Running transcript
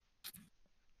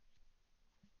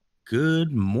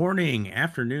Good morning,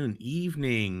 afternoon,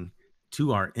 evening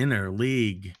to our inner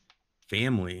league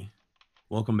family.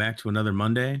 Welcome back to another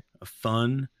Monday, a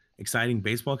fun, exciting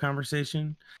baseball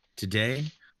conversation. Today,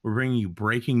 we're bringing you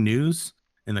breaking news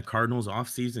in the Cardinals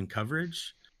offseason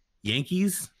coverage.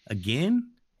 Yankees again,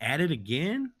 at it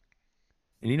again.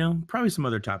 And, probably some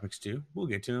other topics too. We'll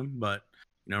get to them. But,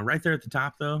 right there at the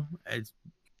top, though,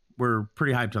 we're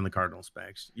pretty hyped on the Cardinals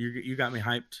specs. You got me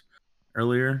hyped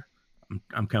earlier.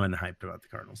 I'm coming hyped about the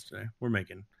Cardinals today. We're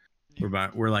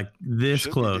like this Should be,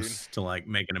 dude. close to like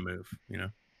making a move.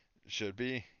 Should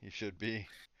be. You should be.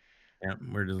 Yeah,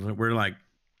 we're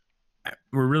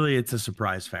really it's a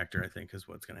surprise factor. I think is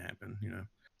what's going to happen.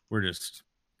 We're just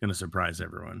going to surprise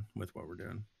everyone with what we're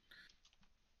doing.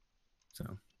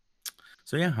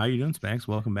 So yeah, how you doing, Spags?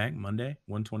 Welcome back, Monday,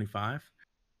 125.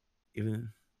 Even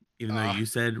though you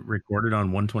said recorded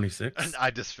on 126.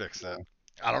 I just fixed it.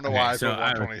 I don't know Okay, why I so put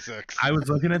 126. I was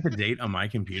looking at the date on my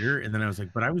computer, and then I was like,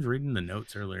 but I was reading the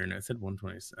notes earlier, and it said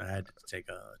 120. I had to take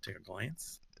a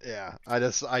glance. Yeah, I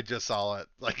just saw it.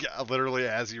 Like literally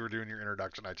as you were doing your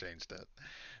introduction, I changed it.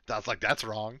 That's like that's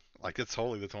wrong. Like it's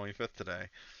totally the 25th today.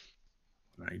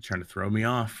 Are you trying to throw me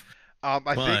off? I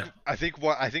think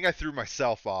But I threw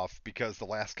myself off because the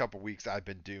last couple weeks I've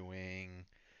been doing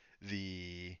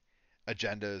the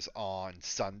agendas on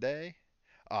Sunday,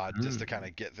 just to kind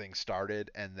of get things started.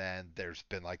 And then there's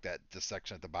been like this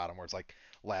section at the bottom where it's like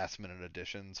last minute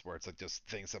additions, where it's like just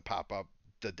things that pop up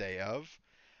the day of.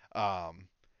 Um,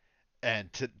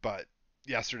 but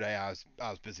yesterday I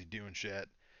was busy doing shit,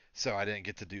 so I didn't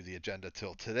get to do the agenda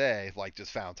till today. Like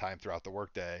just found time throughout the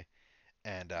workday,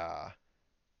 and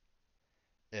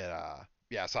it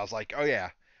yeah. So I was like, oh yeah,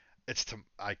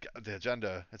 the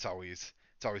agenda. It's always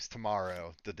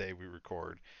tomorrow, the day we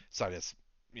record. So I just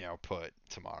put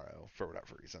tomorrow for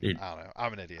whatever reason. dude, I don't know.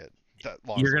 I'm an idiot. That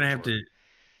long you're gonna story have short. to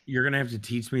you're gonna have to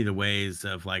teach me the ways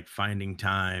of like finding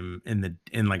time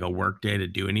in like a work day to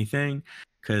do anything,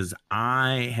 because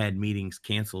I had meetings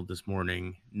canceled this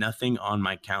morning, nothing on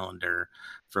my calendar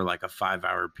for like a 5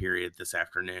 hour period this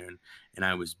afternoon, and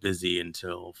I was busy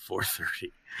until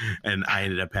 4:30, and I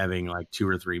ended up having like 2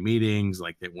 or 3 meetings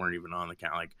like that weren't even on the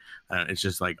calendar. Like it's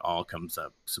just like all comes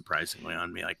up surprisingly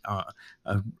on me, like on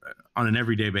an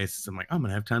everyday basis. I'm like, I'm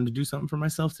gonna have time to do something for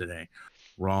myself today.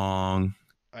 Wrong.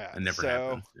 Yeah. It never So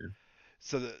happens, dude.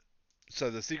 so the so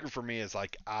the secret for me is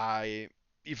like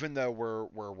even though we're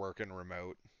working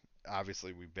remote,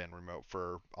 obviously we've been remote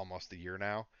for almost a year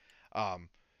now. Um,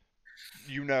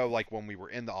 like when we were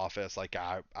in the office, like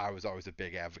I was always a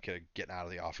big advocate of getting out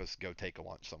of the office, go take a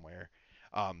lunch somewhere.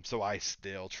 So I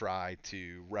still try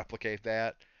to replicate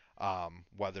that.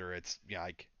 Whether it's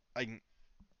like I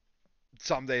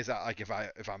some days like if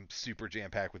I'm super jam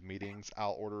packed with meetings,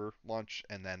 I'll order lunch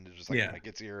and then just like when Yeah. it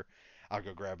gets here, I'll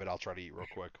go grab it. I'll try to eat real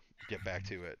quick, get back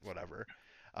to it, whatever.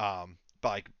 But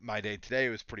like my day today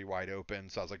was pretty wide open,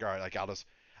 so I was like, all right, like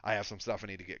I have some stuff I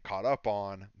need to get caught up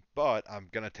on, but I'm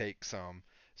gonna take some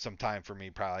time for me,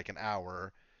 probably like an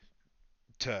hour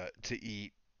to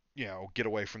eat, get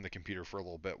away from the computer for a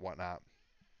little bit, whatnot.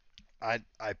 I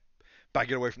by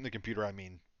get away from the computer, I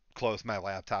mean close my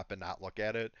laptop and not look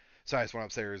at it. So I just went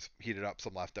upstairs, heated up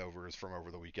some leftovers from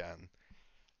over the weekend.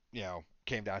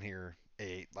 Came down here,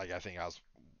 ate. Like I think I was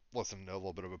listening to a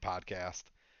little bit of a podcast.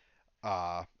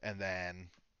 And then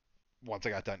once I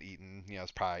got done eating,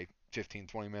 it's probably 15,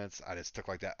 20 minutes. I just took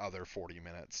like that other 40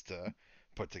 minutes to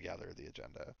put together the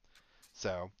agenda.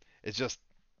 So it's just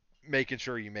making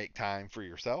sure you make time for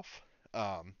yourself.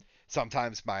 Um,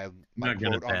 Sometimes I'm my not good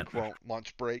quote at that. unquote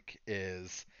lunch break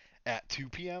is at 2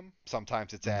 p.m.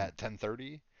 Sometimes it's Mhm. at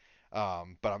 10:30.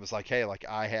 But I'm just like, hey, like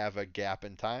I have a gap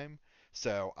in time,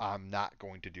 so I'm not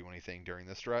going to do anything during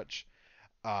this stretch.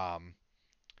 Um,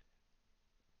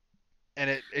 and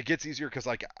it gets easier because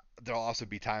like there'll also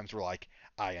be times where like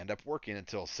I end up working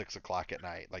until 6 o'clock at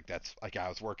night. Like that's like I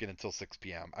was working until 6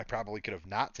 p.m. I probably could have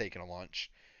not taken a lunch,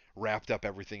 wrapped up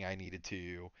everything I needed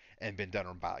to, and been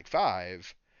done by like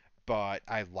 5. But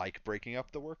I like breaking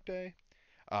up the workday.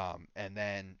 And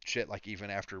then shit, like even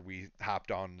after we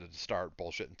hopped on to start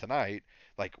bullshitting tonight,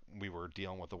 like we were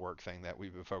dealing with the work thing that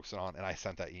we've been focusing on, and I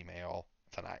sent that email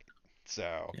tonight.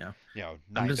 So, Yeah.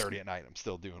 I'm just 9:30 at night, I'm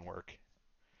still doing work.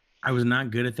 I was not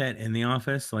good at that in the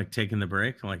office, like taking the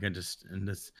break. Like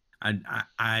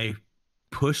I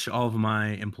push all of my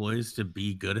employees to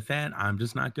be good at that. I'm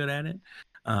just not good at it.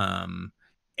 Um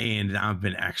and I've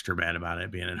been extra bad about it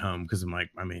being at home because I'm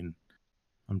like, I mean,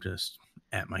 I'm just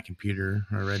at my computer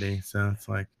already. So it's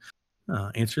like, oh,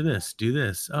 answer this, do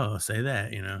this, oh, say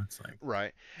that, it's like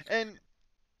Right. And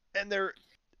and there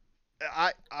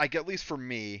at least for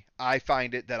me, I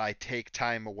find it that I take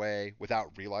time away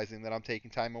without realizing that I'm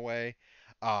taking time away.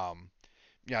 Um,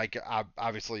 like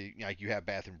obviously, like you have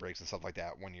bathroom breaks and stuff like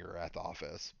that when you're at the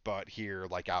office, but here,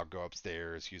 like I'll go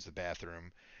upstairs, use the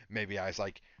bathroom. Maybe I just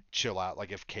like chill out.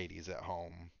 Like if Katie's at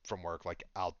home from work, like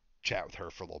I'll chat with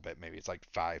her for a little bit. Maybe it's like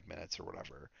 5 minutes or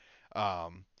whatever.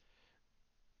 Um,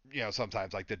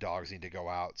 sometimes like the dogs need to go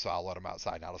out, so I'll let them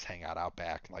outside and I'll just hang out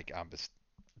back. Like I'm just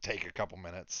take a couple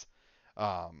minutes.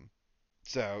 Um,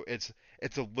 so it's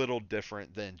a little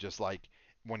different than just like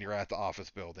when you're at the office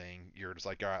building, you're just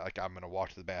like, all right, like I'm gonna walk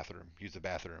to the bathroom, use the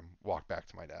bathroom, walk back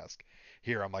to my desk.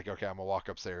 Here I'm like, okay, I'm gonna walk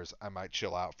upstairs. I might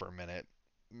chill out for a minute.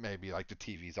 Maybe like the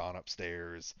TV's on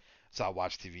upstairs, so I'll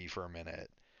watch TV for a minute.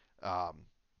 Um,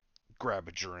 grab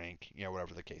a drink,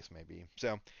 whatever the case may be.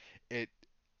 So it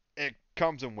it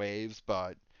comes in waves,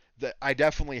 but I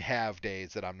definitely have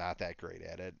days that I'm not that great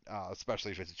at it,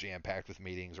 especially if it's jam packed with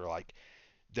meetings or like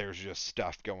there's just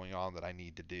stuff going on that I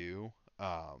need to do.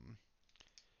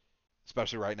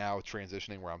 Especially right now with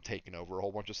transitioning where I'm taking over a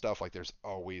whole bunch of stuff. Like there's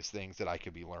always things that I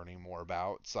could be learning more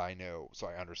about, so I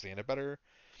understand it better.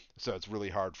 So it's really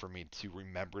hard for me to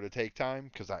remember to take time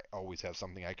because I always have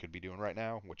something I could be doing right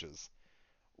now, which is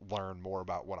learn more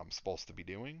about what I'm supposed to be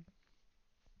doing.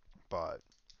 But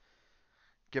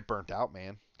get burnt out,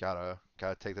 man. Gotta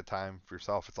take the time for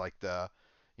yourself. It's like the,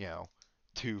 you know,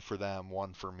 two for them,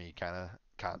 one for me kind of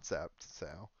concept.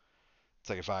 So it's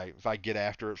like if I get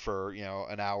after it for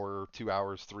an hour, 2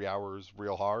 hours, 3 hours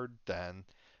real hard, then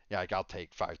yeah, like I'll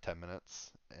take 5-10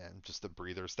 minutes and just a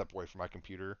breather, step away from my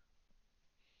computer,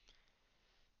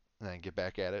 and then get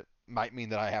back at it. Might mean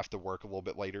that I have to work a little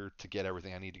bit later to get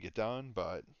everything I need to get done,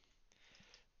 but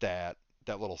that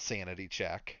that little sanity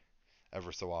check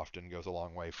ever so often goes a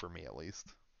long way for me at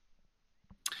least.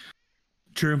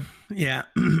 True. Yeah.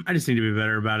 I just need to be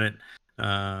better about it.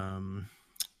 Um,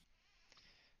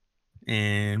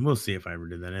 and we'll see if I ever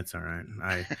do that. It's all right.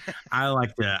 I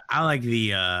like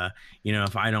the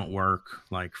if I don't work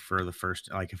like for the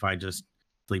first, like if I just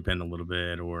sleep in a little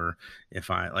bit, or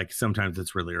if I like sometimes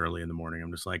it's really early in the morning.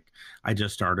 I'm just like I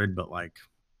just started, but like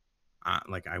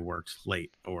I worked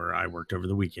late or I worked over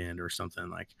the weekend or something.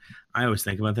 Like I always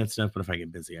think about that stuff, but if I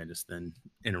get busy, I just then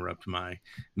interrupt my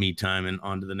me time and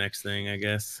on to the next thing, I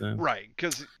guess. So. Right,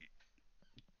 because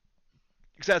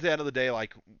at the end of the day,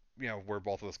 like where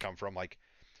both of us come from, like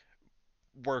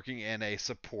working in a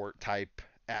support type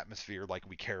atmosphere, like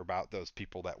we care about those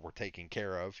people that we're taking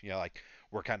care of. Like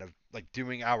we're kind of like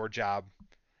doing our job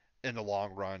in the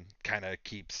long run, kind of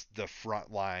keeps the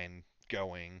front line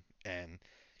going and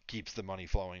keeps the money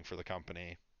flowing for the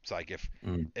company. So like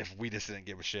Mm. if we just didn't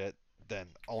give a shit, then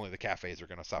only the cafes are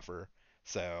gonna suffer.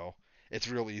 So it's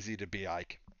real easy to be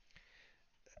like,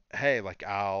 hey, like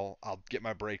I'll get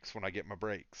my breaks when I get my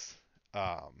breaks.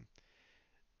 Um,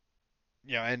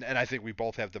 and I think we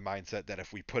both have the mindset that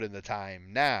if we put in the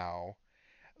time now,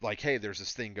 like, hey, there's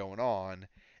this thing going on.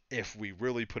 If we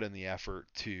really put in the effort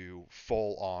to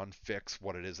full on fix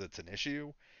what it is that's an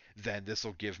issue, then this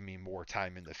will give me more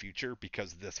time in the future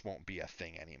because this won't be a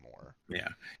thing anymore. Yeah,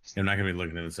 I'm not gonna be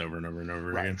looking at this over and over and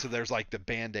over Right. again. So there's like the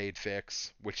band-aid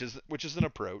fix, which is an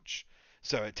approach.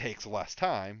 So it takes less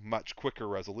time, much quicker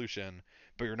resolution,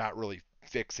 but you're not really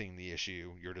fixing the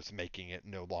issue. You're just making it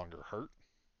no longer hurt.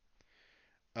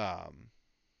 Um,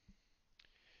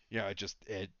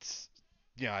 it's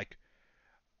like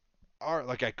or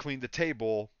like I cleaned the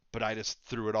table, but I just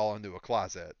threw it all into a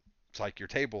closet. It's like your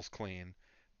table's clean,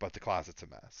 but the closet's a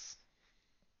mess.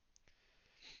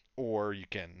 Or you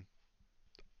can,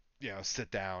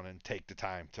 sit down and take the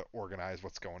time to organize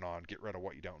what's going on, get rid of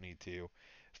what you don't need to,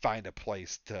 find a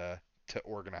place to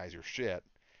organize your shit,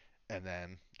 and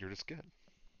then you're just good.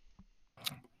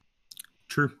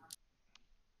 True.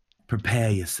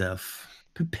 Prepare yourself.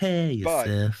 Prepare But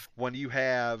yourself. when you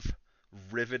have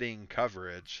riveting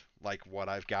coverage like what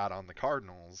I've got on the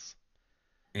Cardinals,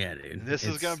 Yeah, dude. this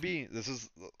is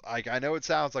like I know it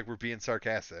sounds like we're being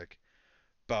sarcastic,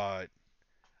 but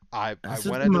I This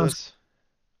is went the into most. this.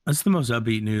 That's the most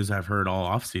upbeat news I've heard all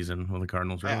off season with the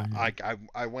Cardinals. Yeah, Really.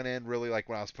 I went in really like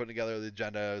when I was putting together the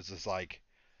agenda, it was just like,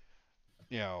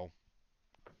 you know,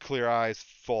 clear eyes,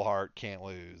 full heart, can't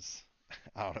lose.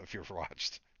 I don't know if you ever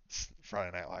watched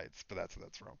Friday Night Lights, but that's what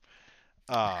that's from.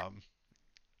 Um,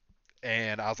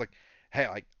 and I was like, hey,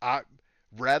 like I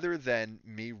rather than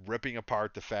me ripping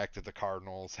apart the fact that the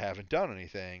Cardinals haven't done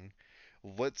anything,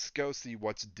 let's go see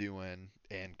what's doing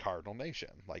in Cardinal Nation.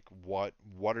 Like what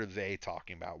are they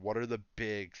talking about? What are the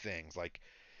big things? Like,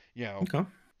 you know, Okay.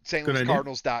 Good idea.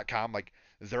 stlouiscardinals.com, like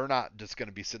they're not just going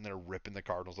to be sitting there ripping the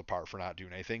Cardinals apart for not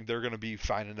doing anything. They're going to be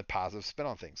finding a positive spin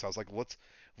on things. So I was like,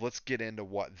 let's get into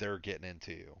what they're getting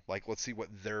into. Like, let's see what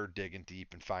they're digging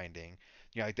deep and finding.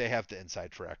 You know, like they have the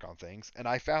inside track on things, and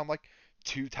I found like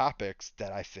two topics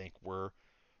that I think were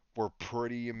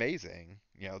pretty amazing.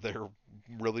 You know, they're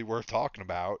really worth talking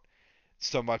about.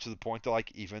 So much to the point that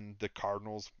like even the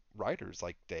Cardinals writers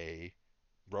like they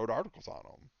wrote articles on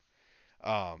them.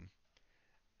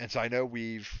 And so I know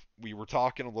we were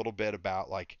talking a little bit about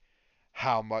like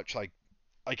how much like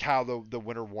how the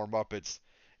winter warm up it's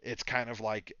kind of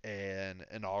like an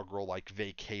inaugural like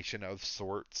vacation of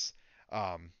sorts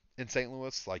in St.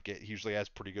 Louis. Like it usually has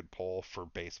pretty good pull for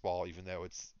baseball, even though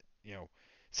it's you know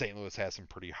St. Louis has some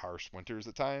pretty harsh winters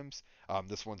at times.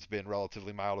 This one's been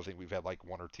relatively mild. I think we've had like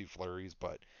one or two flurries,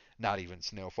 but not even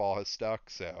snowfall has stuck.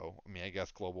 So I mean, I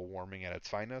guess global warming at its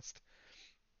finest.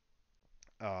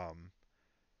 Um,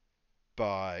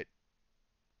 but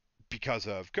because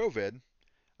of COVID,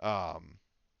 um,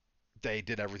 they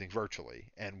did everything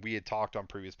virtually, and we had talked on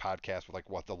previous podcasts with like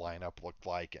what the lineup looked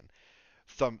like and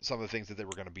some of the things that they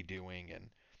were going to be doing, and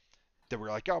they were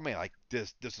like, oh man, like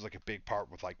this was like a big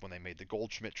part with like when they made the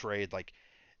Goldschmidt trade, like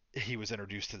he was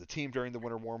introduced to the team during the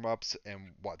winter warm-ups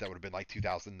and what that would have been like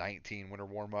 2019 winter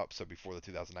warm-ups, so before the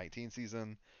 2019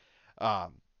 season.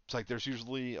 It's like there's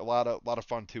usually a lot of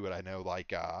fun to it. I know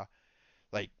like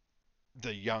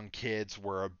the young kids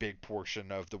were a big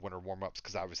portion of the winter warm-ups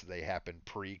because obviously they happened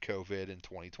pre-COVID in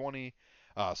 2020,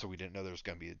 so we didn't know there was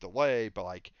going to be a delay. But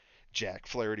like Jack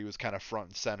Flaherty was kind of front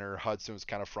and center, Hudson was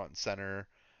kind of front and center.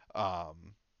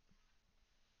 Um,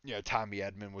 Tommy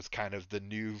Edman was kind of the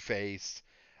new face.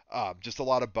 Just a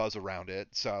lot of buzz around it.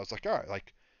 So I was like, all right,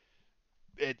 like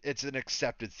it's an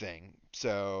accepted thing.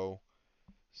 So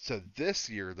this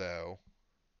year though,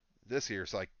 this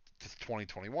year's like the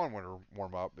 2021 winter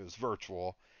warm up. It was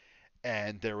virtual,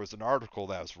 and there was an article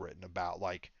that was written about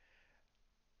like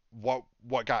what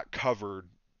got covered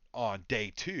on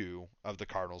day 2 of the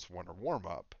Cardinals winter warm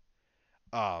up.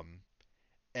 Um,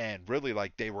 and really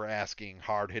like they were asking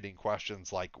hard hitting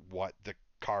questions like what the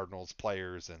Cardinals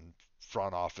players and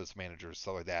front office managers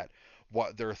stuff like that,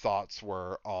 what their thoughts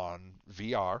were on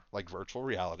VR, like virtual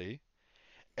reality,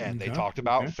 and they Okay, talked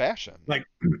about okay. fashion. Like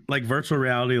like virtual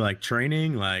reality, like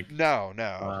training, like No,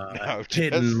 no, no,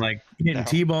 hitting just hitting no,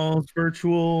 t-balls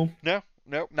virtual, no,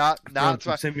 no, not throwing to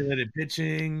some my, simulated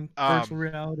pitching, virtual um.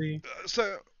 reality.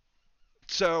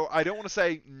 So I don't want to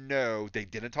say no, they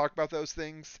didn't talk about those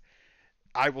things.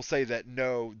 I will say that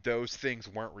no, those things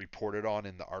weren't reported on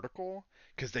in the article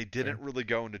because they Okay. didn't really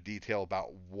go into detail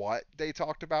about what they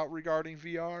talked about regarding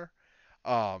VR.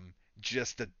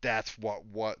 Just that's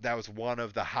what that was one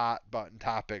of the hot button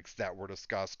topics that were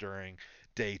discussed during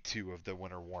day 2 of the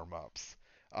winter warm ups.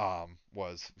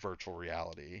 Was virtual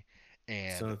reality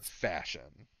So and it's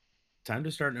fashion. time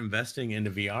to start investing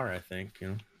into VR, I think, you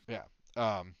know. Yeah.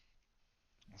 Um,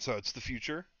 so it's the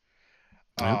future.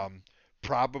 Yep. Um,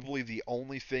 Probably the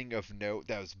only thing of note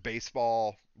that was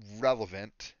baseball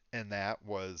relevant in that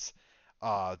was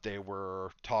they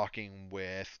were talking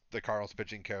with the Cardinals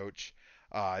pitching coach.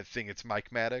 I think it's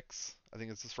Mike Maddox. I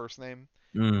think it's his first name.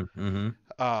 Mm-hmm.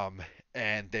 Um,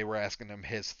 and they were asking him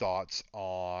his thoughts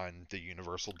on the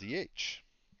universal DH.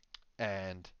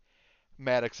 And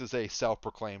Maddox is a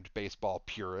self-proclaimed baseball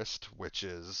purist, which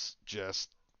is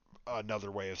just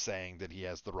another way of saying that he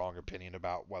has the wrong opinion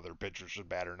about whether pitchers should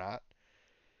bat or not.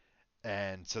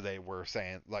 And so they were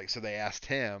saying like so they asked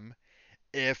him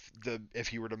if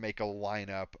he were to make a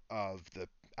lineup of the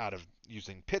out of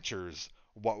using pitchers,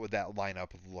 what would that lineup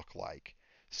look like?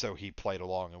 So he played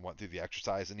along and went through the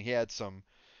exercise, and he had some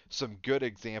good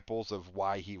examples of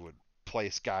why he would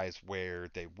place guys where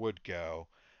they would go.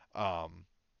 Um,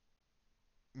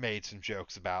 Made some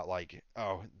jokes about like,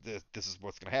 oh, this is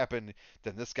what's gonna happen.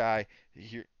 Then this guy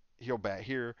he'll bat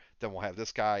here. Then we'll have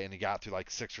this guy, and he got through like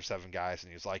 6 or 7 guys,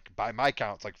 and he was like, by my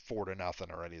count, it's like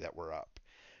 4-0 already that we're up.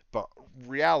 But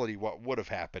reality, what would have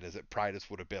happened is that Pridus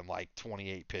would have been like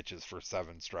 28 pitches for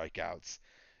 7 strikeouts.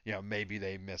 Maybe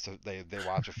they they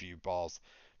watch a few balls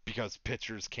because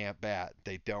pitchers can't bat.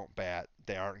 They don't bat.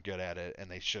 They aren't good at it,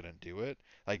 and they shouldn't do it.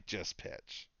 Like just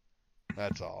pitch.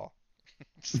 That's all.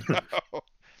 So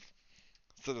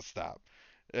so to stop.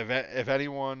 If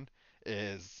anyone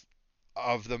is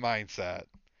of the mindset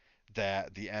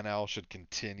that the NL should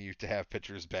continue to have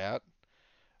pitchers bat,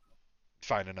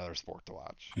 find another sport to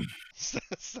watch.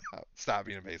 Stop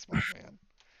being a baseball fan.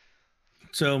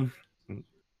 So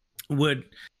would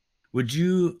would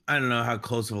you, I don't know how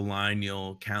close of a line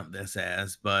you'll count this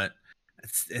as, but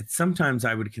it's sometimes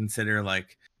I would consider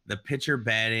like the pitcher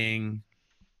batting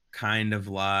kind of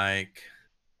like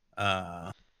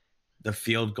uh the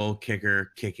field goal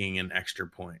kicker kicking an extra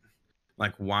point.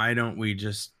 Like, why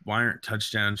aren't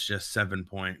touchdowns just 7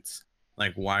 points?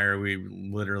 Like, why are we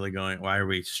why are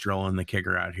we strolling the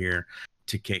kicker out here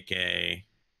to kick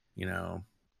you know,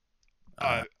 Uh,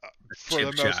 uh, uh, a for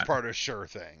the chip most shot? part, a sure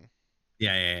thing.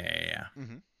 Yeah.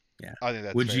 Hmm. Yeah. I think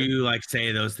that's Would fair. you like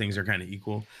say those things are kind of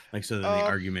equal? Like, so then the Um,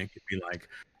 argument could be like,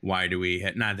 why do we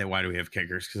have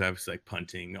kickers? Because obviously, like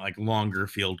punting, like longer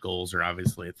field goals are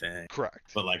obviously a thing,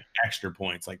 correct. but like extra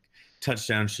points, like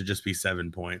touchdowns should just be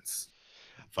 7 points.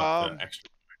 Fuck the Um, extra.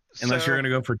 Unless you're so gonna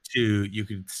go for two, you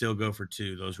could still go for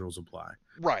two. Those rules apply.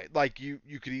 right, like you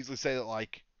could easily say that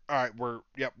like, all right,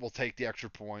 we'll take the extra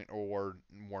point, or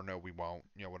no, we won't,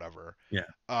 whatever. Yeah.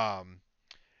 Um,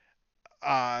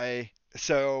 I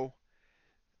so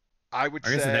I would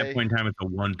I guess at that say point in time, it's a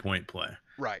 1 point play.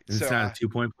 right. If it's not a 2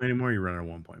 point play anymore, you run a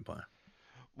 1 point play.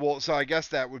 So I guess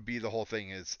that would be the whole thing.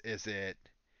 Is it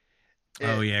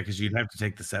Oh it yeah, because you'd have to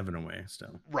take the seven away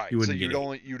still. right? You So wouldn't get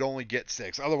eight. you'd only get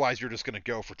six. Otherwise, you're just gonna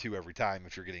go for two every time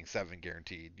if you're getting seven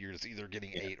guaranteed. You're just either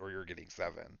getting eight or you're getting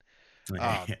seven.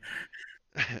 Um,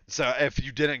 so if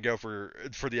you didn't go for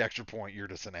the extra point, you're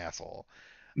just an asshole.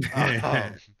 Yeah.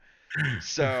 Um,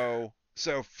 so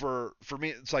for me,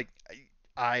 it's like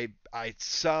I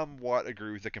somewhat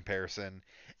agree with the comparison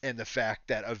and the fact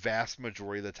that a vast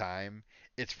majority of the time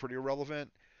it's pretty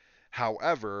irrelevant.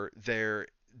 However,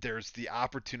 there's the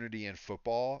opportunity in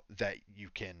football that you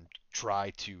can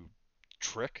try to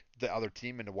trick the other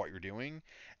team into what you're doing,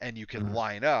 and you can Uh,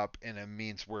 line up in a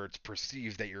means where it's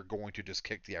perceived that you're going to just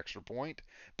kick the extra point,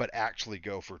 but actually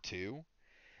go for two.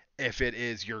 If it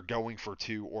is you're going for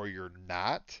two or you're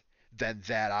not, then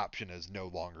that option is no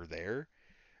longer there.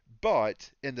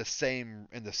 But in the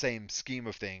same scheme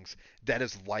of things, that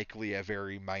is likely a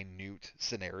very minute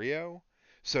scenario.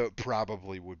 So it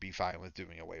probably would be fine with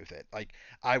doing away with it. Like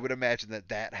I would imagine that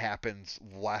that happens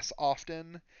less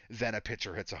often than a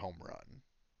pitcher hits a home run.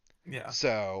 yeah.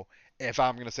 So if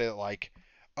I'm going to say that, like,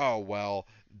 oh, well,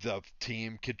 the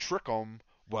team could trick them,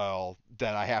 well,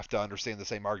 then I have to understand the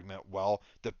same argument. Well,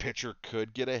 the pitcher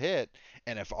could get a hit,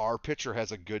 and if our pitcher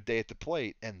has a good day at the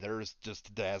plate and theirs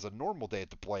just has a normal day at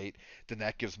the plate, then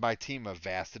that gives my team a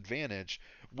vast advantage,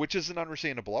 which is an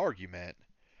understandable argument.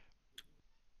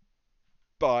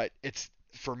 But it's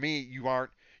for me, you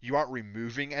aren't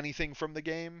removing anything from the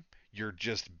game. You're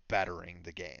just bettering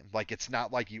the game. Like it's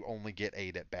not like you only get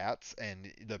eight at bats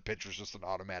and the pitcher's just an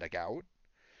automatic out.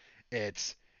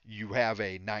 It's you have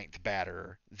a ninth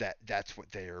batter that's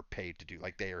what they are paid to do.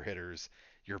 Like they are hitters,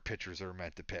 your pitchers are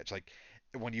meant to pitch. Like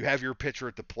when you have your pitcher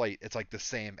at the plate, it's like the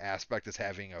same aspect as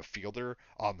having a fielder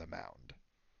on the mound.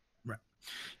 Right.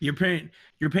 You're paying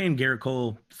you're paying Garrett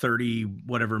Cole 30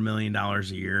 whatever $1 million a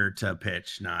year to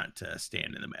pitch, not to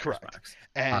stand in the batter's Correct. box,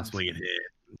 And possibly get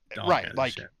hit, all right, kinds of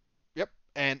like shit. yep.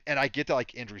 And I get that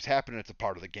like injuries happen and it's a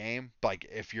part of the game. Like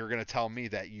if you're gonna tell me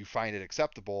that you find it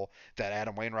acceptable that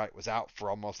Adam Wainwright was out for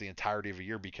almost the entirety of a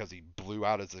year because he blew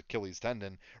out his Achilles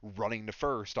tendon running to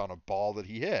first on a ball that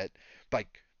he hit,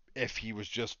 like if he was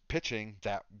just pitching,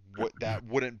 that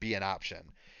wouldn't be an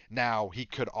option. Now he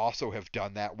could also have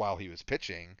done that while he was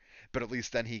pitching, but at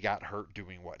least then he got hurt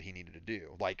doing what he needed to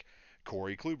do. Like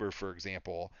Corey Kluber, for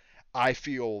example, I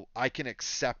feel I can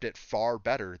accept it far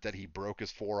better that he broke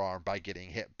his forearm by getting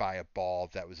hit by a ball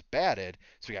that was batted.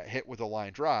 So he got hit with a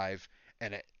line drive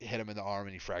and it hit him in the arm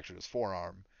and he fractured his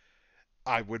forearm.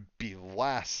 I would be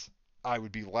less I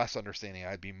would be less understanding.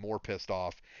 I'd be more pissed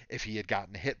off if he had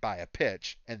gotten hit by a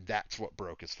pitch and that's what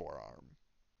broke his forearm.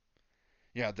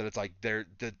 Yeah, that it's like there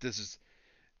that this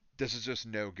is just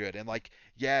no good. And like,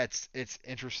 yeah, it's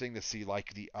interesting to see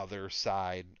like the other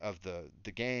side of the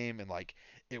game, and like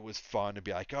it was fun to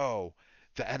be like, oh,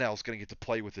 the NL's going to get to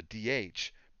play with a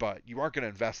DH, but you aren't going to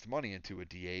invest money into a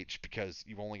DH because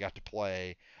you've only got to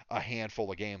play a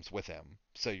handful of games with him,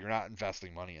 so you're not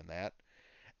investing money in that.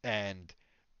 And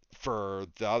for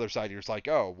the other side, you're just like,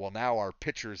 oh, well, now our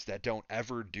pitchers that don't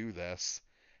ever do this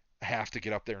have to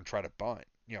get up there and try to bunt,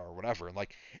 or whatever. And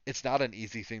like, it's not an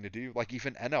easy thing to do. Like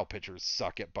even NL pitchers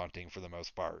suck at bunting for the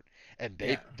most part, and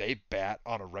they Yeah. they bat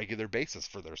on a regular basis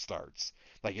for their starts.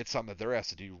 Like it's something that they're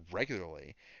asked to do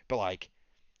regularly. But like,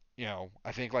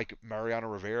 I think like Mariano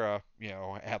Rivera,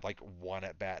 had like one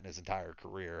at bat in his entire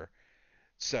career.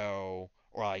 So,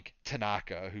 or like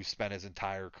Tanaka, who spent his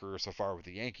entire career so far with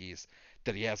the Yankees,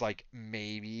 that he has like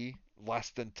maybe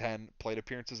less than 10 plate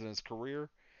appearances in his career.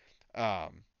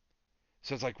 Um,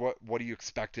 so it's like, what do you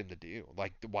expect him to do?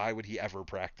 Like, why would he ever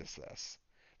practice this?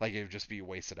 Like, it would just be a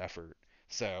wasted effort.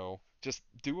 So just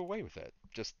do away with it.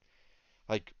 Just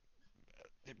like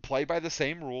play by the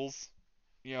same rules.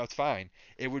 It's fine.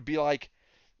 It would be like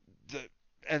the,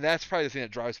 and that's probably the thing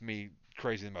that drives me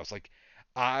crazy the most. Like,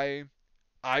 I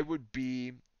I would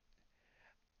be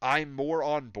I'm more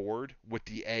on board with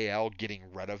the AL getting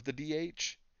rid of the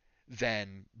DH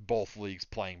than both leagues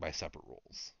playing by separate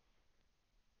rules.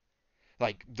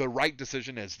 Like the right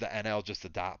decision is the NL just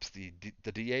adopts the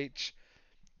DH,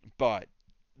 but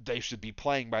they should be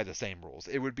playing by the same rules.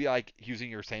 It would be like, using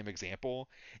your same example,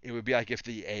 it would be like if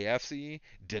the AFC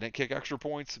didn't kick extra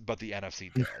points, but the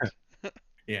NFC did.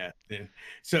 Yeah, yeah.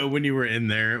 So when you were in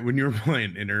there, when you were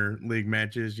playing interleague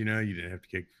matches, you didn't have to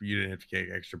kick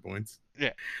extra points.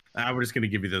 Yeah, We're just gonna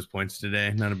give you those points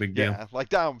today. Not a big deal. yeah. Like,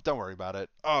 don't worry about it.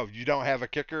 Oh, you don't have a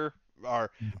kicker, or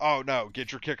oh no,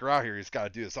 get your kicker out here. He's got to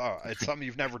do this. Oh, it's something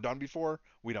you've never done before.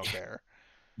 We don't care.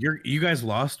 You guys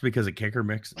lost because a kicker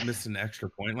missed an extra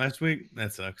point last week.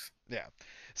 That sucks. Yeah.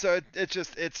 So it's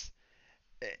just it's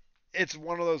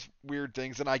one of those weird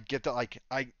things, and I get that.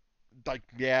 Like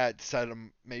yeah, it set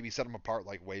them apart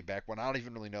like way back when. I don't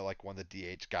even really know like when the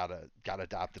DH got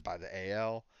adopted by the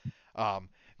AL.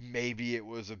 Maybe it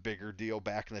was a bigger deal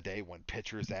back in the day when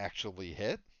pitchers actually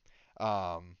hit.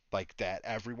 Like that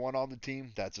everyone on the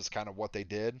team, that's just kind of what they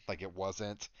did. Like it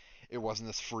wasn't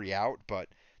this free out, but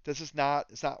this is not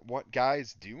it's not what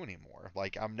guys do anymore.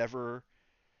 Like I'm never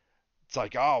it's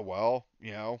like, oh well,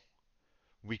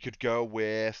 we could go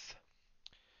with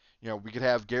we could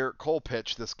have Garrett Cole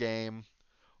pitch this game,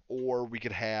 or we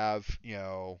could have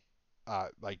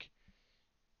like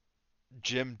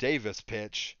Jim Davis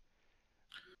pitch,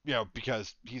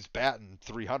 because he's batting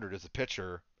 300 as a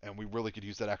pitcher, and we really could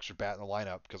use that extra bat in the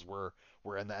lineup because we're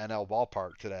in the NL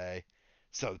ballpark today,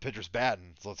 so the pitcher's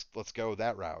batting. So let's go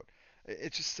that route.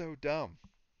 It's just so dumb.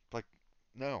 Like,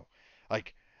 no,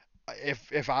 like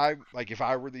if I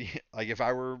were the like if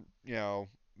I were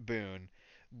Boone,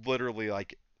 literally,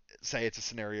 like, say it's a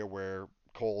scenario where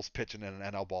Cole's pitching in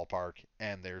an NL ballpark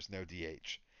and there's no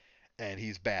DH and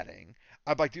he's batting.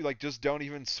 I'd like to, like, just don't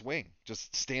even swing.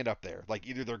 Just stand up there. Like,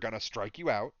 either they're gonna strike you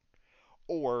out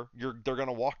or they're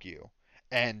gonna walk you,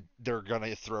 and they're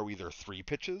gonna throw either 3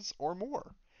 pitches or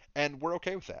more, and we're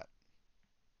okay with that.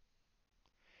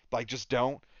 Like, just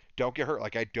don't get hurt.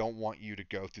 Like, I don't want you to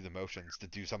go through the motions to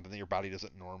do something that your body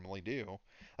doesn't normally do.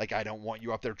 Like, I don't want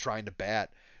you up there trying to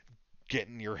bat,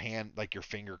 getting your hand, like your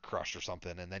finger crushed or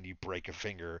something, and then you break a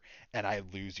finger and I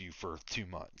lose you for 2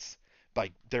 months.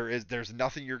 Like, there's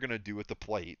nothing you're gonna do at the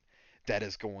plate that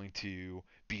is going to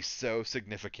be so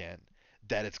significant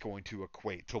that it's going to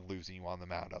equate to losing you on the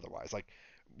mound otherwise. Like,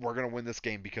 we're gonna win this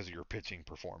game because of your pitching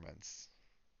performance.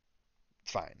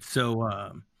 It's fine.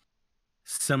 So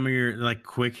some of your like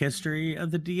quick history of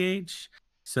the DH.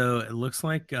 So it looks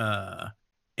like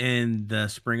in the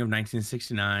spring of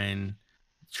 1969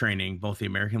 training, both the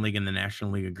American League and the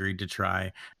National League agreed to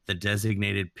try the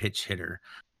designated pitch hitter,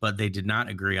 but they did not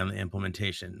agree on the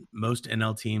implementation. Most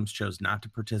NL teams chose not to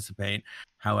participate.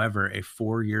 However, a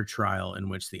 4-year trial in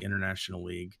which the International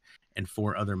League and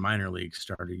 4 other minor leagues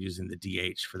started using the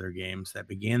DH for their games that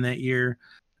began that year.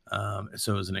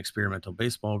 So it was an experimental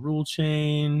baseball rule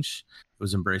change. It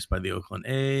was embraced by the Oakland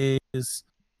A's.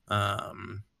 But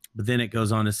then it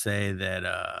goes on to say that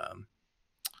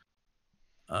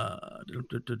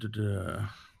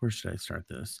where should I start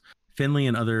this? Finley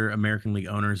and other American League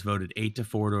owners voted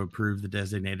 8-4 to approve the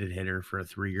designated hitter for a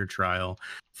 3-year trial.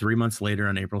 3 months later,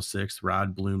 on April 6th,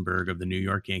 Rod Blomberg of the New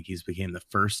York Yankees became the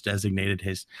first designated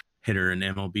hitter in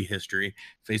MLB history,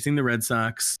 facing the Red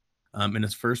Sox. In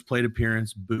his first plate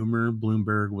appearance, Boomer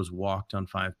Bloomberg was walked on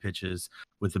 5 pitches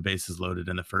with the bases loaded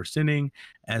in the first inning.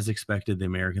 As expected, the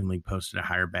American League posted a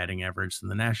higher batting average than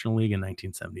the National League in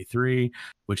 1973,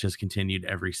 which has continued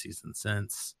every season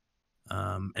since.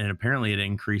 And apparently it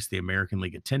increased the American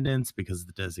League attendance because of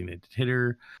the designated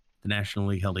hitter. The National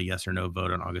League held a yes or no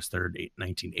vote on August 3rd,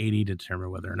 1980 to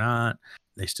determine whether or not.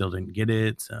 They still didn't get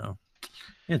it. So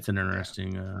it's an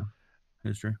interesting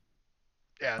history.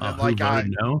 Yeah, and then Who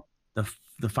voted no?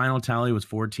 The final tally was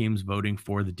 4 teams voting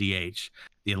for the DH: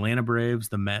 the Atlanta Braves,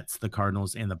 the Mets, the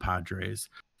Cardinals, and the Padres.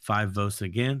 5 votes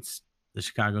against: the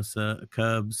Chicago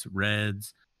Cubs,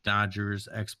 Reds, Dodgers,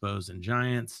 Expos, and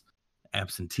Giants.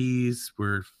 Absentees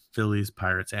were Phillies,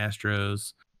 Pirates,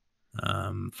 Astros.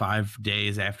 5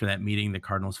 days after that meeting, the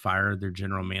Cardinals fired their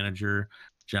general manager,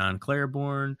 John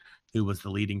Claiborne, who was the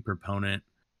leading proponent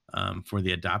for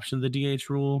the adoption of the DH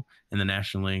rule, and the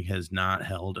National League has not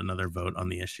held another vote on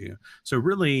the issue. So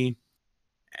really,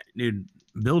 dude,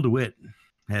 Bill DeWitt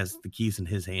has the keys in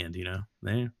his hand.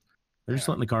 They're just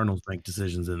letting the Cardinals make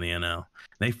decisions in the NL.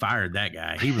 They fired that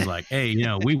guy. He was like, "Hey,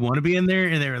 we want to be in there,"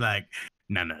 and they were like,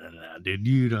 "No, dude,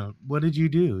 you don't. What did you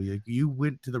do? You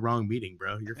went to the wrong meeting,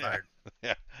 bro. You're fired."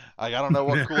 Yeah. Like, I don't know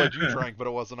what Kool-Aid you drank, but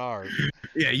it wasn't ours.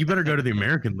 Yeah, you better go to the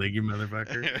American League, you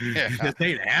motherfucker. Yeah. This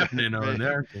ain't happening on Maybe,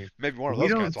 their team. maybe one of We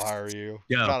those don't. guys will hire you.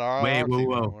 You're Yo, not on wait, our whoa, team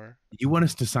whoa. anymore. You want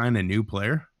us to sign a new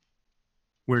player?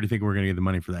 Where do you think we're gonna get the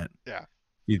money for that? Yeah.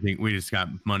 You think we just got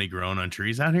money growing on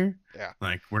trees out here? Yeah.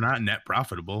 Like we're not net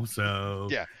profitable. So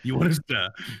Yeah. you want us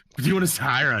to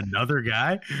hire another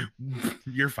guy?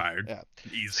 You're fired. Yeah.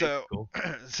 Easy. So Cool.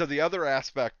 so the other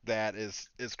aspect that is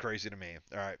crazy to me.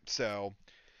 All right.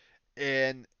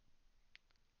 In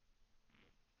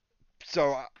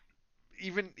so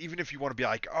even if you want to be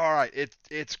like, all right,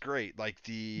 it's great. Like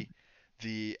the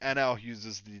NL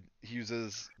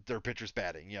uses their pitchers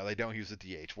batting. You know, they don't use the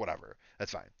DH. Whatever.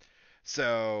 That's fine.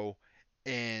 So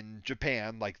in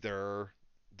Japan, like their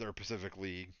Pacific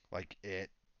League, like it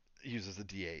uses the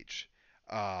DH.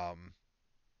 Um,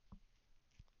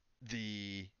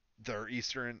 the their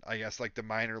Eastern, I guess, like the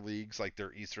minor leagues, like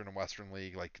their Eastern and Western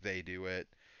League, like they do it,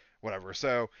 whatever.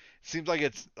 So it seems like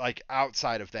it's like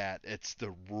outside of that, it's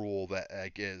the rule that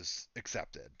like is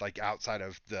accepted. Like outside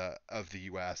of the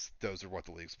U.S., those are what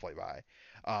the leagues play by.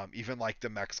 Even like the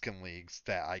Mexican leagues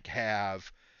that like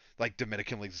have like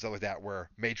Dominican leagues and stuff like that,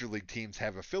 where major league teams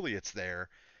have affiliates there,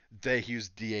 they use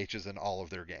DHs in all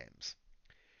of their games.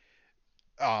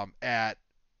 At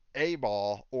A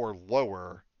ball or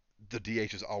lower, the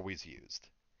DH is always used.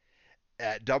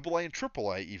 At Double A and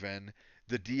Triple A, even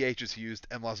the DH is used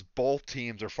unless both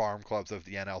teams are farm clubs of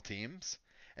the NL teams.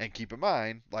 And keep in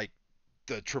mind, like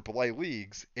the Triple A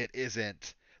leagues, it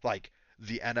isn't like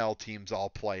the NL teams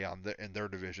all play in their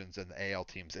divisions and the AL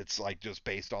teams. It's like just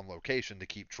based on location to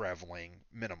keep traveling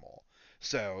minimal.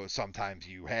 So sometimes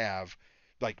you have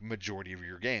like majority of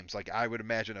your games. Like I would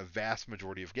imagine a vast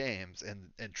majority of games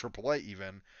in AAA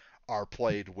even are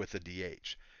played with a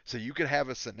DH. So you could have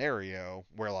a scenario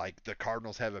where like the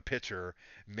Cardinals have a pitcher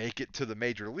make it to the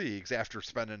major leagues after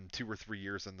spending 2 or 3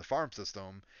 years in the farm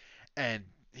system, and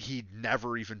he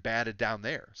never even batted down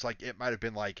there. It's like it might have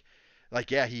been like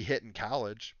yeah, he hit in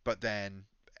college, but then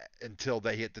until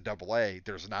they hit the Double A,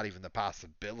 there's not even the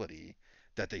possibility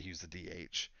that they use the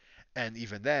DH. And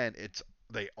even then, it's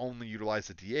they only utilize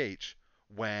the DH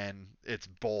when it's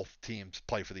both teams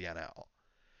play for the NL.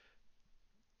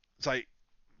 It's like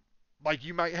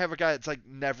you might have a guy that's like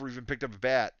never even picked up a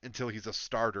bat until he's a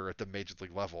starter at the major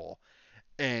league level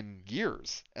in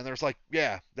years. And there's like,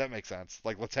 yeah, that makes sense.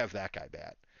 Like, let's have that guy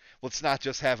bat. Let's not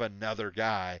just have another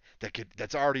guy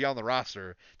that's already on the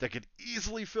roster that could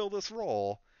easily fill this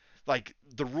role. Like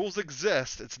the rules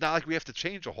exist. It's not like we have to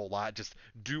change a whole lot. Just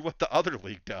do what the other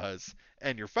league does,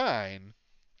 and you're fine.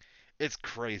 It's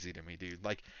crazy to me, dude.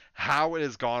 Like how it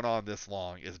has gone on this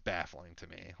long is baffling to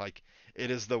me. Like it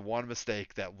is the one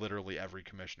mistake that literally every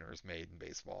commissioner has made in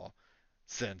baseball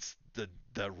since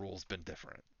the rules been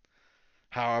different.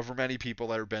 However many people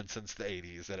there have been since the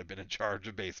 80s that have been in charge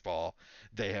of baseball,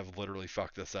 they have literally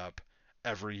fucked this up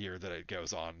every year that it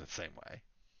goes on the same way.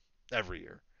 Every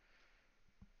year.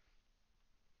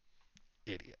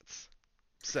 Idiots.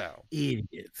 So,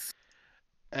 Idiots.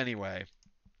 anyway,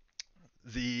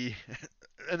 the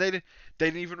and they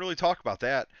didn't even really talk about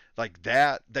that. Like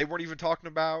that they weren't even talking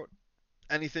about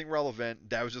anything relevant.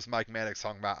 That was just Mike Maddox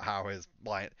talking about how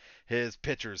his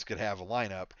pitchers could have a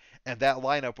lineup, and that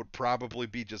lineup would probably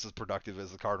be just as productive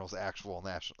as the Cardinals' actual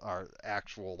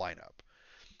lineup.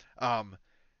 Um,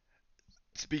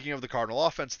 Speaking of the Cardinal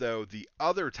offense, though, the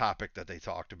other topic that they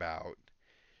talked about,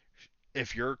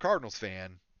 if you're a Cardinals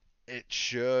fan, it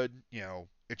should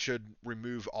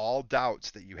remove all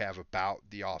doubts that you have about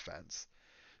the offense.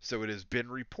 So it has been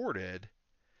reported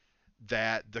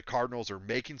that the Cardinals are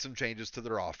making some changes to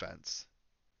their offense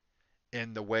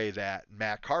in the way that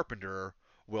Matt Carpenter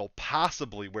will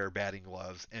possibly wear batting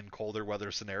gloves in colder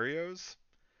weather scenarios,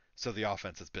 so the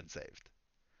offense has been saved.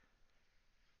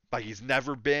 Like he's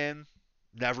never been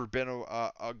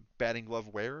a batting glove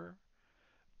wearer,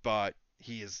 but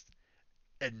he has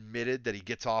admitted that he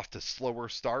gets off to slower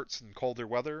starts in colder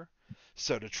weather.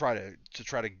 So to try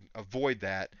to avoid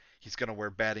that, he's going to wear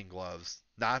batting gloves,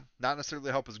 not necessarily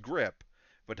to help his grip,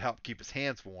 but to help keep his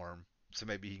hands warm. So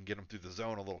maybe he can get him through the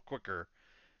zone a little quicker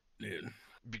Dude.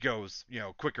 because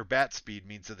quicker bat speed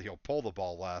means that he'll pull the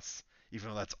ball less, even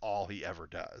though that's all he ever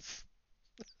does.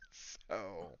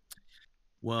 So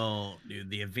Well, dude,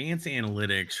 the advanced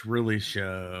analytics really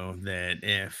show that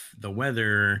if the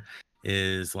weather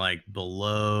is like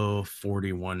below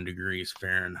 41 degrees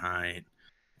Fahrenheit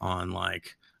on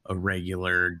like a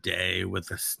regular day with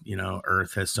this,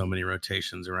 Earth has so many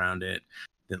rotations around it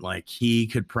that like he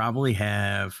could probably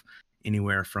have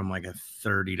anywhere from like a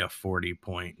 30 to 40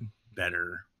 point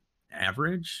better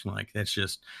average. Like that's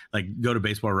just like go to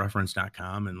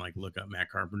baseballreference.com and like look up Matt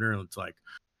Carpenter. It's like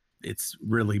it's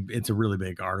a really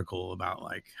big article about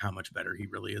like how much better he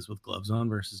really is with gloves on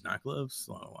versus not gloves.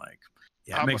 So like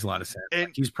yeah, it I'm makes a lot of sense. Like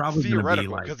and he's probably going to be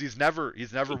theoretical like because he's never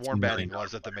worn 18 batting million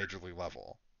gloves at the dollar. major league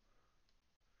level.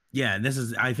 Yeah, this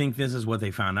is I think this is what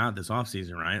they found out this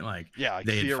offseason, right? Like Yeah, like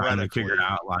they had finally figured theoretically,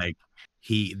 out like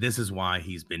this is why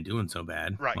he's been doing so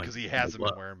bad. right? Like Because he the hasn't been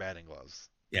glove. wearing batting gloves.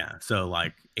 Yeah. So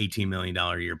like $18 million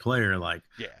a year player, like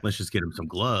Yeah, let's just get him some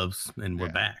gloves and we're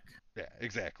yeah, back. yeah,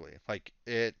 exactly. Like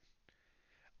it.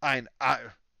 I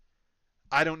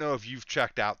I don't know if you've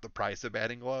checked out the price of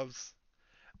batting gloves.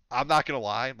 I'm not gonna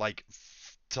lie, like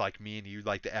to like me and you,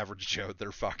 like the average Joe,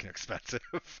 they're fucking expensive.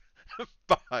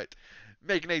 But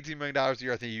making $18 million a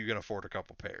year, I think you can afford a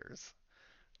couple pairs.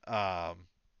 Um,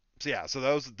 so yeah, so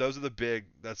those are the big.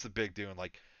 That's the big doing.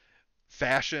 Like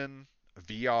fashion,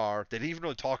 VR. They didn't even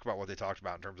really talk about what they talked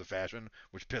about in terms of fashion,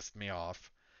 which pissed me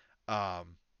off.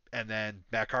 Um, and then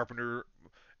Matt Carpenter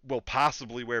will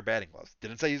possibly wear batting gloves.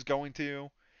 Didn't say he's going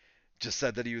to. Just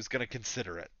said that he was going to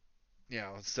consider it.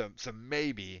 So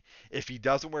maybe if he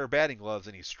doesn't wear batting gloves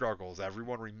and he struggles,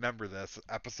 everyone remember this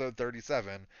episode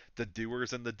 37, the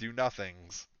doers and the do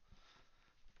nothings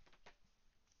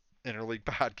interleague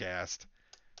podcast.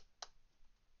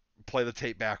 Play the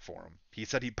tape back for him. He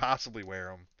said he'd possibly wear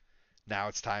them. Now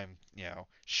it's time,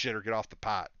 shit or get off the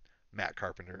pot, Matt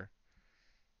Carpenter.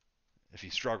 If he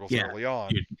struggles Yeah. early on,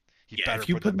 Dude, he yeah, better if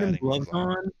you put them put them batting gloves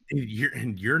gloves on.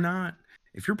 on, you're not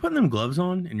if you're putting them gloves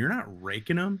on and you're not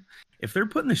raking them, if they're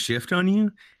putting the shift on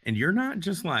you and you're not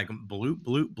just like bloop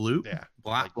bloop bloop, Yeah,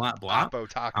 blop like blop blop,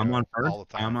 Oppo I'm on Taco first, all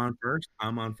the I'm time. on first,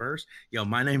 I'm on first. Yo,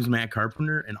 my name's Matt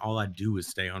Carpenter and all I do is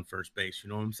stay on first base. You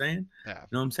know what I'm saying? Yeah, You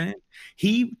know what I'm saying?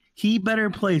 He better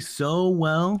play so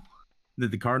well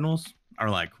that the Cardinals are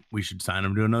like, we should sign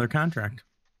him to another contract.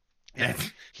 yeah.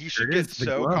 That's He there should it get is, the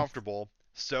glove.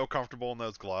 so comfortable in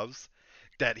those gloves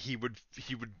that he would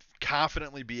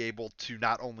confidently be able to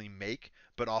not only make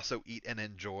but also eat and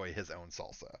enjoy his own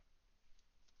salsa.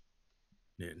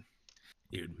 Dude.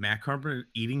 Dude, Matt Carpenter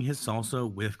eating his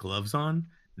salsa with gloves on,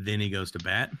 then he goes to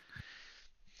bat.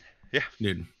 Yeah.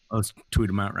 Dude, let's tweet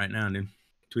him out right now, dude.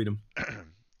 Tweet him.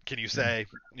 Can you say,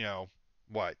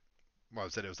 what? What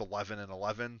was it? It was 11 and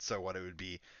 11, so what it would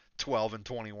be 12 and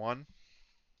 21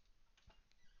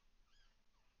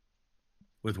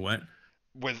 With what?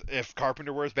 with if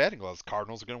Carpenter wears batting gloves,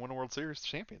 Cardinals are going to win a World Series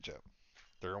championship.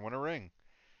 They're going to win a ring.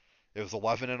 It was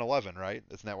 11 and 11, right?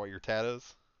 Isn't that what your tat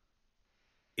is?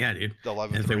 Yeah, dude. The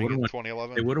And 11th if they ring would have in won, they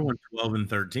 2011? would have won 12 and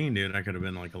 13, dude. I could have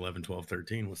been like 11, 12,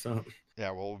 13. What's up?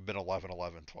 Yeah, well, we've been 11,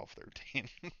 11, 12, 13.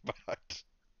 But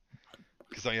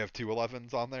because don't you have two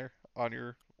 11s on there on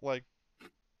your leg,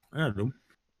 I do.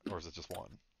 or is it just one?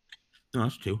 No,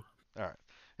 it's two. All right.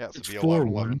 Yeah, so it'd It's be four 11,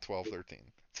 11, one. 12, 13.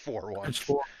 It's four It's ones.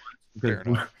 four because Fair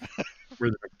enough.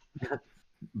 we're the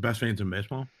best fans in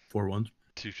baseball. 4-1s.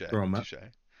 Touche. Throw them up. Touche.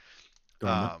 Throw them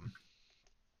up. Um,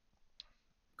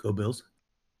 Go Bills.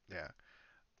 yeah.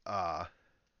 Uh,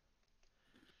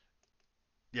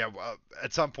 yeah. Well,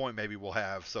 at some point, maybe we'll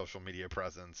have social media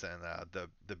presence, and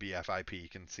the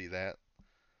BFIP can see that,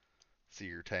 see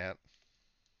your tat.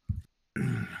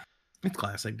 It's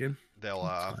classic, dude. They'll, It's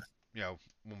classic.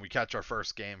 when we catch our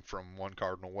first game from one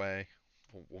Cardinal way,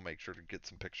 we'll make sure to get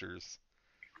some pictures.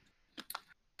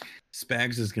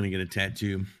 Spags is going to get a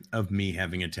tattoo of me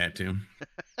having a tattoo.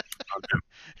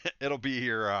 It'll be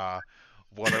here.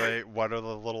 What are they? What are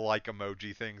the little like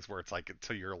emoji things where it's like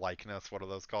to your likeness? What are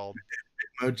those called?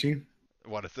 Emoji.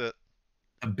 What is it?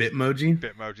 A Bitmoji.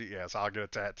 Bitmoji. Yes, I'll get a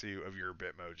tattoo of your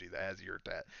Bitmoji that has your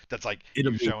tat. That's like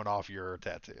It'll you be showing off your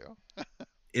tattoo.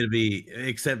 it'll be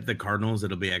except the Cardinals.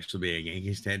 It'll be actually be a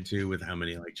Yankees tattoo with how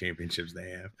many like championships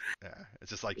they have. Yeah,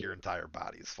 it's just like your entire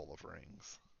body is full of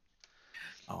rings.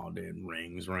 Oh, dude,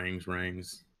 rings, rings,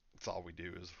 rings. That's all we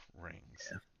do is rings.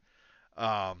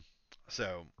 Yeah,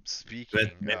 So but, speaking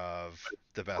man, of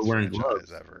the we're best wearing franchise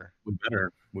gloves. ever,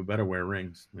 We better wear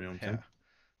rings. You know what I'm yeah,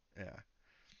 saying? yeah.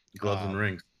 Gloves and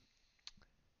rings.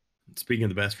 Speaking of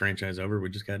the best franchise ever, we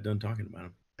just got done talking about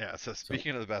them. Yeah. So So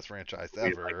speaking of the best franchise we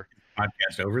like ever,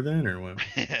 podcast over then, or what?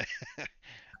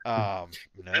 no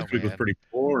Last week was man. pretty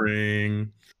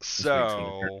boring. This week's gonna turn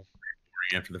So boring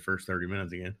after the first 30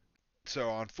 minutes again.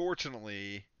 so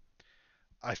unfortunately,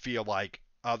 I feel like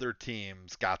other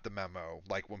teams got the memo.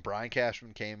 Like when Brian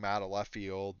Cashman came out of left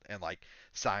field and like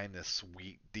signed this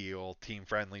sweet deal, team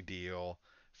friendly deal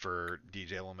for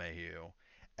DJ LeMahieu,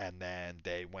 and then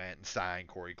they went and signed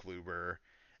Corey Kluber,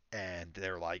 and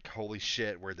they're like, "Holy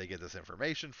shit, where'd they get this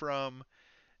information from?"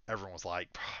 Everyone was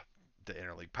like, "The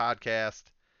Interleague podcast."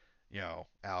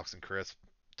 Alex and Chris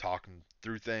talking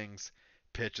through things,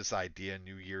 pitch this idea,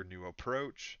 new year, new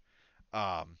approach.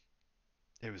 Um,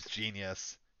 it was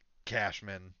genius.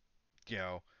 Cashman, you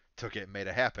know, took it and made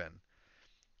it happen.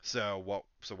 So what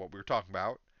we were talking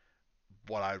about,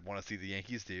 what I want to see the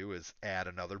Yankees do is add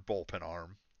another bullpen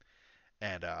arm,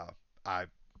 and I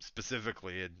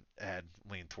specifically had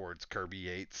leaned towards Kirby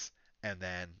Yates, and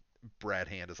then Brad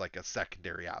Hand as like a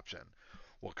secondary option.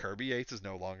 Well, Kirby Yates is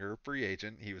no longer a free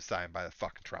agent. He was signed by the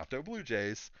fucking Toronto Blue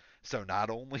Jays. So not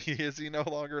only is he no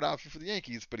longer an option for the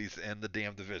Yankees, but he's in the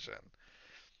damn division.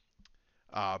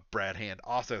 Brad Hand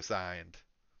also signed,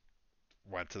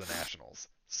 went to the Nationals.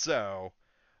 So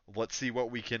let's see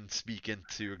what we can speak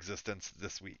into existence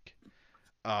this week.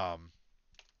 Um,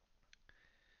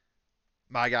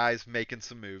 my guy's making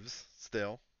some moves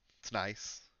still. It's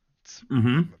nice. I'm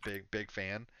Mm-hmm. a big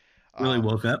fan. Really Um,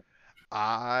 woke up.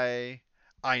 I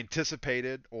I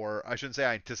anticipated, or I shouldn't say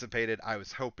I anticipated. I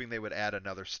was hoping they would add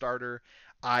another starter.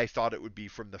 I thought it would be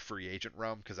from the free agent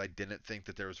realm because I didn't think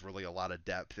that there was really a lot of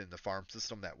depth in the farm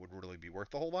system that would really be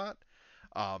worth a whole lot.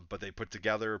 But they put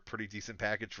together a pretty decent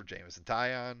package for Jameson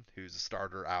Taillon, who's a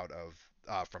starter out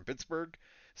of from Pittsburgh.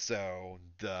 So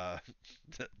the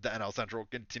NL Central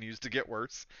continues to get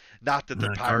worse. Not that the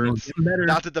Cardinals Pirates, getting better.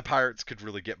 not that the Pirates could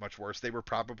really get much worse. They were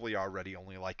probably already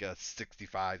only like a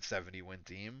 65, 70 win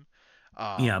team.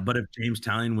 Yeah, Um, but if James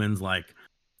Talon wins like,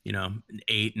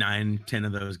 8, 9, 10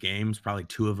 of those games, probably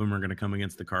two of them are going to come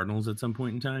against the Cardinals at some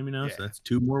point in time, So yeah, that's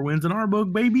two more wins in our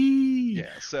book, baby.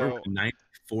 yeah. We're So winning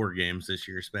 94 games this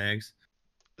year, Spags.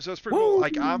 so it's pretty cool. Woo!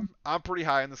 Like I'm pretty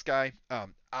high on this guy.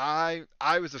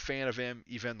 I was a fan of him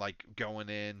even like going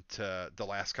into the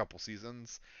last couple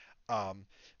seasons. Um,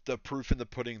 the proof in the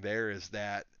pudding there is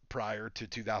that prior to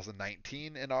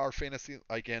 2019 in our fantasy,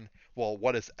 like in well,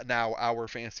 what is now our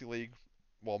fantasy league,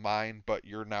 well mine, but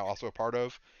you're now also a part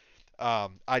of.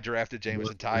 I drafted It Jameson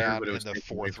was the winner, Taillon but it in was the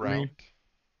taken away fourth from me. round.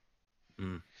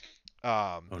 Mm.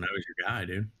 Um, Oh, now he's your guy,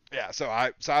 dude. yeah, so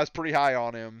I was pretty high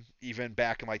on him even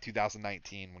back in like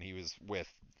 2019 when he was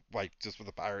with like just with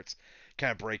the Pirates,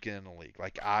 kind of breaking in the league.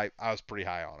 Like I was pretty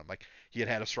high on him. Like he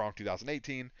had a strong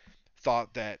 2018.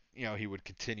 Thought that he would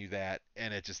continue that,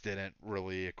 and it just didn't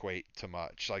really equate to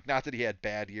much. Like not that he had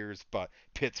bad years, but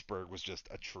Pittsburgh was just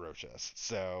atrocious.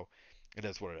 So it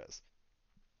is what it is.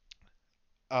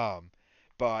 Um,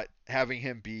 but having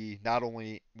him be not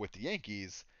only with the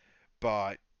Yankees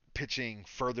but pitching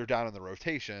further down in the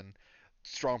rotation,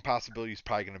 strong possibility he's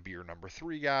probably going to be your number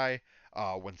three guy.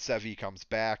 When Sevy comes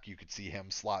back, you could see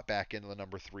him slot back into the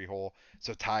number three hole.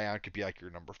 So Taillon could be like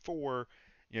your number four.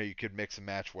 You could mix and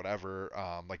match whatever.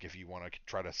 Like if you want to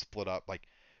try to split up, like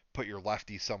put your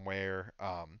lefty somewhere.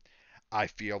 I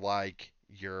feel like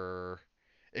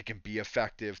it can be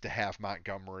effective to have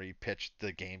Montgomery pitch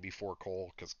the game before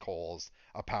Cole because Cole's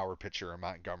a power pitcher and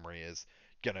Montgomery is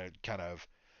gonna kind of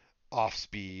off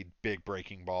speed, big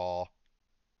breaking ball,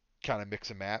 kind of mix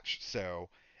and match. So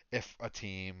if a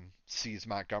team sees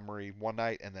Montgomery one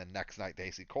night and then next night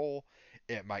they see Cole,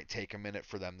 it might take a minute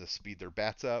for them to speed their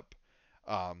bats up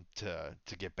to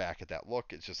get back at that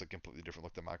look. It's just a completely different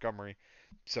look than Montgomery.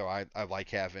 So I like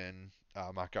having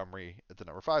Montgomery at the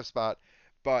number five spot,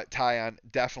 but Taillon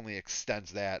definitely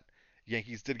extends that.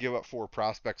 Yankees did give up four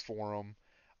prospects for him,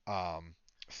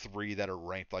 three that are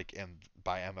ranked like in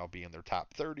by MLB in their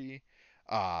top 30.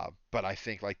 But I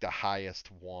think like the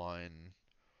highest one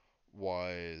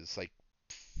was like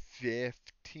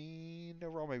 15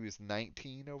 overall, maybe it was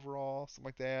 19 overall, something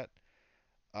like that.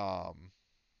 Um,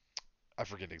 I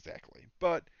forget exactly,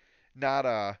 but not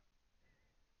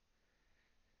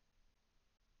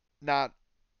not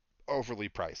overly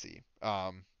pricey.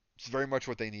 It's very much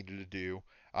what they needed to do.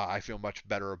 I feel much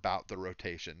better about the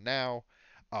rotation now.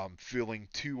 Filling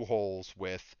two holes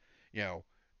with you know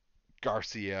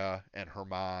Garcia and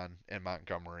Herman and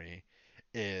Montgomery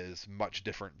is much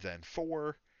different than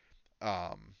four.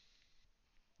 Um,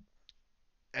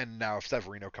 and now if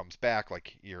Severino comes back,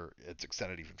 like it's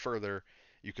extended even further.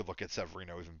 You could look at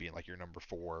Severino even being like your number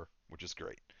four, which is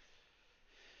great.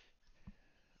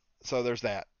 So there's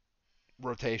that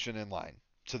rotation in line.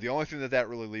 So the only thing that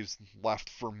really leaves left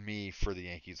for me for the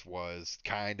Yankees was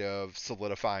kind of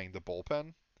solidifying the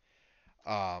bullpen.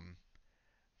 Um,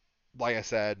 like I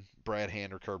said, Brad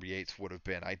Hand or Kirby Yates would have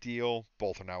been ideal.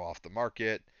 Both are now off the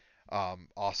market.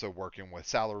 Also working with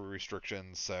salary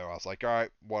restrictions, so I was like, all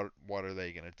right, what are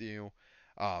they gonna do?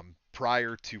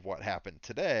 Prior to what happened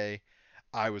today,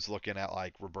 I was looking at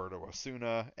like Roberto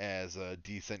Osuna as a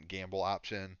decent gamble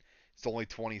option. It's only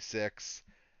 26.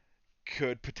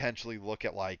 Could potentially look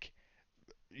at like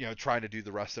trying to do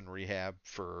the rest in rehab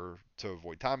for to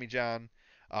avoid Tommy John.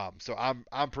 So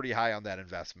I'm pretty high on that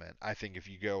investment. I think if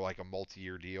you go like a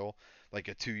multi-year deal, like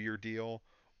a 2-year deal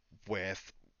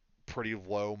with pretty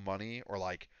low money, or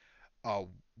like a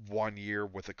 1 year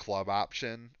with a club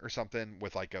option or something,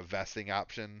 with like a vesting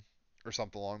option or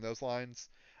something along those lines,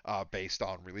 based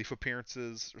on relief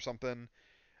appearances or something,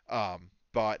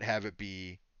 but have it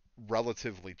be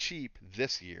relatively cheap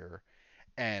this year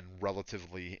and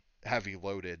relatively heavy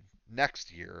loaded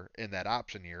next year in that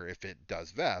option year if it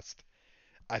does vest.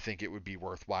 I think it would be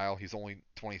worthwhile. He's only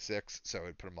 26, so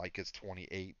it'd put him like his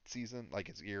 28 season, like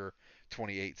his year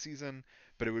 28 season.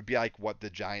 But it would be like what the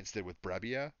Giants did with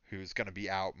Brebbia, who's going to be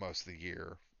out most of the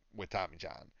year with Tommy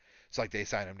John. So like they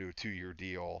signed him to a 2-year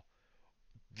deal.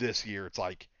 This year it's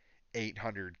like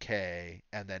 800K,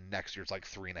 and then next year it's like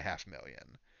 3.5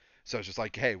 million. So it's just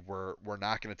like, hey, we're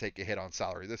not going to take a hit on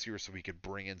salary this year, so we could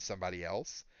bring in somebody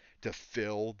else to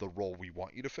fill the role we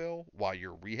want you to fill while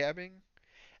you're rehabbing,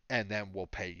 and then we'll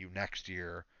pay you next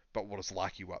year, but we'll just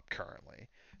lock you up currently.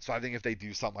 So I think if they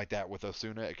do something like that with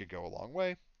Osuna, it could go a long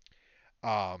way.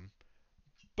 Um,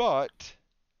 but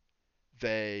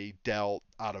they dealt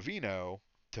Ottavino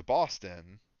to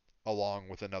Boston along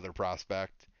with another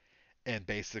prospect, and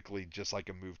basically just like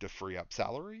a move to free up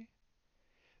salary.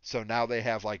 So now they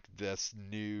have like this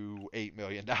new $8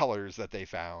 million that they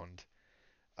found,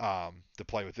 to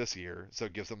play with this year. So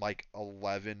it gives them like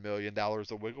 $11 million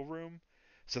of wiggle room.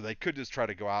 So they could just try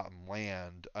to go out and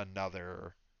land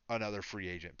another free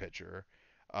agent pitcher.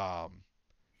 Um,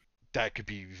 that could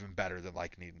be even better than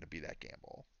like needing to be that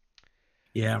gamble.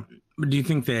 Yeah. But do you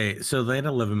think so they had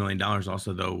 $11 million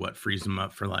also though, what frees them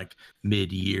up for like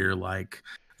mid-year, like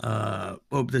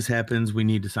hope this happens, we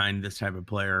need to sign this type of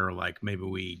player, or like maybe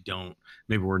we don't,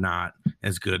 maybe we're not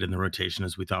as good in the rotation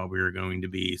as we thought we were going to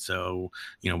be. So,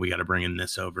 we got to bring in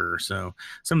this over. So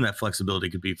some of that flexibility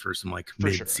could be for some like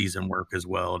For sure. mid-season work as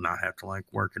well, not have to like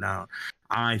work it out.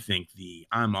 I think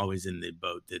I'm always in the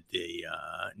boat that the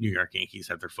New York Yankees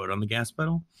have their foot on the gas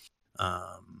pedal.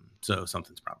 So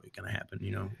something's probably going to happen.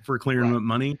 If we're clearing Right.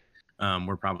 money,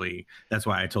 we're probably, that's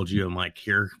why I told you, I'm like,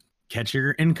 here, catch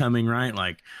your incoming, right?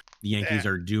 Like the Eh, Yankees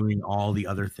are doing all the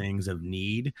other things of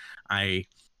need. I,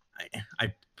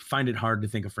 I find it hard to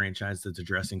think a franchise that's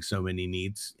addressing so many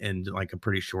needs in like a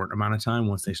pretty short amount of time,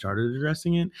 once they started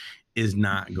addressing it, is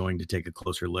not going to take a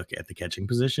closer look at the catching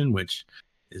position, which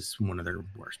is one of their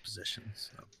worst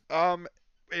positions. So. um,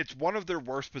 it's one of their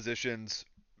worst positions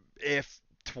if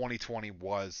 2020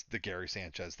 was the Gary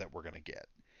Sanchez that we're gonna get.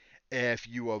 If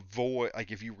you avoid,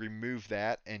 like, if you remove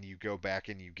that and you go back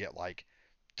and you get like,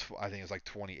 I think it was like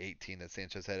 2018 that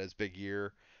Sanchez had his big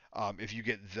year. If you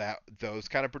get those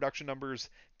kind of production numbers,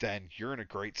 then you're in a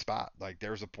great spot. Like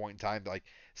there's a point in time like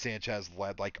Sanchez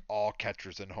led like all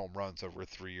catchers in home runs over a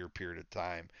 3-year period of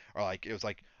time, or like it was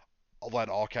like led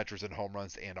all catchers in home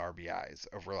runs and RBIs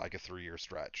over like a 3-year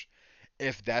stretch.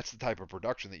 If that's the type of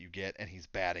production that you get and he's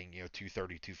batting,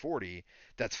 230, 240,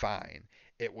 that's fine.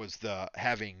 It was the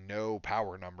having no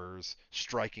power numbers,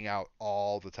 striking out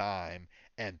all the time,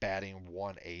 and batting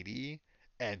 180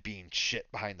 and being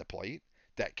shit behind the plate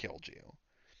that killed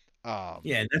you. Um,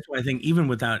 Yeah, that's why I think even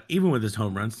with his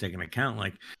home runs taken account,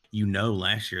 like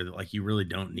last year that like you really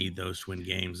don't need those twin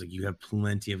games. Like you have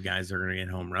plenty of guys that are going to get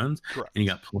home runs, and you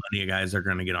correct. got plenty of guys that are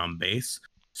going to get on base.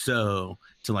 So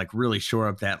to like really shore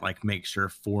up that, like make sure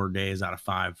 4 days out of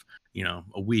 5,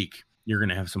 a week, you're going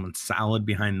to have someone solid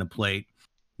behind the plate.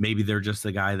 Maybe they're just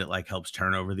the guy that like helps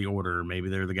turn over the order. Maybe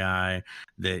they're the guy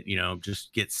that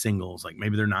just gets singles. Like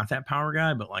maybe they're not that power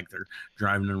guy, but like they're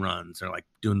driving the runs or like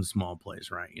doing the small plays,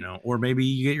 right? Or maybe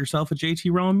you get yourself a JT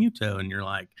Realmuto and you're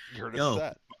like, You're just yo,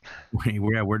 set.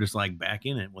 we're just like back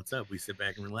in it. What's up? We sit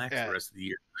back and relax the Yeah. rest of the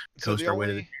year, So coast the our way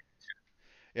to the.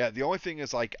 only the only thing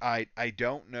is like I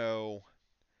don't know.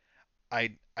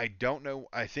 I don't know.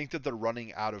 I think that they're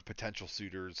running out of potential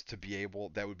suitors to be able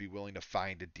that would be willing to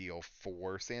find a deal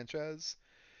for Sanchez.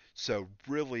 So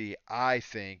really, I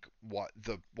think what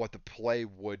the play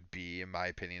would be, in my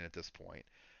opinion, at this point,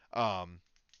 um,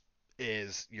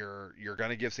 is you're going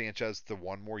to give Sanchez the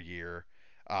 1 more year,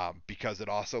 because it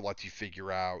also lets you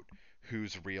figure out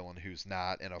who's real and who's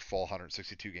not in a full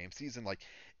 162 game season. Like,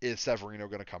 is Severino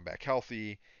going to come back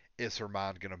healthy? Is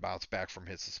Herman going to bounce back from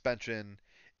his suspension?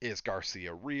 Is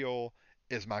Garcia real?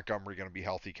 Is Montgomery going to be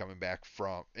healthy coming back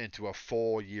from into a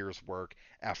full year's work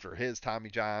after his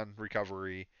Tommy John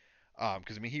recovery?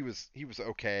 Because I mean he was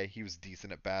okay. He was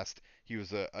decent at best. He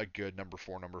was a good number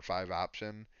 4, number 5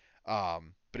 option.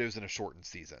 But it was in a shortened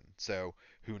season, so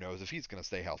who knows if he's going to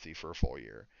stay healthy for a full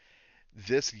year.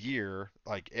 This year,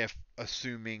 like if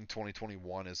assuming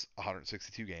 2021 is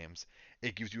 162 games,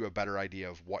 it gives you a better idea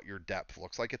of what your depth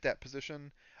looks like at that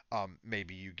position.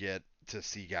 maybe you get to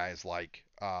see guys like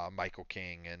Michael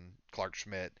King and Clark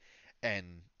Schmidt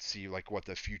and see like what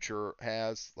the future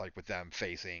has, like with them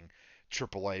facing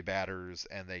AAA batters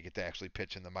and they get to actually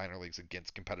pitch in the minor leagues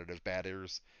against competitive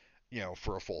batters,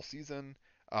 for a full season,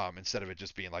 instead of it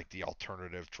just being like the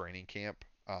alternative training camp,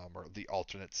 or the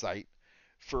alternate site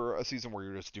for a season where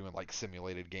you're just doing like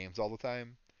simulated games all the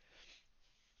time.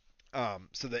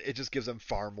 So that it just gives them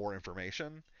far more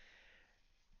information,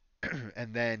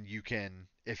 and then you can,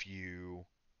 if you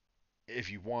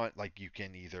want, like you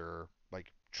can either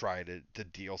like try to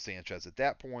deal Sanchez at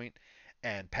that point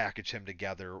and package him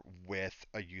together with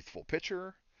a youthful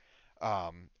pitcher,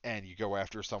 and you go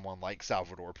after someone like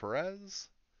Salvador Perez,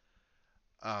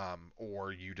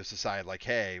 or you just decide like,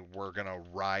 hey, we're gonna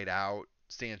ride out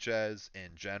Sanchez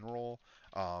in general.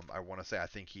 I want to say I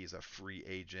think he's a free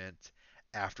agent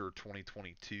after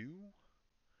 2022.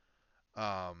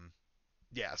 Um,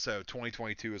 yeah, so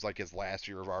 2022 is like his last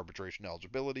year of arbitration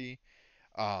eligibility,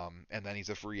 and then he's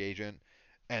a free agent.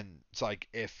 And it's like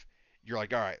if you're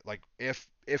like, all right, like if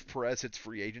Perez hits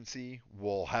free agency,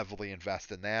 we'll heavily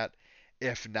invest in that.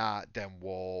 If not, then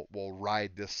we'll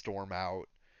ride this storm out,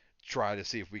 try to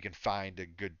see if we can find a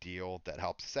good deal that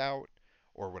helps us out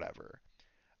or whatever.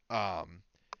 Um,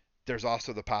 there's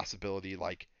also the possibility,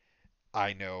 like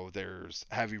I know there's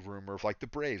heavy rumor of like the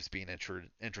Braves being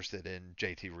interested in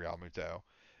JT Realmuto.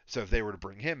 So if they were to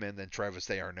bring him in, then Travis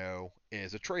d'Arnaud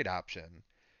is a trade option.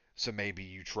 So maybe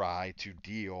you try to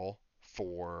deal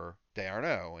for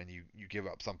d'Arnaud and you give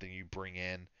up something, you bring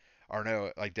in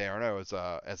Arnaud, like d'Arnaud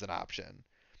as an option.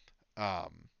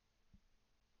 Um,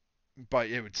 but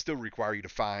it would still require you to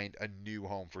find a new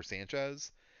home for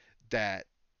Sanchez that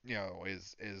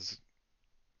is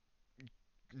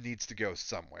needs to go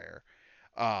somewhere.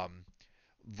 Um,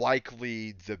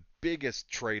 Likely the biggest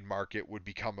trade market would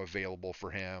become available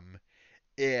for him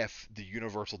if the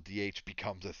universal DH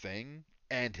becomes a thing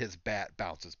and his bat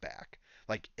bounces back.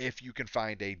 Like if you can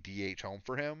find a DH home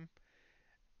for him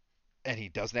and he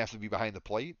doesn't have to be behind the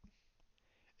plate,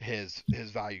 his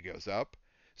value goes up.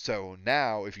 So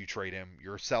now if you trade him,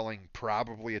 you're selling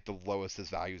probably at the lowest his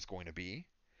value is going to be.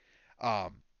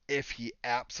 If he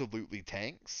absolutely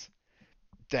tanks,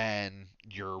 then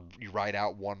you ride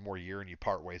out one more year and you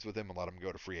part ways with him and let him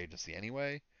go to free agency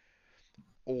anyway.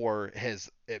 Or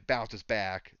it bounces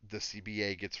back, the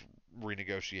CBA gets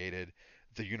renegotiated,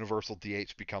 the universal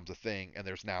DH becomes a thing, and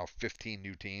there's now 15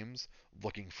 new teams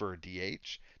looking for a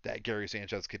DH that Gary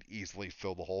Sanchez could easily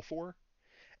fill the hole for,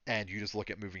 and you just look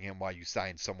at moving him while you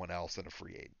sign someone else in a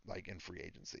free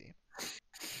agency.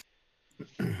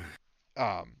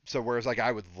 So whereas like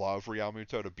I would love Real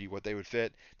Muto to be what they would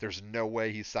fit, there's no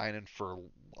way he's signing for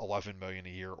 11 million a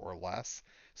year or less.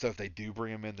 So if they do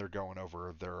bring him in, they're going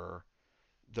over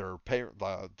their pay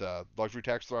the luxury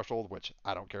tax threshold, which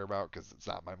I don't care about because it's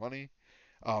not my money.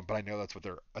 But I know that's what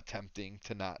they're attempting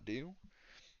to not do.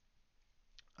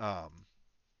 Um,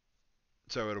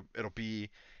 so it'll be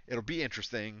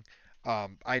interesting.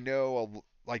 I know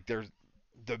like there's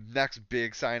the next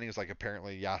big signing is like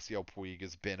apparently Yasiel Puig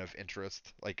has been of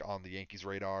interest like on the Yankees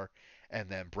radar, and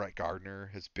then Brett Gardner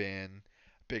has been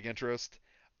big interest.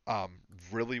 Um,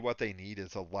 Really, what they need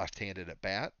is a left-handed at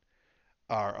bat,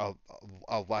 or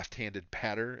a left-handed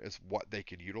batter is what they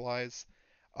could utilize.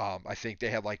 I think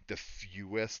they had like the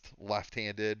fewest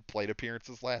left-handed plate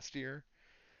appearances last year.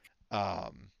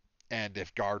 Um, and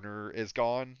if Gardner is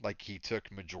gone, like he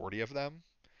took majority of them.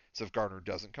 So if Gardner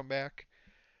doesn't come back,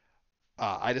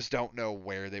 I just don't know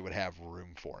where they would have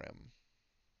room for him.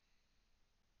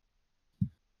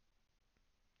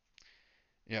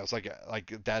 It's like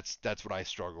that's what I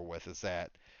struggle with is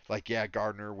that like yeah,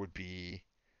 Gardner would be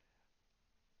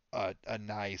a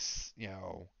nice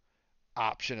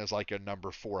option as like a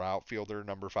number four outfielder,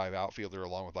 number five outfielder,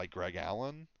 along with like Greg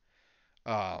Allen.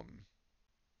 Um,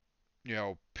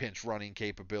 Pinch running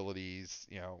capabilities,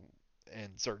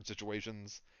 in certain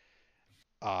situations.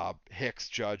 Hicks,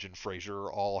 Judge, and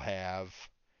Frazier all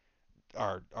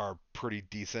are pretty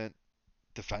decent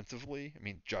defensively. I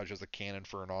mean, Judge has a cannon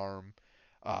for an arm.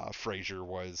 Frazier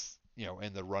was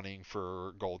in the running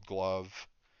for Gold Glove,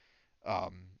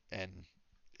 and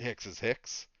Hicks is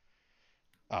Hicks.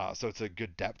 So it's a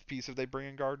good depth piece if they bring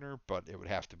in Gardner, but it would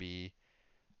have to be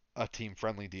a team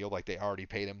friendly deal. Like they already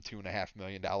paid him $2.5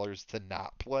 million to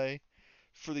not play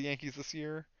for the Yankees this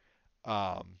year,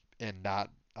 and not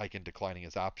like in declining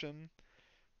his option.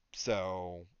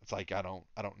 So it's like I don't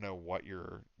know what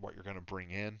you're gonna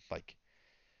bring in. Like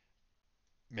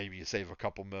maybe you save a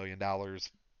couple $1 million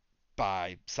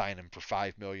by signing him for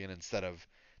 $5 million instead of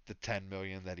the $10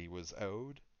 million that he was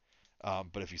owed.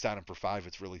 But if you sign him for 5,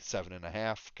 it's really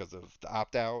 7.5 because of the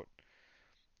opt out.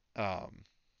 Um,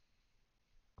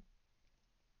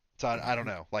 so I don't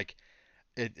know. Like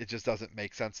it just doesn't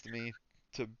make sense to me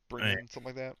to bring I, in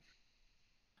something like that.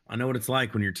 I know what it's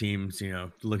like when your team's,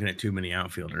 looking at too many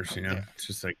outfielders. Yeah, It's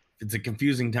just like it's a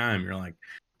confusing time. You're like,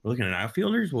 we're looking at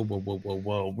outfielders. Whoa, whoa, whoa, whoa,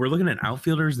 whoa. We're looking at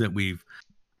outfielders that we've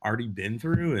already been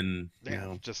through, and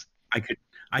yeah, just I could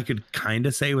I could kind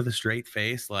of say with a straight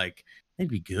face like they'd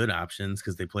be good options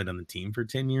because they played on the team for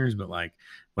 10 years. But like,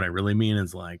 what I really mean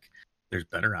is like, there's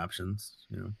better options.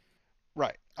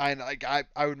 right.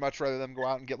 I would much rather them go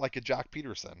out and get like a Jock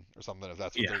Peterson or something if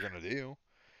that's what Yeah, they're gonna do.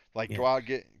 Like yeah. go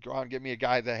out and get me a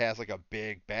guy that has like a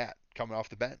big bat coming off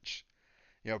the bench.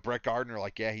 Brett Gardner,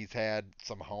 like yeah, he's had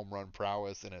some home run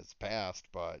prowess in his past,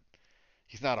 but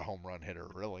he's not a home run hitter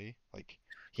really. Like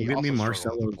Go he get me also struggled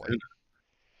at the Marcelo Zuna. plate.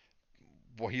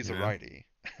 Well, he's You a know, righty,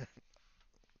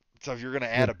 so if you're gonna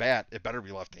well, add a bat, it better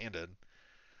be left-handed.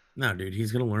 no, dude,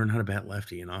 he's gonna learn how to bat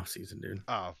lefty in off season, dude.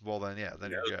 Oh, well then yeah, He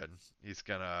then you're knows, good. He's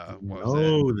gonna he what was it?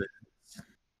 knows it.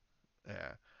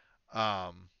 Yeah.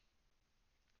 Um,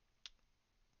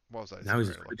 what was I Now he's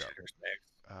a ready to look switch up? hitter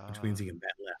specs, which Uh, means he can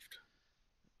bat left.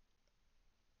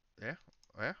 yeah,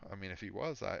 yeah. I mean, if he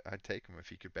was, I'd take him if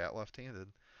he could bat left-handed,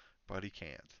 but he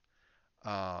can't.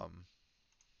 Um,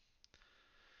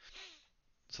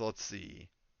 so let's see.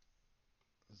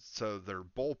 So their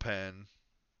bullpen: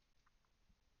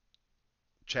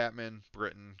 Chapman,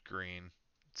 Britton, Green,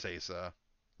 Sesa,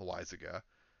 Loizaga.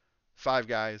 5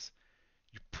 guys.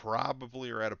 You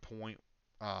probably are at a point.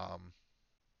 Um,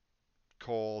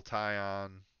 Cole,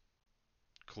 Tyon,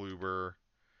 Kluber,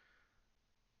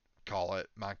 call it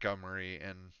Montgomery,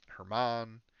 and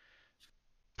Herman.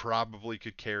 Probably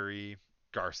could carry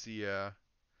Garcia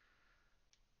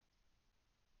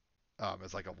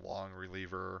as like a long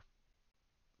reliever.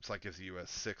 It's like gives you a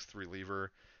sixth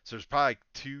reliever. So there's probably like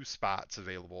 2 spots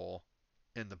available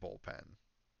in the bullpen,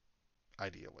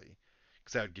 ideally,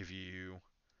 because that would give you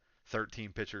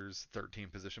 13 pitchers, 13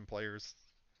 position players.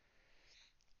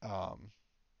 Um,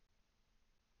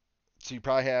 so you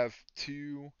probably have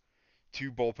two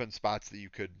bullpen spots that you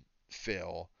could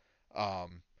fill.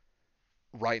 Um,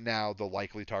 right now, the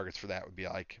likely targets for that would be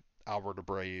like Albert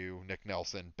Abreu, Nick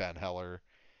Nelson, Ben Heller.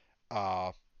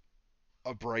 Uh,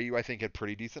 Abreu, I think, had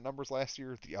pretty decent numbers last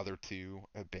year. The other two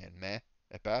have been meh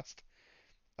at best.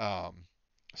 Um,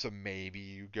 so maybe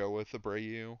you go with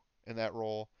Abreu in that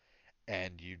role,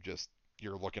 and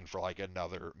you're looking for like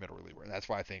another middle reliever, and that's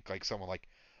why I think like someone like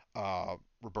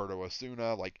Roberto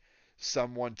Osuna, like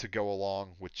someone to go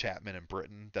along with Chapman and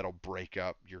Britton that'll break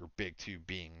up your big two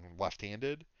being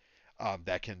left-handed.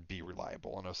 That can be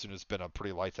reliable. And Osuna's been a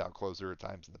pretty lights out closer at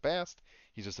times in the past.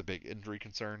 He's just a big injury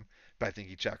concern, but I think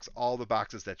he checks all the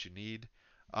boxes that you need.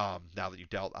 Now that you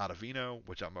dealt Ottavino,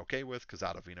 which I'm okay with because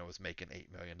Ottavino is making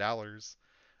 $8 million.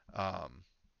 Um,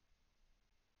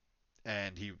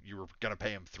 and you were going to pay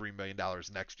him $3 million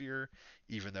next year,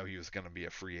 even though he was going to be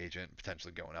a free agent,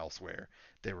 potentially going elsewhere.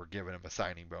 They were giving him a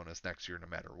signing bonus next year, no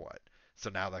matter what. So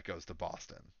now that goes to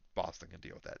Boston. Boston can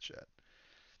deal with that shit.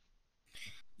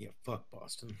 Yeah, fuck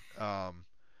Boston. Um,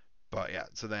 but yeah,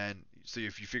 so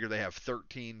if you figure they have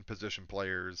 13 position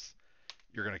players,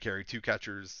 you're going to carry 2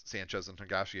 catchers, Sanchez and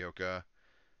Higashioka.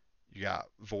 You got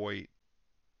Voit,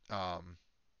 um,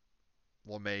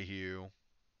 LeMahieu.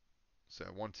 So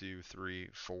 1, 2, 3,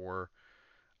 4.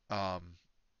 Um,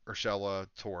 Urshela,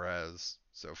 Torres.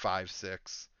 So 5,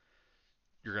 6.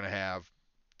 You're going to have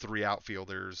 3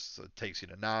 outfielders. So it takes you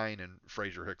to 9, and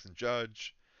Frazier, Hicks, and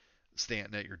Judge.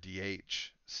 Stanton at your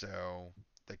DH. So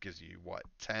that gives you what,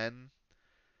 10?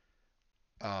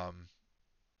 Um,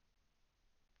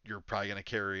 you're probably going to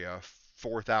carry a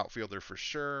 4th outfielder for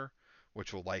sure,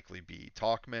 which will likely be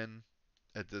Talkman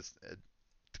at the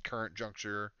current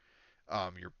juncture.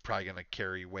 You're probably going to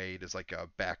carry Wade as like a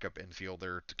backup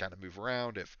infielder to kind of move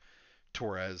around if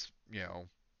Torres,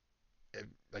 if,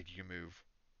 like you can move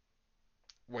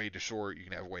Wade to short, you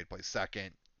can have Wade play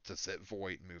second to sit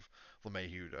Voigt and move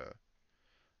LeMahieu to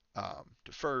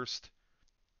first.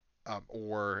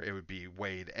 Or it would be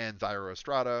Wade and Thairo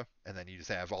Estrada, and then you just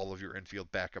have all of your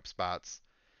infield backup spots.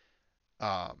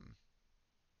 Um,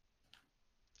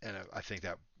 and I think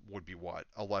that would be what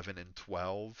 11 and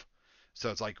 12. So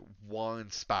it's like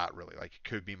one spot really. Like it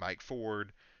could be Mike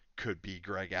Ford, could be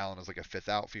Greg Allen as like a 5th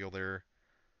outfielder.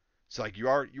 So like you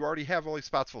already have all these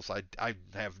spots full. So I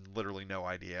have literally no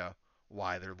idea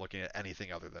why they're looking at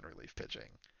anything other than relief pitching.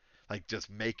 Like just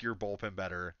make your bullpen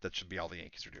better. That should be all the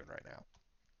Yankees are doing right now.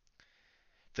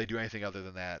 If they do anything other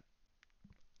than that,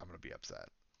 I'm gonna be upset.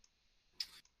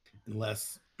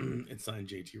 unless it's signed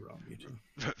JT Realmuto.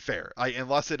 Fair,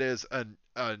 unless it is an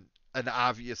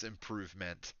obvious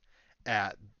improvement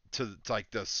at to like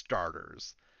the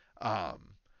starters.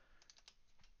 Um,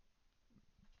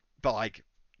 but like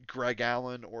Greg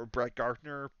Allen or Brett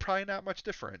Gardner, probably not much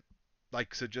different.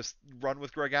 Like, so just run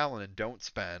with Greg Allen and don't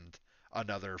spend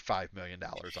another $5 million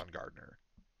on Gardner.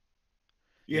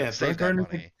 Yeah, Save Brett that Gardner's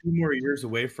like money. 2 more years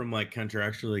away from like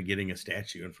contractually getting a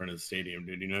statue in front of the stadium,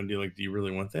 dude. Do you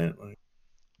really want that? Like,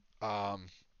 Um,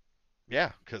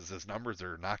 yeah, because his numbers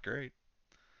are not great.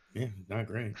 yeah, not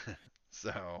great.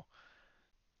 So,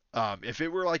 if it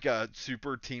were like a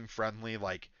super team friendly,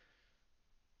 like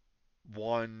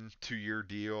 1 2 year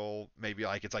deal, maybe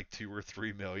like it's like 2 or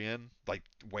 3 million, like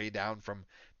way down from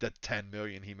the 10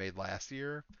 million he made last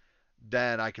year,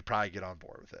 then I could probably get on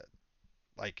board with it.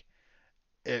 Like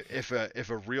if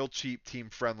a real cheap team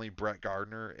friendly Brett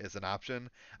Gardner is an option,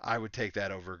 I would take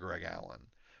that over Greg Allen.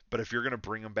 But if you're gonna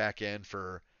bring him back in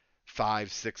for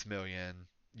 5 6 million,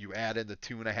 you add in the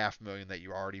 2.5 million that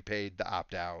you already paid to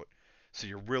opt out, so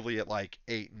you're really at like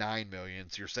 8 9 million.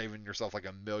 So you're saving yourself like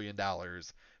 $1 million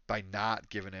by not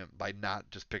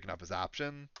just picking up his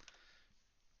option.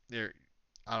 You're,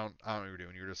 I don't know what you're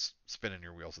doing. You're just spinning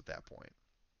your wheels at that point.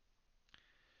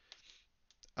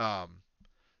 Um,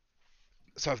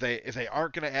 so if they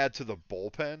aren't going to add to the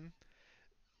bullpen,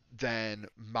 then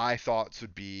my thoughts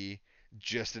would be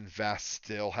just invest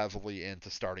still heavily into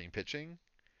starting pitching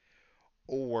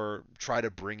or try to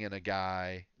bring in a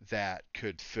guy that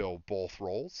could fill both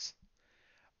roles.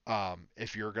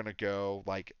 If you're going to go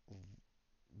like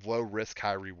low risk,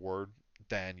 high reward,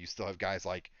 then you still have guys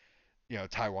like,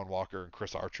 Taiwan Walker and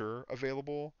Chris Archer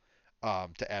available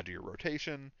to add to your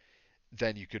rotation.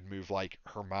 Then you could move like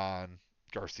Herman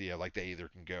Garcia, like they either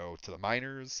can go to the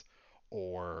minors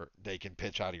or they can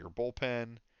pitch out of your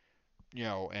bullpen,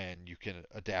 and you can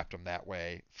adapt them that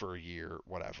way for a year,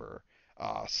 whatever.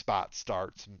 Spot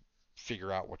starts,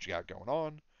 figure out what you got going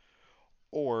on,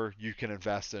 or you can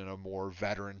invest in a more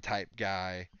veteran type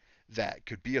guy that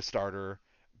could be a starter,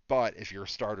 but if your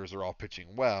starters are all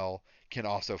pitching well, can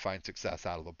also find success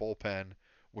out of the bullpen,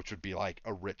 which would be like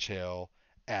a Rich Hill,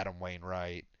 Adam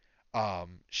Wainwright,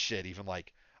 even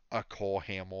like a Cole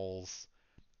Hamels,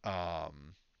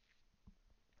 um,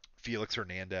 Felix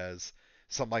Hernandez,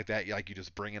 something like that. Like you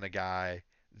just bring in a guy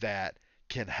that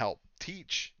can help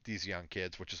teach these young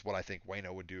kids, which is what I think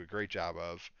Wayno would do a great job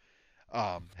of.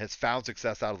 Has found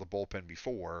success out of the bullpen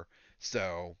before,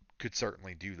 so could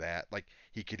certainly do that. Like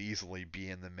he could easily be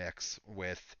in the mix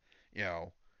with, you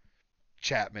know,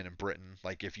 Chapman and Britton.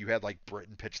 Like if you had like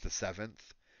Britton pitch the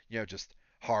seventh, just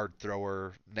hard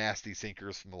thrower, nasty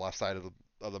sinkers from the left side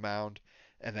of the mound,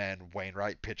 and then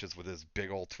Wainwright pitches with his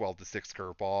big old 12-6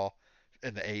 curveball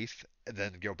in the eighth, and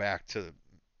then go back to,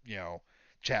 you know,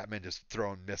 Chapman just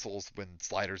throwing missiles when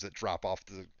sliders that drop off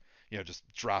just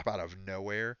drop out of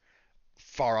nowhere,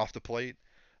 far off the plate.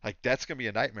 Like that's gonna be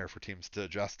a nightmare for teams to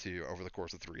adjust to over the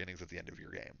course of 3 innings at the end of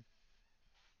your game.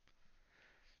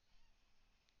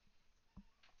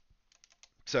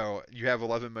 So you have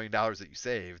 $11 million that you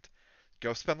saved.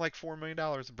 Go spend like $4 million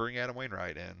and bring Adam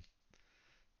Wainwright in.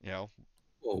 You know,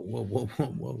 Whoa, whoa, whoa, whoa,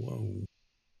 whoa, whoa.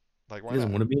 like He why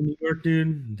doesn't not? want to be in New York,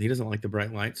 dude. He doesn't like the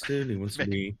bright lights, dude. He wants to Maybe,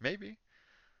 be, maybe.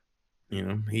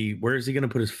 he where is he gonna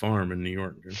put his farm in New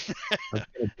York, dude? How's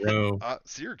he gonna grow?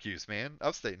 Syracuse, man,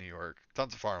 upstate New York,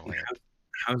 tons of Yeah, farmland.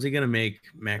 how's he gonna make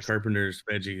Matt There's Carpenter's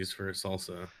veggies for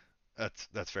salsa?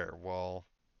 that's fair. Well,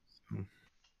 Hmm.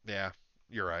 yeah,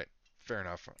 you're right. Fair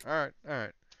enough. All right, all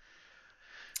right.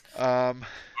 Um,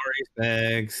 Sorry,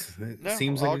 bags. It no,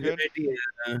 seems like all a good good. idea,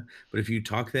 but if you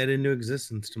talk that into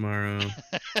existence tomorrow,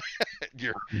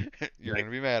 you're I'm you're like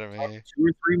gonna be mad at talk me. 2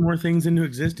 or 3 more things into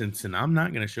existence, and I'm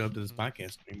not gonna show up to this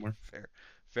podcast anymore. Fair,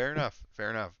 fair enough. Fair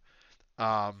enough.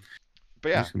 Um,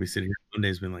 but I'm yeah, just gonna be sitting here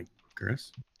Mondays, being like,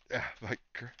 Chris, yeah. Like,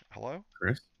 hello,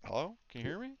 Chris, hello, can you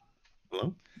hear me?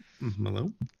 hello,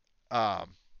 hello.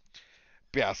 Um,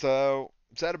 but yeah. So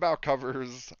that about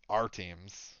covers our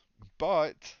teams,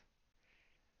 but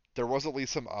there was at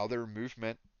least some other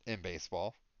movement in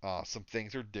baseball. Some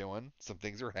things are doing, some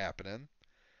things are happening.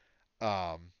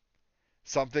 Um,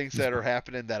 some things Just that are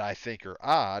happening that I think are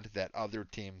odd that other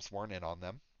teams weren't in on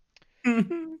them.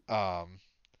 Um,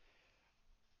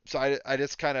 so I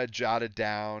just kind of jotted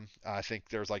down. I think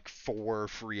there's like 4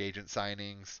 free agent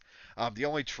signings. The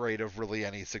only trade of really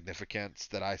any significance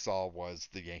that I saw was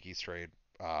the Yankees trade,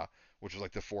 uh, which was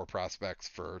like the 4 prospects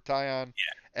for Tyon.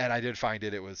 And I did find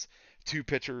it. It was 2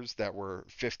 pitchers that were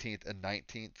 15th and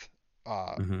 19th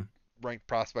uh, Mhm. ranked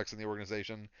prospects in the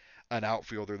organization, an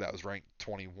outfielder that was ranked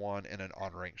 21, and an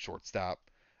unranked shortstop.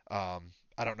 Um,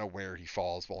 I don't know where he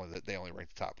falls, but only that they only rank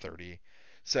the top 30.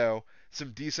 So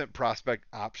some decent prospect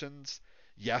options.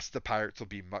 Yes, the Pirates will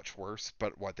be much worse,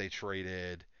 but what they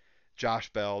traded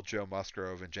Josh Bell, Joe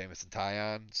Musgrove, and Jamison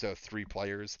Tyon, so 3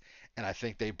 players, and I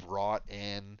think they brought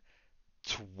in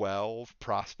 12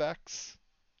 prospects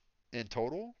in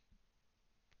total.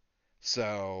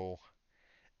 So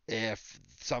if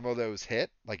some of those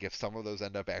hit, like if some of those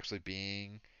end up actually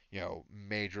being,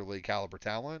 major league caliber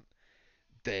talent,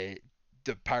 they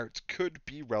the Pirates could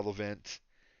be relevant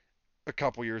a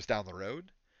couple years down the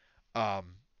road.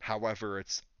 However,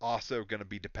 it's also going to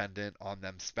be dependent on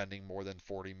them spending more than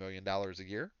 $40 million a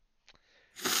year.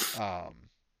 Um,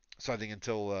 so I think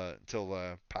until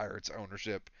Pirates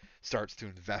ownership starts to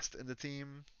invest in the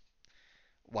team,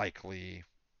 likely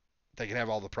they can have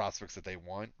all the prospects that they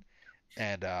want,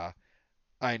 and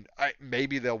I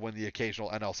maybe they'll win the occasional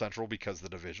NL Central because the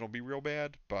division will be real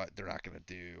bad, but they're not going to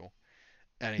do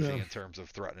anything No. in terms of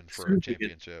threatening As for soon a as they get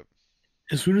championship.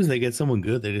 as soon as they get someone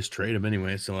good, they just trade them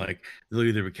anyway. So like they'll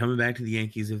either be coming back to the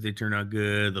Yankees if they turn out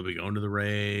good, they'll be going to the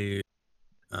Rays.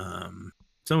 Um,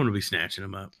 Someone will be snatching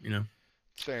them up.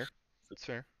 It's fair. It's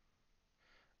fair.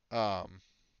 Um,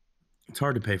 It's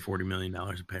hard to pay $40 million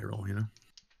in payroll.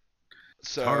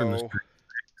 It's hard in this. so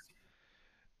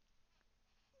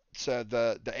so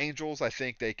the Angels, I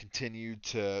think they continued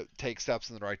to take steps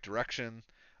in the right direction.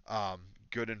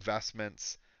 Good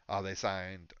investments. They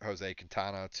signed Jose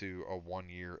Quintana to a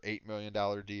 1-year, $8 million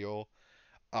deal.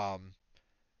 Um,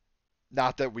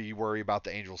 Not that we worry about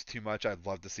the Angels too much. I'd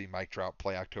love to see Mike Trout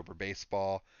play October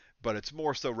baseball, but it's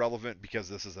more so relevant because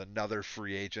this is another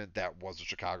free agent that was a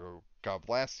Chicago Cub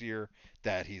last year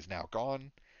that he's now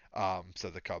gone. So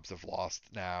the Cubs have lost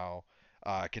now.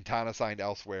 Quintana signed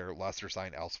elsewhere, Lester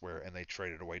signed elsewhere, and they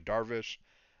traded away Darvish.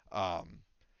 Um,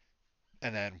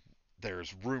 and then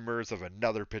there's rumors of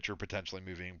another pitcher potentially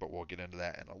moving, but we'll get into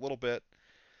that in a little bit.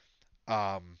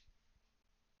 Um,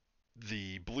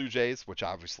 the Blue Jays, which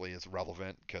obviously is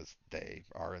relevant because they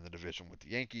are in the division with the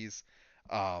Yankees,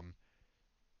 um,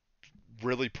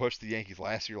 really pushed the Yankees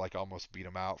last year, like almost beat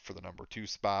them out for the number 2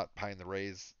 spot behind the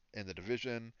Rays in the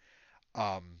division.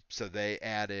 So they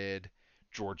added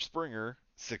George Springer,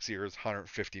 6 years,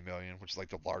 150 million, which is like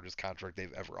the largest contract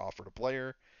they've ever offered a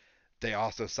player. They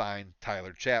also signed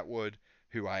Tyler Chatwood,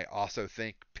 who I also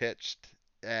think pitched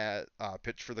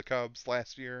for the Cubs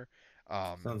last year.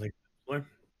 Um, Sounds like a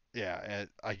Yeah, and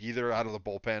like either out of the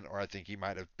bullpen or I think he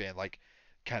might have been like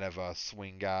kind of a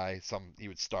swing guy. He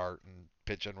would start and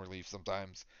pitch in relief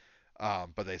sometimes.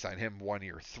 But they signed him 1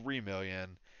 year, 3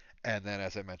 million, and then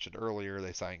as I mentioned earlier,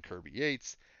 they signed Kirby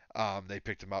Yates. They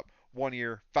picked him up 1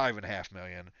 year, 5.5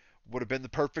 million. Would have been the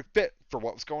perfect fit for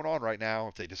what was going on right now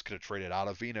if they just could have traded out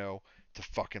of Vino to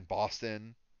fucking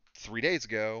Boston 3 days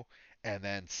ago and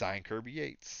then signed Kirby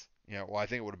Yates. Well, I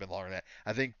think it would have been longer than that.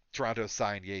 I think Toronto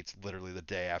signed Yates literally the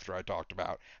day after I talked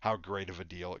about how great of a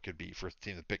deal it could be for a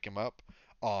team to pick him up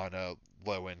on a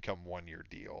low income 1 year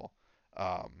deal.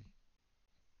 Um,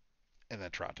 and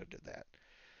then Toronto did that.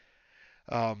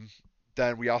 Um,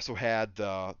 then we also had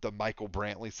the Michael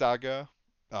Brantley saga.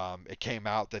 It came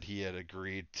out that he had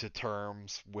agreed to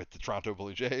terms with the Toronto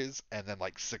Blue Jays, and then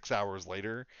like 6 hours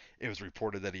later, it was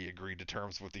reported that he agreed to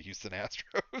terms with the Houston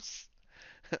Astros.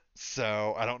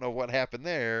 So I don't know what happened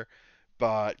there,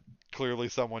 but clearly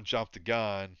someone jumped the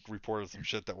gun, reported some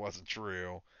shit that wasn't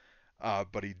true.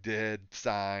 But he did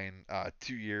sign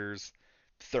 2 years,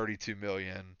 32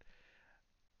 million.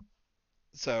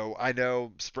 So I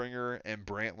know Springer and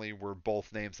Brantley were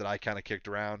both names that I kind of kicked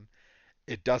around.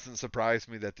 It doesn't surprise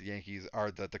me that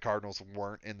the Cardinals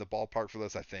weren't in the ballpark for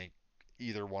this. I think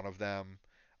either one of them,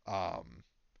 um,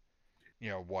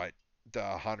 what the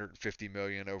 150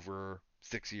 million over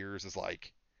 6 years is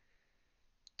like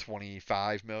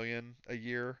 25 million a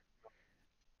year,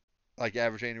 like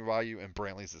average annual value, and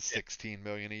Brantley's is 16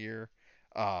 million a year.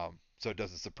 So it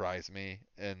doesn't surprise me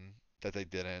and that they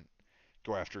didn't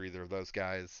go after either of those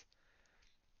guys.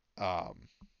 Um,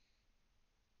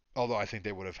 Although I think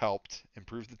they would have helped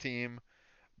improve the team.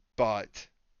 But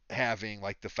having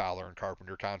like the Fowler and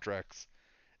Carpenter contracts,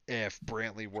 if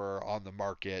Brantley were on the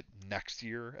market next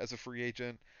year as a free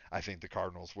agent, I think the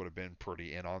Cardinals would have been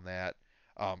pretty in on that.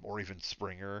 Or even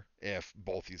Springer if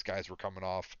both these guys were coming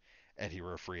off and he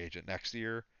were a free agent next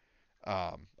year.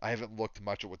 I haven't looked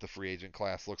much at what the free agent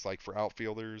class looks like for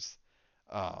outfielders,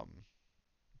 um,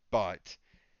 but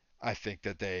I think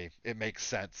that it makes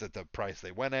sense at the price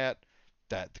they went at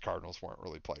that the Cardinals weren't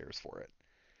really players for it.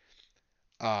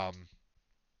 Um,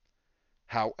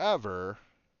 However,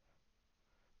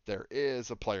 there is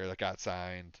a player that got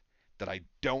signed that I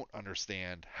don't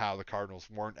understand how the Cardinals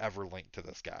weren't ever linked to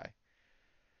this guy.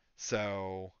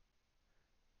 So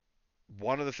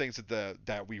one of the things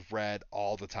that we've read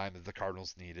all the time that the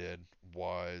Cardinals needed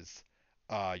was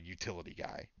a utility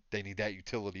guy. They need that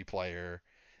utility player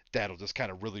that'll just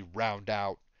kind of really round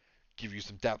out, give you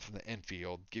some depth in the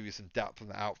infield, give you some depth in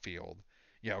the outfield.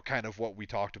 Kind of what we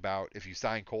talked about. If you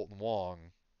sign Colton Wong,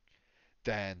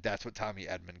 then that's what Tommy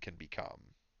Edman can become.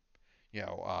 You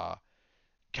know, uh,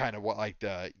 Kind of what like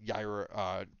the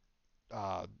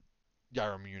uh,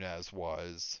 Yair Munez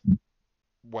was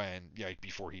when like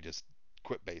before he just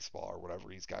quit baseball or whatever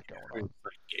he's got going on.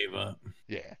 Gave up.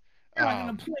 Yeah. You're not gonna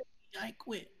Um, play. I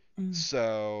quit. Mm.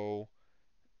 so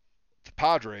the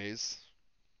Padres,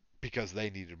 because they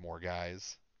needed more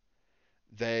guys,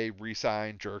 they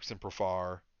re-signed Jerks and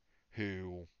Profar,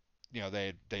 who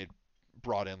they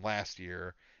brought in last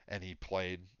year, and he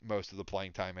played most of the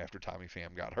playing time after Tommy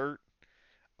Pham got hurt,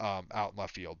 out in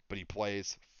left field. But he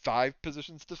plays 5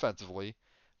 positions defensively,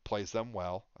 plays them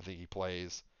well. I think he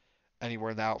plays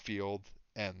anywhere in the outfield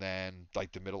and then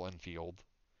like the middle infield.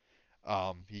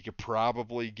 He could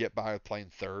probably get by with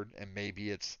playing third, and maybe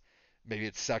it's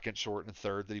second, short, and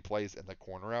third that he plays in the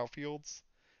corner outfields.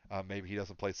 Maybe he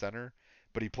doesn't play center,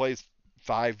 but he plays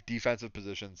 5 defensive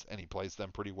positions and he plays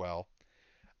them pretty well.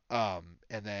 And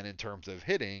then in terms of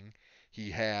hitting,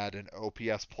 he had an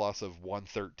OPS plus of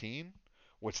 113,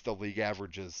 which the league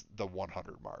average is the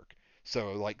 100 mark.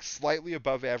 So like slightly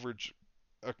above average,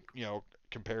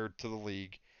 compared to the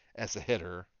league as a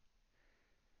hitter.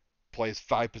 Plays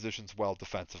 5 positions well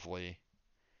defensively.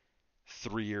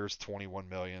 3 years, 21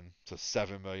 million, so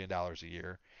 $7 million a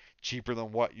year, cheaper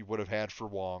than what you would have had for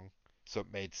Wong. So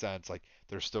it made sense. Like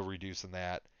they're still reducing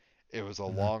that. It was a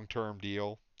Mhm. long-term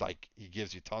deal. Like he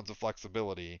gives you tons of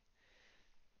flexibility.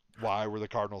 Why were the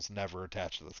Cardinals never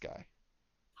attached to this guy?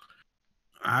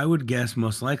 I would guess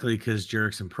most likely because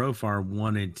Jerks and Profar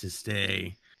wanted to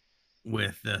stay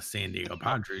with the San Diego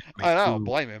Padres. I mean, I don't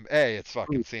blame him. A, it's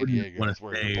fucking who San wouldn't Diego. want It's to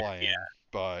where you're stay? playing.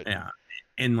 But Yeah.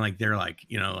 And like they're like,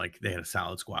 like they had a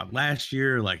solid squad last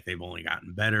year. Like they've only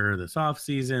gotten better this off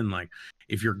season. Like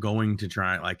if you're going to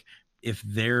try, like if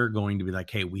they're going to be like,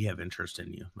 hey, we have interest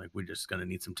in you, like we're just gonna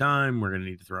need some time. We're gonna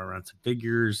need to throw around some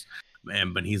figures.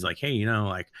 And but he's like, hey,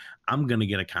 like I'm gonna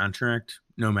get a contract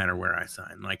no matter where I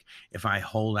sign. Like if I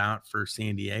hold out for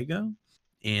San Diego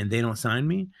and they don't sign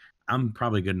me, I'm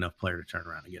probably a good enough player to turn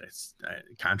around and get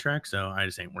a contract. So I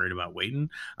just ain't worried about waiting.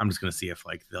 I'm just going to see if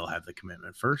like they'll have the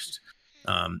commitment first.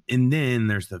 And then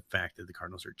there's the fact that the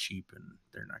Cardinals are cheap and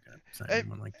they're not going to sign and,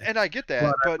 anyone like that. and I get But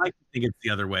that, but I like to think it's the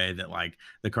other way that like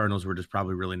the Cardinals were just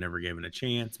probably really never given a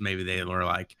chance. Maybe they were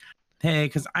like, hey,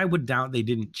 because I would doubt they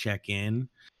didn't check in.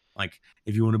 Like,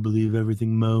 if you want to believe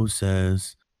everything Mo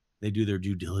says, they do their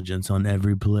due diligence on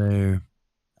every player,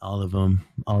 all of them,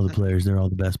 all the players. They're all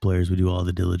the best players. We do all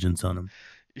the diligence on them.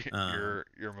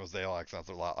 your Mosaic sounds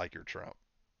a lot like your Trump.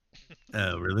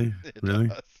 Oh, really? It Really?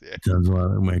 does, yeah. It sounds a lot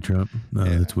like Mike Trump. Oh,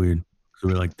 Yeah. that's weird. So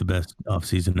we're like the best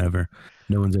offseason ever.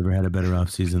 No one's ever had a better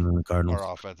offseason than the Our Cardinals.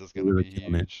 offense is going We're to really be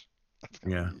killing it. huge. That's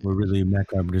going to Yeah, be we're huge. really Matt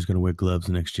Carpenter's going to wear gloves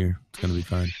next year. It's going to be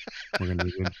fine. We're going to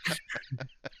be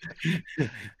good.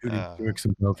 Who needs uh, tricks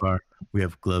and so far? We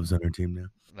have gloves on our team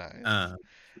now. nice.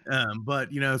 Uh, but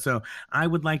so I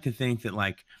would like to think that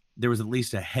like there was at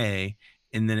least a hey,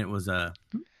 and then it was a,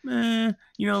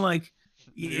 like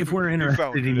if we're Who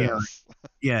phoned interested in this?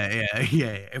 yeah.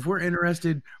 If we're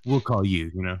interested, we'll call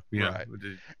you. Right. We'll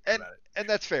do And about it. and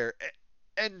that's fair.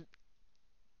 And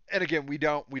and again, we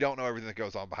don't know everything that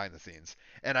goes on behind the scenes.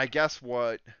 And I guess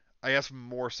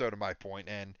more so to my point,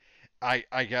 and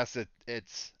I guess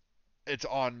it's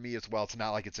on me as well. It's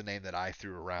not like it's a name that I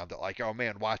threw around that like, oh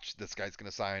man, watch this guy's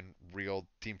gonna sign real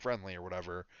team friendly or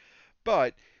whatever.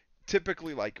 But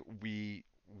typically, like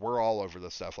we're all over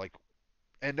this stuff. Like,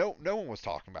 and no one was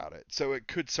talking about it. So it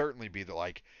could certainly be that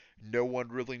like no one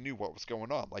really knew what was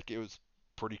going on. Like it was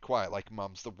pretty quiet. Like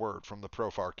mum's the word from the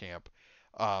Profar camp.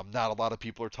 Not a lot of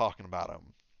people are talking about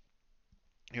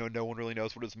him. No one really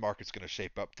knows what his market's going to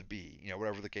shape up to be.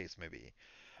 Whatever the case may be.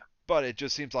 But it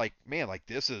just seems like, man, like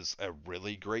this is a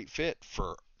really great fit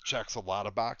for checks a lot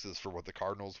of boxes for what the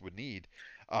Cardinals would need.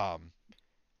 Um,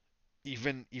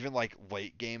 even like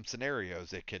late game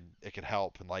scenarios, it could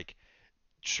help and like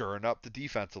shoring up the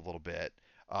defense a little bit.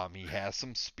 He has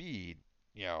some speed.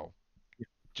 You know,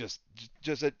 just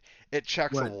just it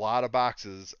checks a What lot of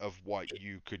boxes of what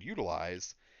you could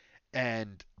utilize,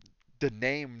 and the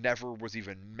name never was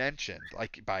even mentioned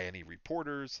like by any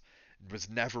reporters. Was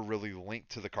never really linked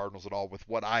to the Cardinals at all with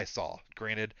what I saw.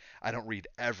 Granted, I don't read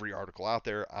every article out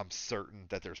there. I'm certain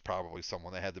that there's probably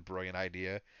someone that had the brilliant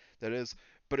idea that is,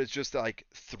 but it's just like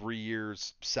 3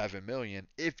 years, 7 million.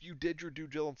 If you did your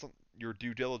your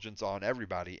due diligence on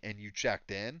everybody and you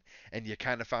checked in and you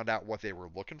kind of found out what they were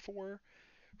looking for,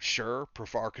 sure,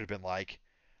 Profar could have been like,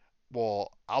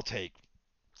 well, I'll take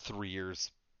 3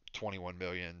 years, 21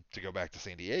 million to go back to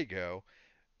San Diego,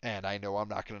 and I know I'm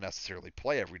not going to necessarily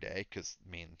play every day because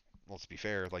I mean, let's be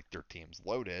fair, like their team's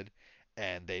loaded,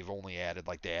 and they've only added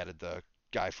like they added the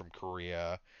guy from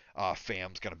Korea.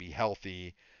 Fam's going to be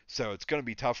healthy, so it's going to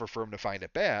be tougher for him to find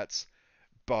at bats.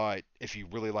 But if you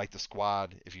really like the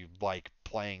squad, if you like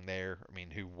playing there, I mean,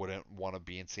 who wouldn't want to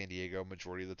be in San Diego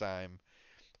majority of the time?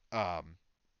 Um,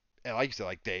 and like you said,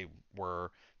 like they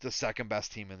were the second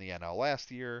best team in the NL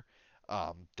last year.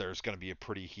 There's going to be a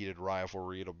pretty heated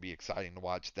rivalry. It'll be exciting to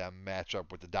watch them match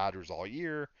up with the Dodgers all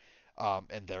year,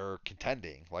 and they're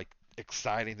contending. Like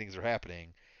exciting things are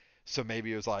happening. So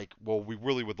maybe it was like, well, we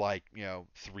really would like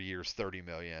 3 years, 30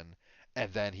 million,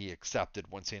 and then he accepted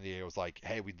when San Diego was like,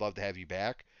 hey, we'd love to have you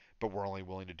back, but we're only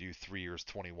willing to do 3 years,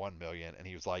 21 million, and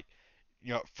he was like,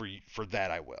 for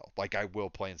that I will. Like I will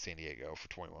play in San Diego for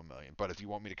 21 million. But if you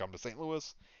want me to come to St.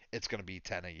 Louis, it's going to be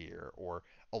 10 a year or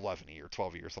 11 a year,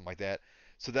 12 a year, something like that.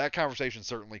 So that conversation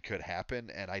certainly could happen,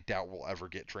 and I doubt we'll ever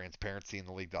get transparency in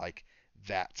the league that like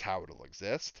that's how it'll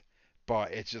exist.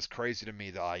 But it's just crazy to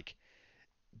me that like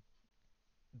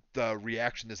the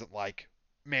reaction isn't like,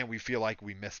 man, we feel like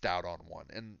we missed out on one,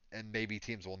 and maybe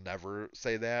teams will never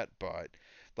say that, but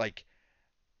like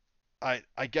I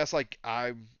guess like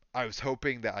I was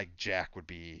hoping that like Jack would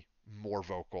be more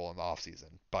vocal in the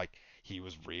offseason. Like he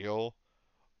was real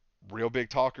big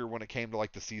talker when it came to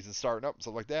like the season starting up and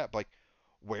stuff like that. But, like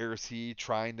where is he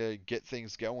trying to get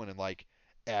things going and like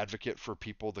advocate for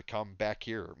people to come back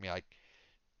here? I mean like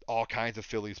all kinds of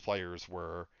Phillies players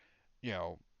were, you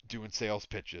know, doing sales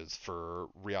pitches for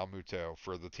Real Muto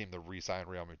for the team that re-signed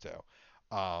Real Muto.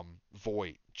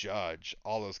 Voit, Judge,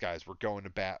 all those guys were going to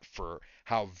bat for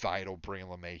how vital bringing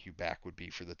LeMahieu back would be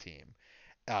for the team.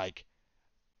 Like,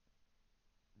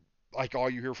 like all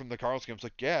you hear from the Cardinals games,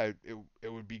 like, yeah, it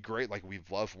would be great. Like, we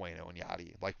love Wayno and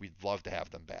Yachty. Like, we'd love to have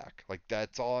them back. Like,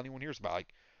 that's all anyone hears about.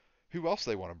 Like, who else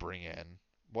they want to bring in?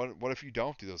 What if you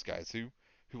don't do those guys?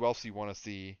 Who else do you want to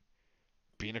see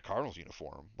be in a Cardinals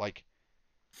uniform? Like,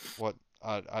 what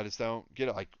I just don't get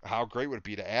it. Like, how great would it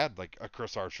be to add like a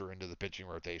Chris Archer into the pitching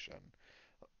rotation?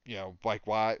 Like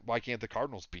why can't the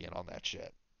Cardinals be in on that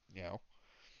shit? You know,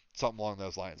 something along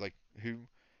those lines. Like who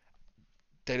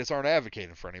they just aren't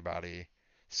advocating for anybody.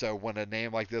 So when a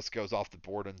name like this goes off the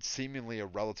board and seemingly a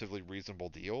relatively reasonable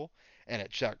deal, and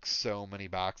it checks so many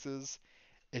boxes,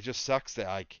 it just sucks that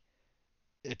like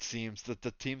it seems that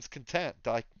the team's content.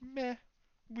 They're like, meh,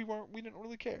 we didn't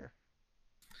really care.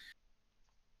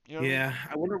 You know what I mean? Yeah,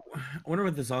 I wonder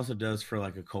what this also does for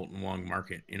like a Colton Wong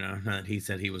market. That he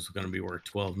said he was going to be worth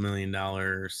 $12 million.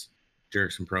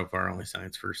 Jerickson Profar only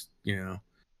signs for $7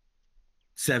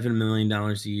 million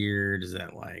a year. Does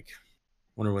that like?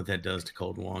 Wonder what that does to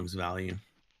Colton Wong's value.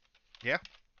 Yeah,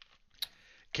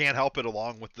 can't help it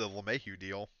along with the LeMahieu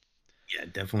deal. Yeah,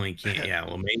 definitely can't. Yeah,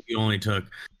 well, maybe you only took.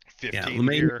 Yeah, 15 a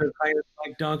LeMay year. took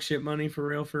like dog shit money for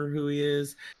real for who he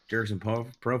is. Jerickson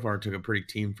Profar took a pretty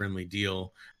team friendly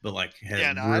deal, but like had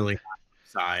Yeah, no, really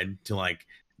side to like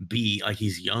be like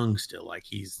he's young still, like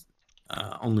he's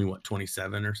only what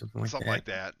 27 or something like something that. like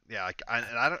that. Yeah, like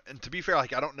I don't. And to be fair,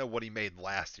 like I don't know what he made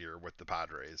last year with the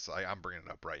Padres. I'm bringing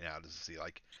it up right now just to see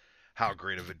like how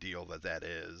great of a deal that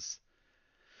is.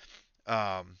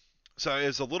 Um, so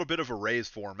it's a little bit of a raise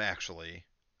for him actually.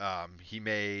 He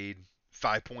made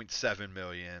 5.7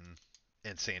 million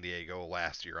in San Diego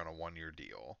last year on a 1 year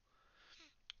deal.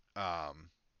 Um,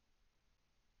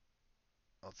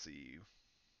 let's see,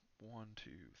 1, 2,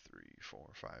 3, 4,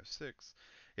 5, 6.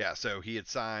 Yeah, so he had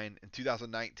signed in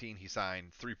 2019. He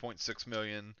signed 3.6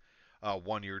 million,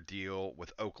 1 year deal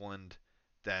with Oakland.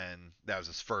 Then that was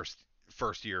his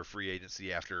first year of free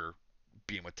agency after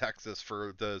being with Texas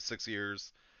for the 6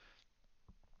 years.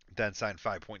 Then signed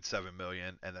 5.7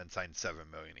 million, and then signed 7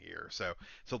 million a year. So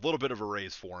it's a little bit of a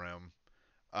raise for him.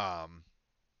 Um,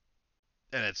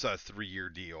 and it's a 3 year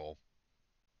deal.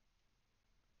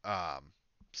 Um,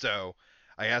 so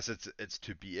I guess it's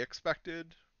to be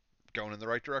expected going in the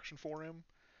right direction for him.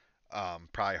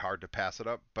 Probably hard to pass it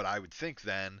up, but I would think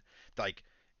then, like,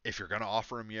 if you're gonna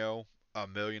offer him, a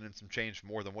million and some change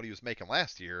more than what he was making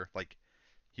last year, like,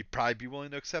 he'd probably be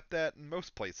willing to accept that in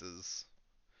most places.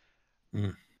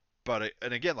 Mm. But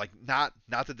and again, like, not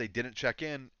that they didn't check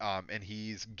in, and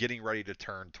he's getting ready to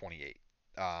turn 28.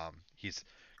 He's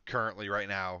currently right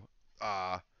now,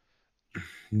 uh,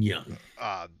 Young.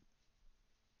 uh,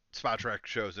 Spot Trek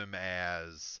shows him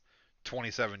as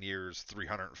 27 years,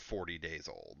 340 days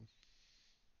old.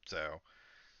 So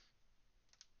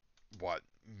what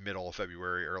middle of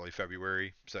February, early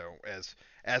February. So as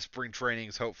spring training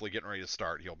is hopefully getting ready to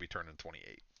start, he'll be turning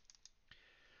 28.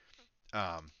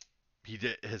 Um,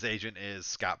 his agent is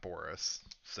Scott Boras,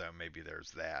 so maybe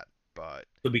there's that. But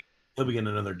He'll be he'll be getting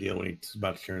another deal when he's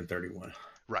about to turn 31.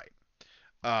 right.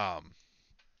 Um,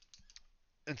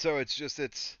 and so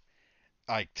it's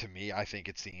like to me, I think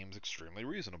it seems extremely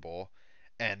reasonable.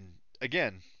 And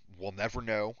again, we'll never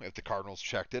know if the Cardinals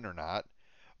checked in or not.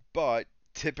 But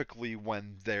typically,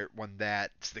 when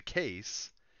that's the case,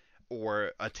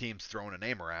 or a team's throwing a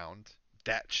name around,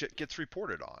 that shit gets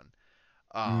reported on.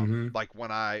 Mm-hmm. Like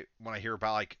when I hear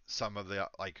about like some of the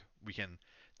like we can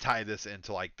tie this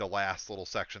into like the last little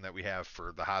section that we have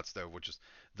for the hot stove, which is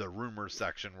the rumors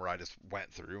section where I just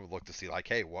went through and looked to see like,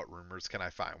 hey, what rumors can I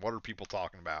find? What are people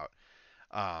talking about?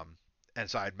 Um, and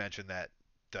so I'd mentioned that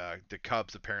the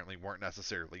Cubs apparently weren't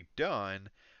necessarily done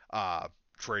uh,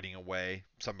 trading away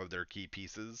some of their key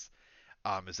pieces.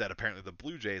 Is that apparently the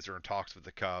Blue Jays are in talks with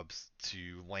the Cubs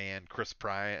to land Chris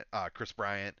Bryant,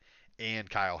 and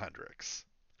Kyle Hendricks.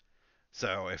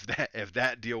 So if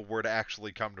that deal were to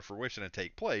actually come to fruition and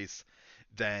take place,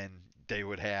 then they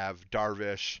would have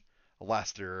Darvish,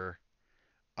 Lester,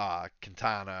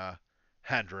 Quintana,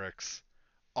 Hendricks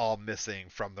all missing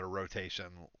from their rotation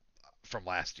from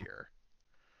last year.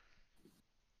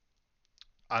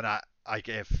 And I like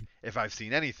if I've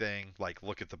seen anything, like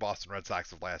look at the Boston Red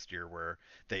Sox of last year where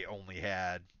they only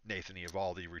had Nathan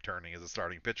Eovaldi returning as a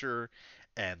starting pitcher,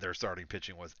 and their starting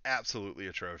pitching was absolutely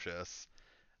atrocious.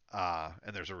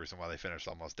 And there's a reason why they finished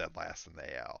almost dead last in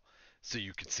the AL. So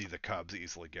you could see the Cubs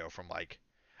easily go from like,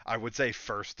 I would say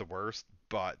first to worst,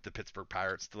 but the Pittsburgh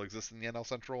Pirates still exist in the NL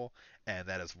Central, and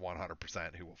that is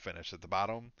 100% who will finish at the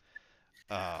bottom.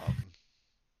 Um,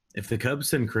 If the Cubs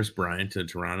send Chris Bryant to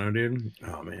Toronto, dude,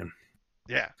 oh man,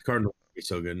 yeah, the Cardinals will be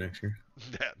so good next year.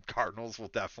 Cardinals will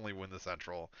definitely win the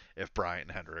Central if Bryant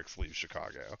and Hendricks leave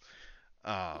Chicago.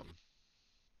 Um,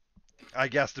 I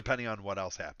guess depending on what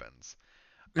else happens.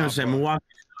 I was saying But Milwaukee,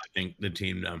 I think the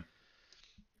team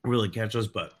really catch us,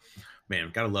 but man,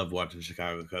 gotta love watching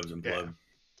Chicago Cubs in yeah, blood.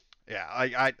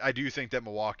 yeah, I do think that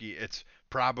Milwaukee, it's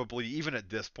probably even at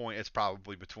this point, it's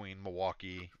probably between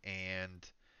Milwaukee and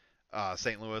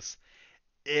St. Louis.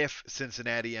 If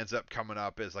Cincinnati ends up coming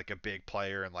up as like a big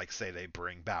player and like say they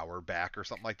bring Bauer back or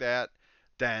something like that,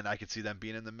 then I could see them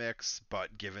being in the mix.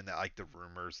 But given that like the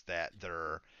rumors that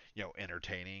they're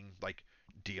entertaining like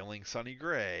dealing Sonny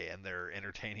Gray and they're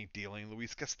entertaining dealing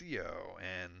Luis Castillo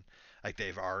and like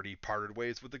they've already parted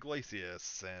ways with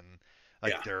Iglesias and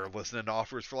like Yeah, they're listening to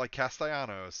offers for like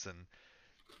Castellanos and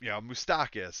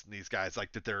Mustakis and these guys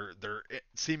like that they're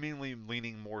seemingly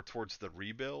leaning more towards the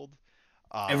rebuild.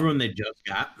 everyone Um, they just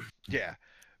got, yeah,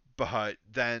 but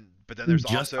then who there's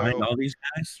just signed also all these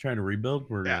guys trying to rebuild.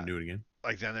 We're gonna yeah, do it again.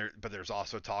 like there's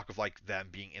also talk of like them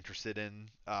being interested in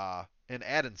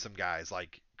adding some guys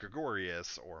like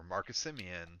Gregorius or Marcus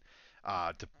Simeon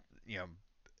to you know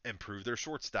improve their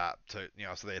shortstop to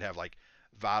so they'd have like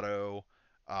Votto,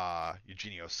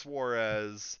 Eugenio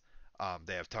Suarez.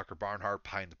 They have Tucker Barnhart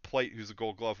behind the plate, who's a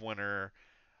Gold Glove winner.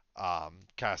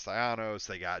 Castellanos.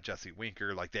 They got Jesse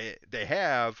Winker. Like they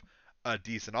have a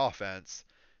decent offense.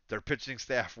 Their pitching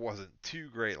staff wasn't too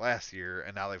great last year,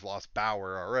 and now they've lost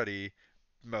Bauer already,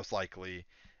 most likely.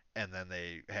 And then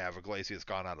they have Iglesias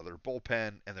gone out of their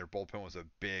bullpen, and their bullpen was a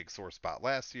big sore spot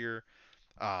last year.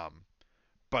 Um,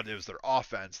 but it was their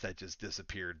offense that just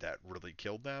disappeared that really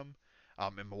killed them.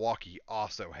 And Milwaukee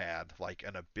also had like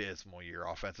an abysmal year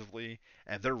offensively,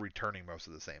 and they're returning most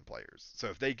of the same players. So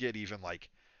if they get even like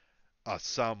a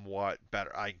somewhat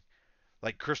better. I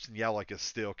like Christian Yelich is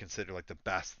still considered like the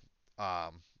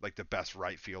best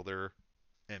right fielder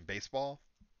in baseball.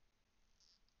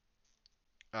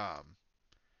 Um,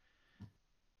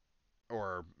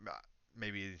 or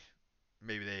maybe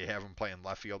maybe they have him playing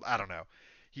left field. I don't know.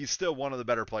 He's still one of the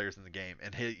better players in the game,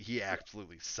 and he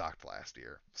absolutely sucked last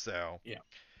year.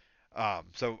 Yeah,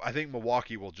 So I think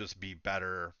Milwaukee will just be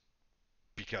better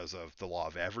because of the law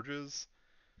of averages,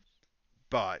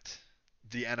 but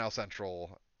the NL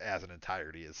Central as an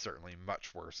entirety is certainly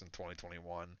much worse in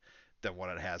 2021 than what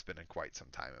it has been in quite some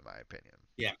time, in my opinion.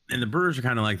 yeah. And the Brewers are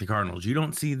kind of like the Cardinals. You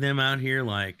don't see them out here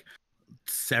like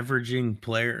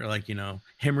like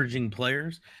hemorrhaging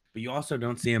players, but you also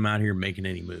don't see them out here making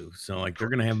any moves. So like they're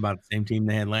gonna have Correct. about the same team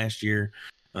they had last year,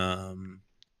 um,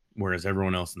 whereas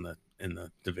everyone else in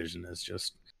the division has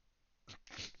just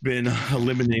been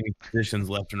eliminating positions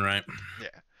left and right.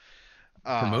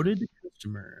 Yeah. Promoted to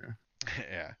customer.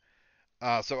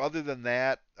 Yeah. So other than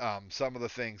that, some of the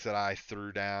things that I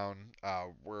threw down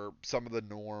were some of the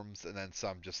norms, and then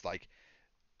some just like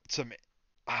some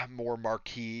more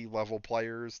marquee level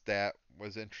players that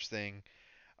was interesting.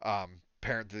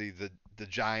 Apparently the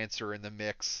Giants are in the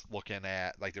mix, looking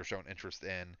at like they're showing interest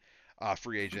in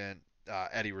free agent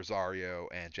Eddie Rosario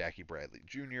and Jackie Bradley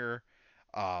Jr.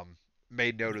 Um,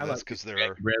 Made note of I this like because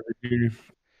they're Jackie Bradley Jr.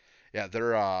 yeah,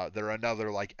 they're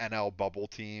another like NL bubble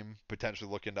team potentially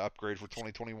looking to upgrade for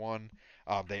 2021.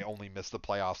 They only missed the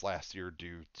playoffs last year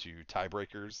due to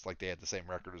tiebreakers. Like they had the same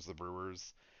record as the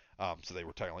Brewers, so they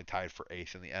were technically tied for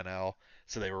eighth in the NL.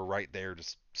 So they were right there,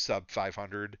 just sub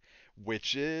 500,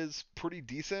 which is pretty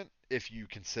decent if you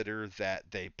consider that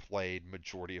they played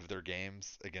majority of their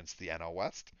games against the NL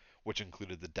West, which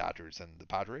included the Dodgers and the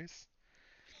Padres.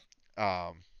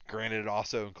 Granted, it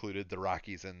also included the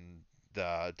Rockies and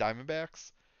the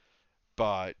Diamondbacks,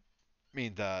 but I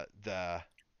mean the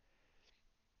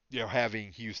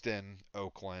having Houston,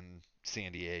 Oakland,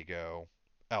 San Diego,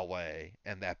 LA,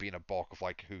 and that being a bulk of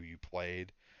like who you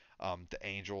played. The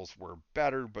Angels were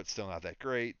better, but still not that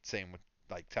great. Same with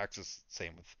like Texas.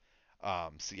 Same with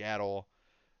Seattle.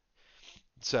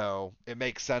 So it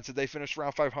makes sense that they finished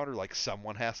around 500. Like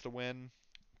someone has to win,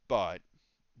 but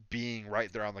being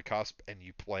right there on the cusp and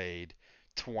you played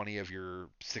 20 of your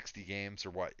 60 games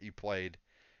or what you played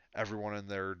everyone in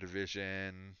their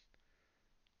division.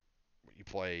 You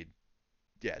played,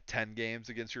 yeah, 10 games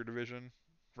against your division,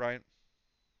 right?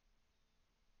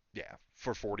 Yeah,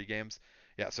 for 40 games.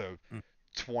 Yeah, so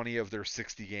 20 of their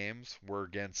 60 games were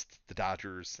against the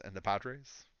Dodgers and the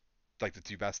Padres, like the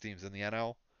two best teams in the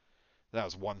NL. That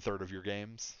was one third of your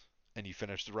games, and you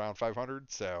finished around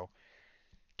 500. So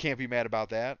can't be mad about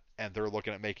that. And they're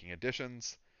looking at making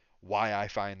additions. Why I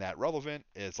find that relevant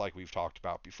is like we've talked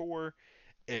about before.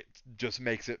 It just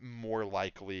makes it more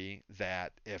likely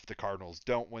that if the Cardinals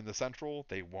don't win the Central,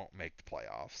 they won't make the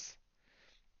playoffs.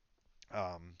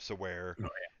 So where Oh,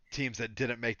 teams that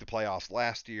didn't make the playoffs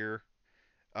last year,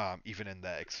 even in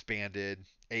the expanded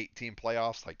 8-team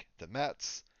playoffs, like the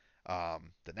Mets,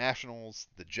 the Nationals,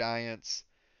 the Giants,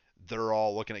 they're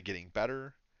all looking at getting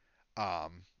better.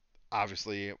 Um,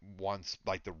 Obviously, once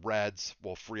like the Reds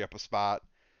will free up a spot,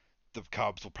 the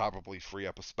Cubs will probably free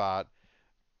up a spot,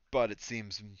 but it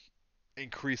seems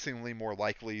increasingly more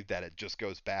likely that it just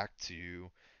goes back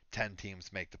to 10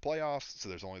 teams make the playoffs. So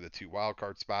there's only the two wild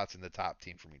card spots in the top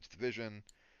team from each division,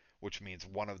 which means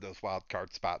one of those wild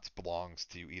card spots belongs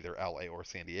to either LA or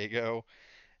San Diego.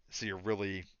 So you're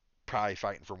really probably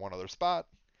fighting for one other spot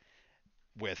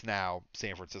with now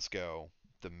San Francisco,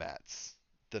 the Mets,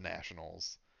 the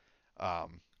Nationals.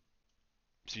 Um,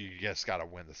 so you just got to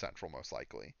win the Central most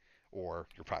likely, or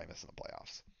you're probably missing the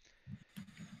playoffs.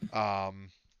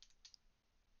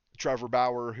 Trevor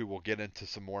Bauer, who we'll get into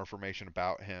some more information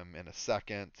about him in a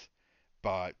second,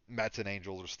 but Mets and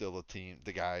Angels are still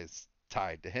the guys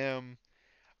tied to him.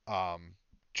 Um,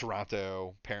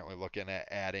 Toronto apparently looking at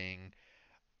adding,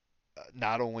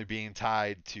 not only being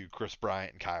tied to Chris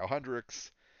Bryant and Kyle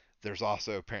Hendricks, there's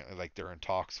also apparently like they're in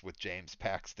talks with James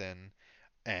Paxton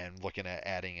and looking at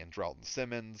adding in Drelton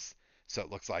Simmons. So it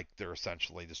looks like they're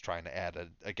essentially just trying to add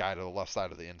a guy to the left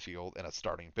side of the infield and a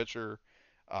starting pitcher.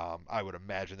 I would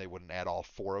imagine they wouldn't add all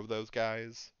four of those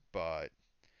guys, but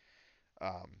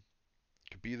um,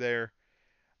 could be there.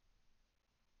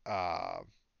 Uh,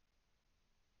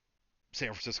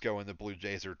 San Francisco and the Blue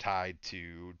Jays are tied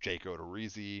to Jake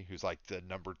Odorizzi, who's like the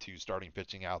number two starting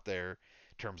pitching out there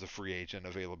in terms of free agent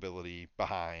availability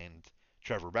behind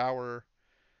Trevor Bauer.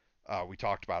 We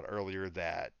talked about earlier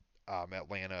that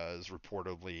Atlanta is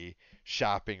reportedly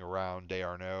shopping around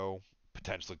D'Arnaud,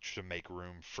 potentially to make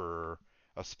room for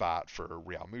a spot for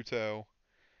Real Muto.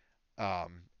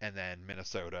 And then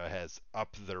Minnesota has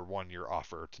upped their 1 year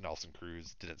offer to Nelson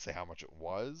Cruz. Didn't say how much it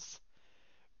was,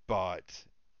 but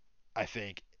I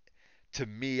think to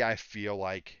me, I feel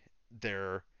like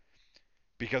they're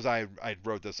because I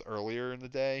wrote this earlier in the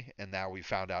day, and now we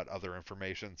found out other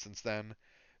information since then.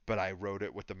 But I wrote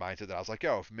it with the mindset that I was like,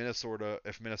 oh, if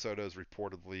Minnesota is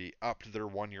reportedly upped their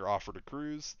 1 year offer to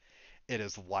Cruz, it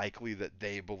is likely that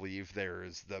they believe there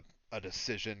is a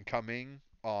decision coming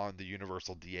on the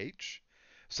universal DH.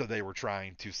 So they were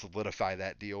trying to solidify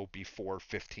that deal before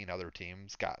 15 other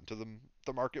teams got into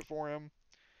the market for him.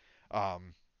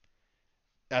 Um,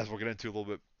 as we'll get into a little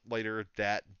bit later,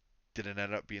 that didn't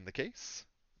end up being the case,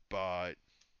 but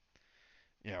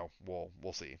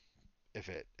we'll see if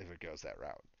it goes that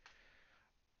route.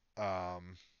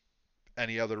 Um,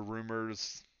 any other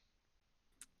rumors,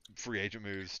 free agent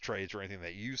moves, trades, or anything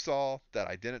that you saw that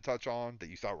I didn't touch on that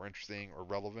you thought were interesting or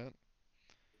relevant?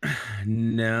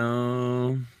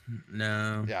 No,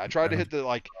 no. Yeah, I tried I to don't. hit the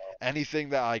like anything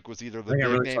that like was either I the think I big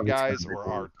really saw name the guys tiebreaker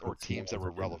or with teams that Simmons.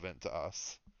 were I think. relevant to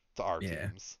us, to our Yeah.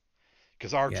 teams.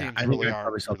 because our Yeah, teams I think really I'd aren't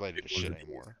probably sell the related big to ones shit at these.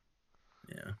 anymore.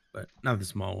 Yeah, but not the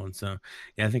small ones. So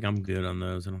yeah, I think I'm good on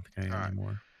those. I don't think I All got any right.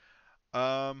 more.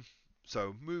 Um,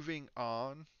 so moving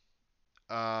on.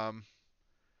 Um,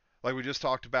 like we just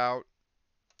talked about,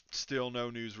 still no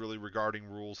news really regarding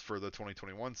rules for the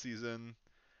 2021 season.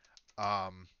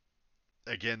 Um,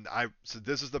 again, so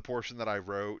this is the portion that I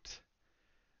wrote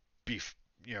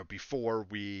before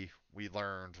we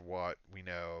learned what we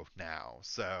know now.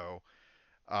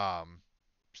 Um,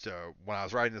 so when I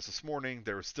was writing this morning,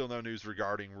 there was still no news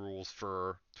regarding rules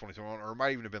for 2021, or it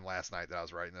might even have been last night that I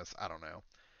was writing this. I don't know.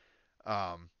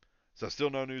 Um, so still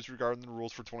no news regarding the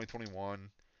rules for 2021.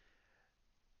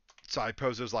 So I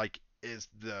pose as like, is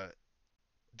the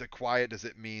quiet, does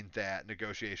it mean that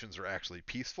negotiations are actually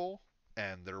peaceful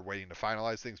and they're waiting to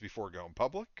finalize things before going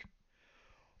public?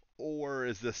 Or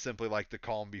is this simply like the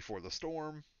calm before the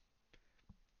storm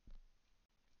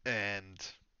and,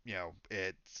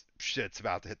 it's shit's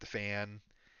about to hit the fan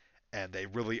and they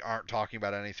really aren't talking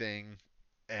about anything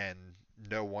and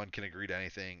no one can agree to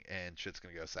anything and shit's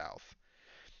going to go south?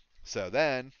 So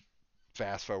then,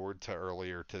 fast forward to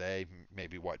earlier today,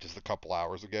 maybe just a couple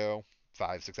hours ago,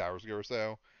 5, 6 hours ago or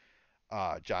so,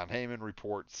 John Heyman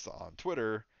reports on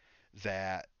Twitter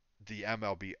that the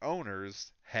MLB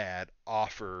owners had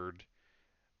offered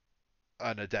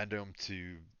an addendum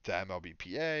to the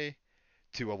MLBPA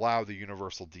to allow the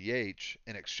universal DH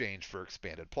in exchange for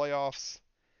expanded playoffs,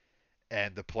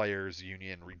 and the players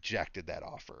union rejected that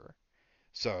offer.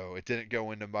 So it didn't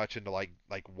go into much into like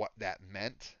what that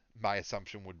meant. My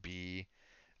assumption would be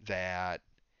that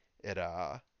it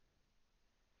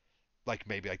like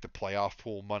maybe like the playoff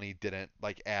pool money didn't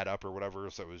like add up or whatever,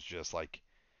 so it was just like,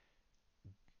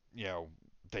 you know,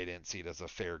 they didn't see it as a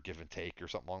fair give and take or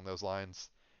something along those lines.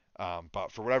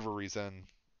 But for whatever reason,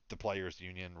 the players'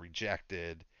 union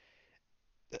rejected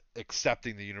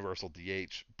accepting the universal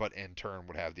DH, but in turn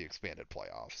would have the expanded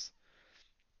playoffs.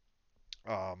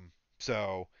 Um,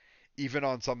 so even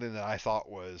on something that I thought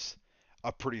was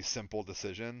a pretty simple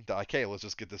decision, that like, hey, let's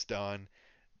just get this done.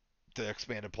 The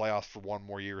expanded playoffs for one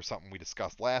more year, something we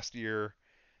discussed last year.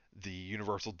 The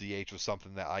universal DH was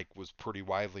something that like was pretty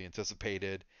widely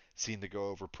anticipated, seemed to go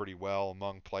over pretty well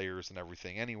among players and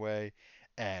everything anyway,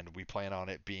 and we plan on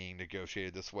it being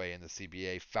negotiated this way in the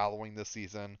CBA following this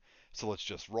season. So let's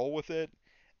just roll with it.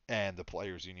 And the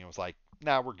players union was like,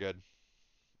 "Nah, we're good.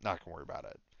 Not gonna worry about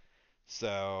it."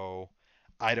 So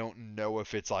I don't know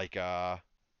if it's like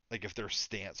if their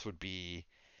stance would be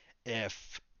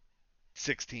if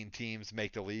 16 teams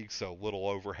make the league, so little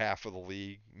over half of the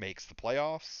league makes the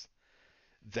playoffs,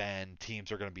 then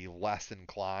teams are going to be less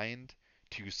inclined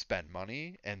to spend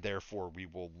money, and therefore we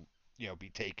will, be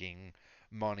taking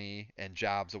money and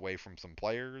jobs away from some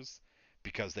players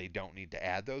because they don't need to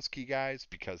add those key guys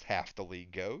because half the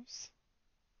league goes,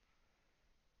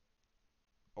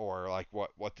 or like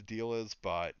what the deal is.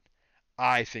 But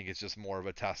I think it's just more of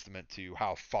a testament to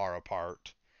how far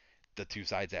apart the two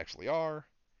sides actually are,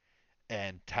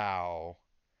 and how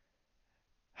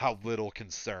little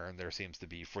concern there seems to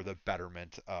be for the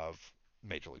betterment of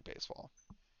Major League Baseball.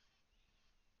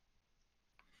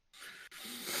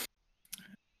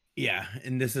 Yeah,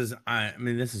 and I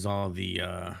mean this is all the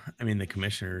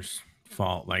commissioner's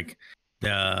fault. Like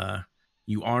the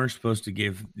you are supposed to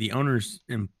give the owners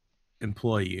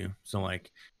employ you. So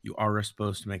like you are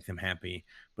supposed to make them happy,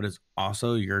 but it's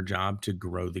also your job to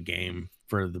grow the game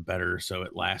for the better so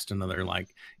it lasts another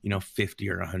 50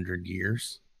 or 100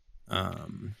 years.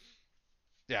 Um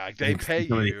Yeah, like I they think pay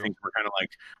some of these you. things we're kind of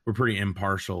like we're pretty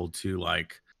impartial to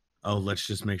like, oh, let's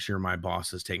just make sure my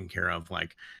boss is taken care of.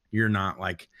 Like you're not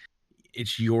like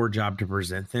it's your job to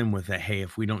present them with a hey,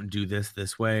 if we don't do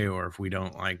this way, or if we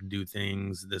don't like do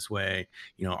things this way,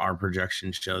 our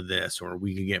projections show this, or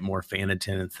we could get more fan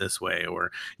attendance this way,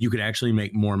 or you could actually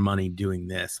make more money doing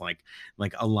this. Like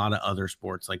a lot of other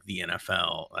sports like the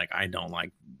NFL, like I don't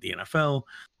like the NFL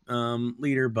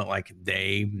leader, but like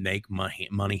they make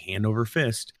money hand over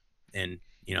fist, and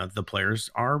the players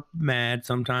are mad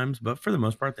sometimes, but for the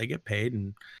most part they get paid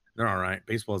and they're all right.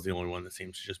 Baseball is the only one that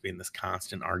seems to just be in this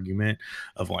constant argument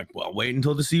of like, well, wait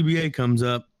until the CBA comes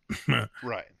up.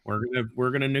 Right.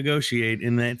 we're gonna negotiate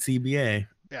in that CBA.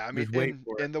 Yeah, I mean, Just wait in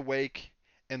for it. in the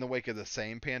wake of the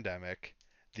same pandemic,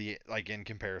 the like in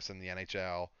comparison, the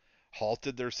NHL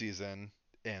halted their season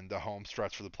in the home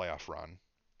stretch for the playoff run,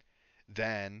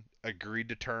 then agreed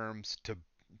to terms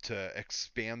to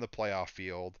expand the playoff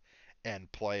field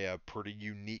and play a pretty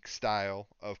unique style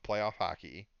of playoff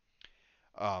hockey.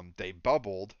 They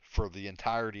bubbled for the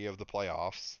entirety of the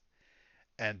playoffs,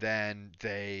 and then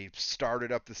they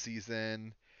started up the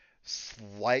season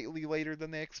slightly later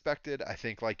than they expected. I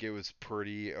think like it was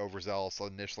pretty overzealous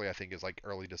initially. I think it was like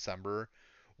early December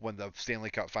when the Stanley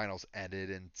Cup Finals ended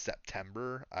in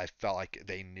September. I felt like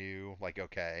they knew like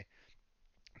okay,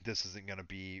 this isn't going to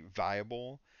be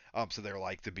viable. So they're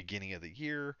like the beginning of the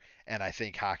year, and I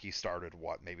think hockey started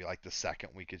what maybe like the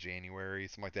second week of January,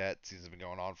 something like that. Season's been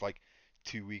going on for like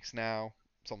 2 weeks now,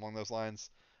 something along those lines.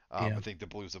 Yeah. I think the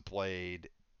Blues have played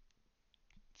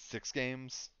 6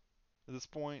 games at this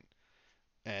point,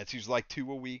 and it's usually like 2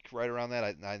 a week, right around that.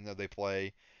 I know they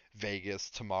play Vegas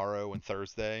tomorrow and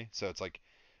Thursday, so it's like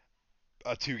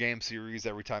a 2 game series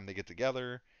every time they get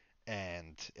together,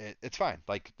 and it's fine.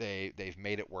 Like they've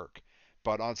made it work.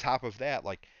 But on top of that,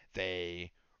 like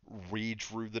they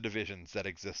redrew the divisions that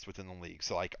exist within the league.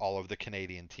 So like all of the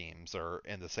Canadian teams are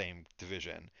in the same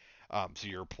division. So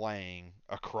you're playing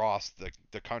across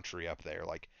the country up there.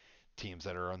 Like teams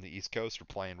that are on the East Coast are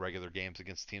playing regular games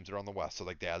against teams that are on the West. So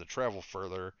like they had to travel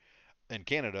further in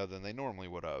Canada than they normally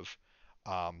would have.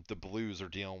 The Blues are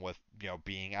dealing with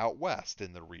being out west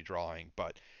in the redrawing,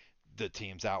 but the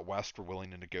teams out west were willing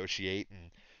to negotiate,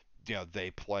 and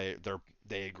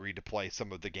they agreed to play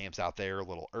some of the games out there a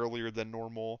little earlier than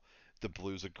normal. The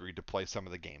Blues agreed to play some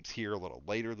of the games here a little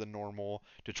later than normal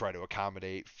to try to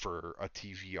accommodate for a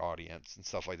TV audience and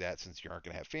stuff like that. Since you aren't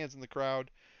going to have fans in the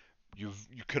crowd, you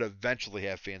could eventually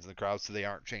have fans in the crowd, so they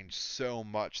aren't changed so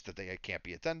much that they can't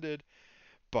be attended,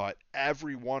 but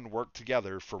everyone worked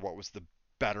together for what was the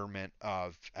betterment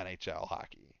of NHL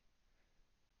hockey.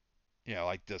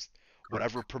 Like this,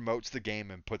 whatever Correct. promotes the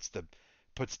game and puts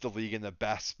the league in the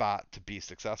best spot to be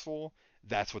successful.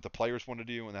 That's what the players want to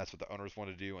do, and that's what the owners want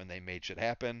to do, and they made shit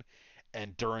happen.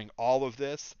 And during all of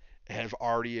this, have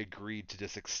already agreed to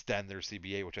just extend their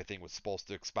CBA, which I think was supposed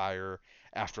to expire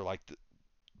after like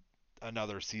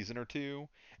another season or two,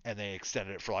 and they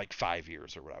extended it for like 5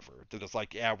 years or whatever. They're just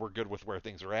like, yeah, we're good with where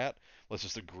things are at. Let's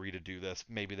just agree to do this.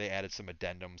 Maybe they added some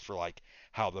addendums for like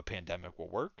how the pandemic will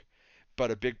work.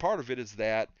 But a big part of it is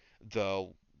that the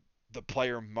the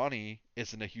player money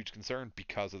isn't a huge concern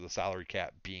because of the salary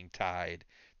cap being tied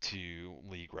to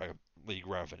league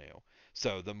revenue.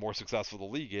 So the more successful the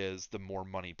league is, the more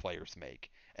money players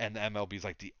make. And the MLB is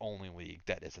like the only league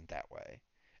that isn't that way.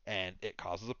 And it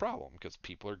causes a problem because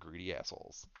people are greedy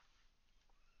assholes.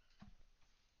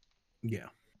 Yeah.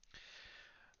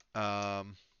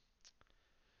 Um,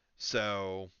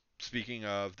 so speaking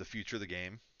of the future of the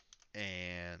game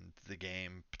and the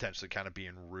game potentially kind of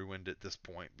being ruined at this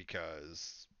point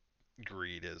because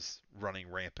greed is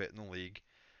running rampant in the league.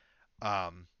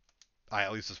 Um, I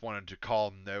at least just wanted to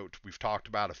call note. We've talked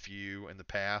about a few in the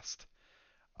past,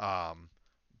 um,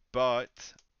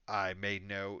 but I made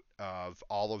note of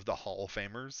all of the Hall of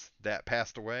Famers that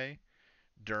passed away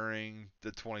during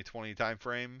the 2020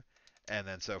 timeframe, and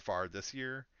then so far this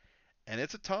year, and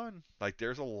it's a ton. Like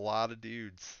there's a lot of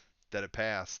dudes that have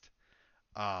passed.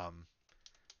 Um,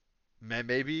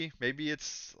 maybe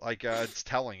it's like it's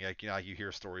telling. Like like you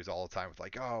hear stories all the time with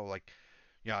like oh like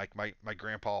like my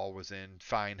grandpa was in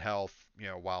fine health,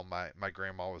 while my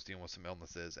grandma was dealing with some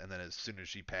illnesses, and then as soon as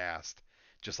she passed,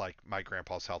 just like my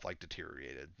grandpa's health like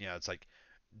deteriorated. It's like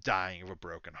dying of a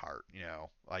broken heart.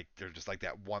 Like they're just like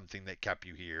that one thing that kept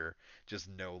you here just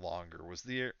no longer was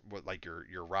there. What like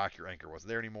your rock, your anchor wasn't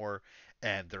there anymore,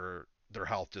 and their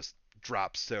health just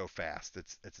drops so fast.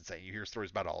 It's insane. You hear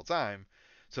stories about it all the time.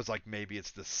 So it's like maybe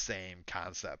it's the same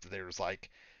concept. There's like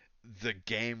the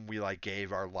game we like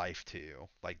gave our life to,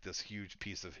 like this huge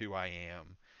piece of who I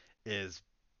am, is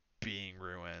being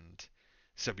ruined.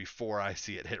 So before I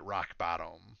see it hit rock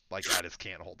bottom, like I just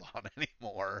can't hold on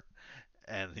anymore.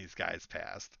 And these guys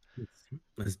passed.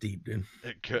 That's deep, dude.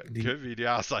 It could Deep. be.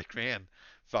 Yeah, I was like, man,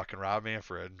 fucking Rob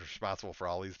Manfred responsible for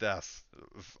all these deaths,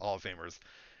 Hall of Famers.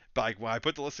 But like when I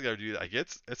put the list together, dude, like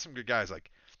it's some good guys like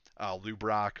Lou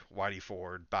Brock, Whitey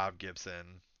Ford, Bob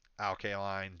Gibson, Al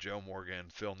Kaline, Joe Morgan,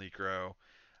 Phil Necro,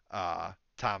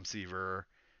 Tom Seaver.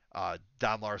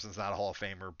 Don Larson's not a Hall of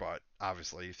Famer, but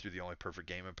obviously threw the only perfect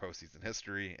game in postseason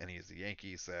history, and he's a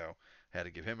Yankee, so had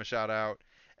to give him a shout out.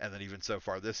 And then even so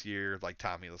far this year, like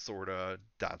Tommy Lasorda,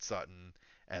 Don Sutton,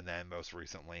 and then most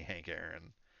recently Hank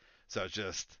Aaron. So it's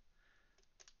just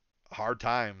hard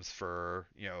times for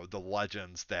the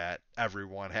legends that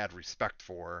everyone had respect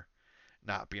for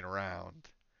not being around.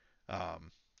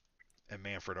 Um, and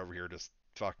Manfred over here just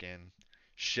fucking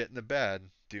shit in the bed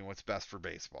doing what's best for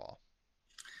baseball.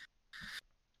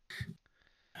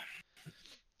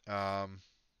 Um,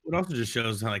 It also just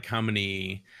shows how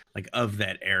many of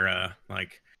that era,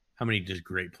 how many just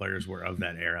great players were of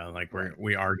that era. Like right.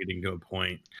 we are getting to a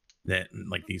point. that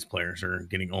like these players are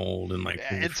getting old and like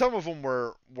And some of them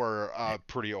were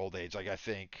pretty old age. Like I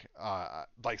think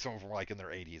like some of them were like in their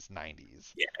 80s,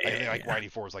 90s. yeah, Like I yeah, think like yeah,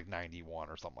 Whitey Ford was like 91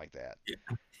 or something like that.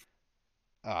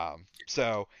 yeah.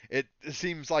 So it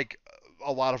seems like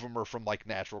a lot of them are from like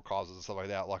natural causes and stuff like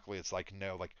that. Luckily, it's like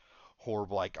no like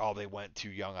horrible like oh they went too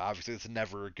young. Obviously, it's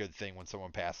never a good thing when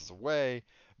someone passes away.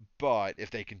 But if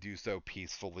they can do so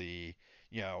peacefully,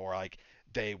 or like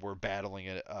they were battling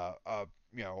an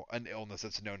illness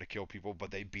that's known to kill people, but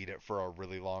they beat it for a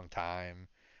really long time,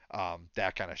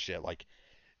 that kind of shit. Like,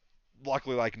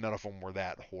 luckily, like none of them were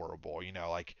that horrible.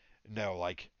 Like no,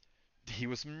 like he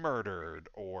was murdered,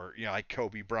 or like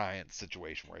Kobe Bryant's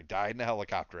situation where he died in a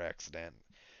helicopter accident.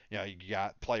 You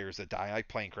got players that die like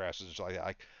plane crashes and stuff like that.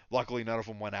 Like, luckily, none of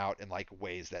them went out in like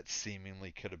ways that seemingly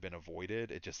could have been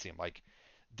avoided. It just seemed like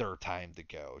their time to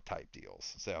go type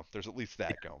deals. So there's at least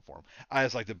that going for him. I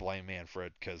just like to blame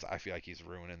Manfred because I feel like he's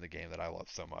ruining the game that I love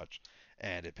so much,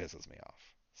 and it pisses me off.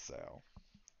 So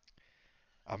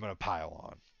I'm gonna pile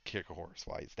on, kick a horse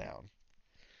while he's down.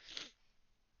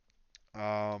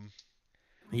 Um,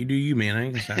 You do you, man. I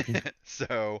ain't gonna stop you.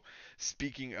 so,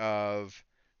 speaking of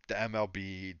the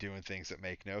MLB doing things that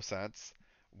make no sense,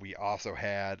 we also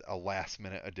had a last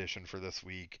minute addition for this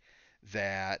week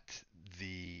that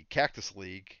the Cactus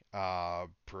League,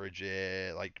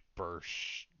 Bridget, like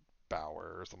Birch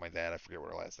Bauer or something like that, I forget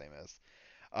what her last name is,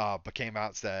 but came out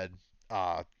and said,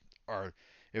 uh, or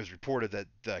it was reported that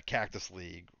the Cactus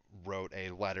League wrote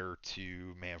a letter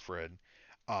to Manfred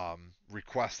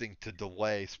requesting to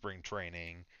delay spring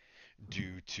training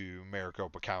due to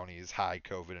Maricopa County's high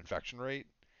COVID infection rate.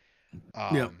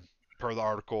 Yep. Per the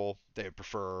article, they would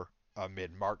prefer a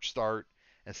mid-March start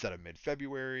instead of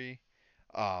mid-February.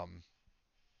 Um,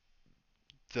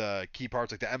 the key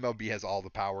parts, like the MLB has all the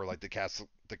power, like the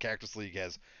Cactus League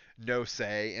has no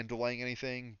say in delaying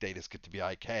anything. They just get to be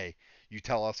like, hey, you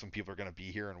tell us when people are going to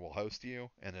be here and we'll host you,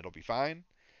 and it'll be fine.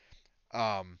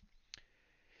 Um,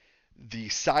 the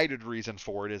cited reason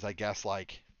for it is, I guess,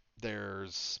 like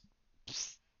there's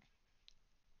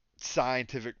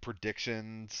scientific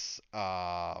predictions,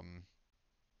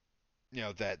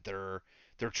 that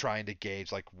they're trying to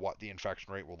gauge like what the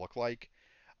infection rate will look like.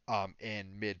 In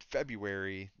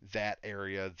mid-February, that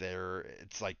area there,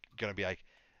 it's like gonna be like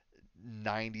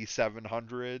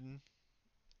 9,700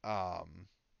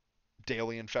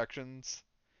 daily infections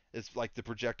is like the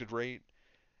projected rate.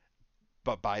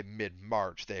 But by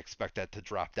mid-March, they expect that to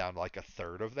drop down to like a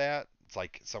third of that. It's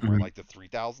like somewhere in Mhm. like the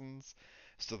 3,000s.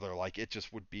 So they're like, it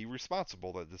just would be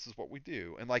responsible that this is what we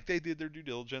do. And like they did their due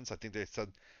diligence. I think they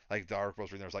said, like the article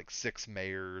was reading, there's like 6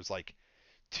 mayors, like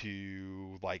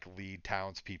two like lead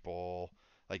townspeople,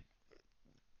 like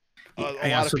a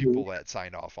Yeah. lot of So people that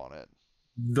signed off on it.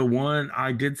 the one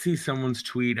I did see someone's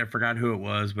tweet, I forgot who it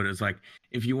was, but it's like,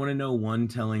 if you want to know one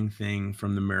telling thing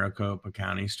from the Maricopa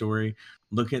County story,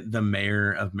 look at the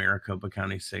mayor of Maricopa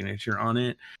County's signature on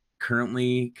it.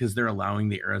 Currently, because they're allowing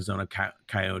the Arizona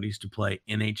Coyotes to play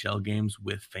NHL games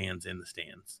with fans in the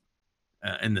stands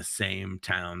in the same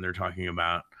town. They're talking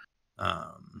about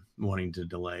wanting to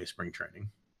delay spring training.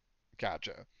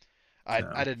 Gotcha. I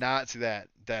So, did not see that.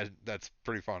 That's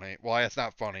pretty funny. Well, it's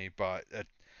not funny, but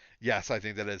yes, I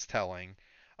think that is telling.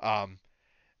 Um,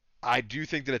 I do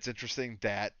think that it's interesting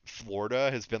that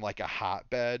Florida has been like a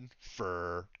hotbed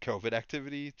for COVID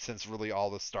activity since really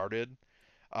all this started.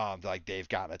 Like they've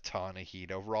gotten a ton of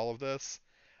heat over all of this.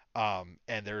 And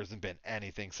there hasn't been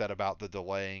anything said about the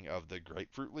delaying of the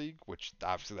Grapefruit League, which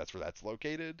obviously that's where that's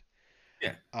located.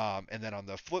 yeah. And then on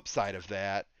the flip side of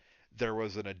that, there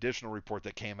was an additional report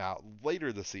that came out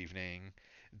later this evening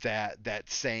that that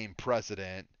same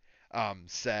president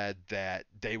said that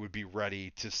they would be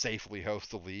ready to safely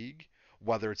host the league,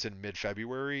 whether it's in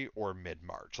mid-February or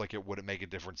mid-March. Like it wouldn't make a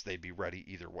difference; they'd be ready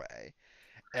either way.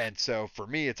 And so for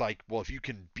me, it's like, well, if you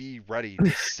can be ready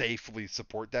to safely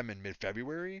support them in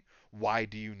mid-February, why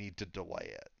do you need to delay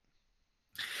it?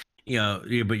 Yeah,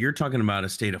 but you're talking about a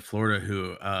state of Florida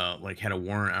who like had a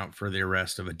warrant out for the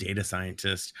arrest of a data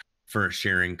scientist for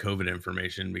sharing COVID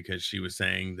information because she was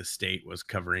saying the state was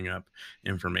covering up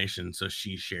information. So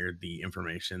she shared the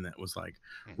information that was like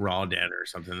Mm-hmm. raw data or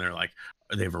something. They're like,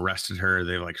 they've arrested her,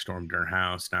 they've like stormed her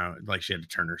house. Now like she had to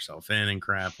turn herself in and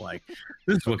crap. Like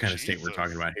this is Oh what kind of state we're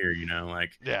talking Jesus! about here,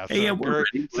 like, Yeah, hey, yeah, so we're great. ready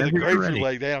See the whenever you're grapefruit ready.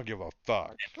 leg, they don't give a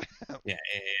fuck. Yeah.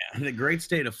 The great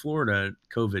state of Florida,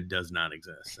 COVID does not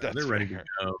exist. So That's they're ready to fair.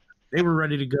 go. They were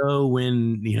ready to go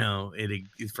when,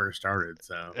 it first started.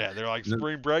 So, Yeah, they're like no-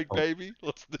 spring break, oh, baby.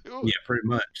 Let's do yeah, it. pretty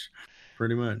much.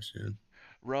 Pretty much. Yeah.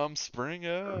 Rum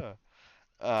Springer.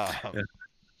 Yeah.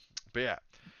 But yeah,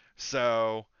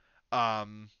 so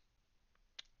um,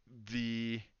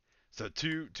 the so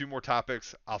two more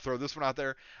topics. I'll throw this one out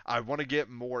there. I want to get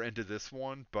more into this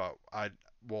one, but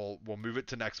we'll move it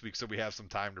to next week so we have some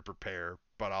time to prepare.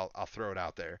 But I'll throw it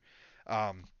out there.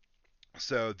 Um,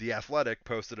 so the Athletic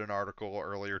posted an article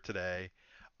earlier today.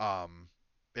 Um,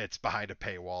 it's behind a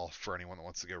paywall for anyone that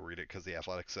wants to go read it because the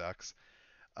Athletic sucks.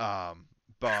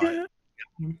 But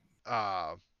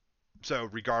uh, so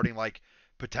regarding like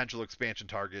potential expansion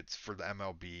targets for the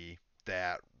MLB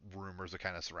that rumors are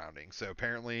kind of surrounding. So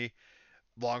apparently,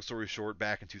 long story short,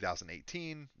 back in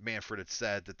 2018, Manfred had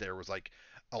said that there was like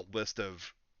a list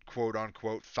of quote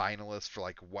unquote finalists for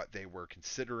like what they were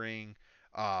considering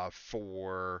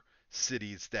for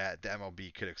cities that the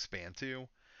MLB could expand to.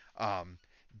 Um,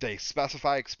 they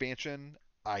specify expansion.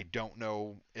 I don't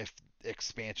know if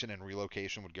expansion and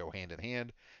relocation would go hand in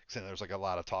hand. Because there's like a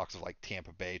lot of talks of like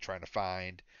Tampa Bay trying to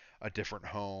find a different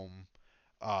home,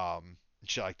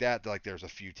 shit like that. Like there's a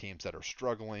few teams that are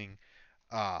struggling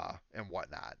and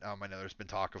whatnot. I know there's been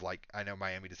talk of like I know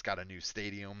Miami just got a new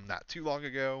stadium not too long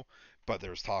ago, but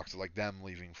there's talks of like them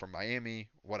leaving from Miami,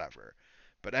 whatever.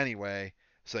 But anyway,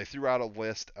 so they threw out a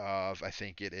list of I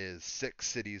think it is 6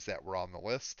 cities that were on the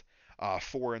list,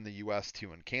 4 in the U.S.,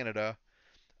 2 in Canada,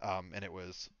 and it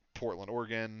was Portland,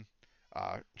 Oregon,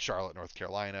 Charlotte, North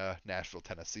Carolina, Nashville,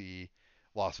 Tennessee,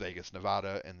 Las Vegas,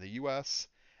 Nevada in the U.S.,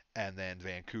 and then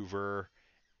Vancouver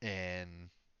in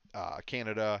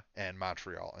Canada and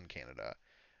Montreal in Canada.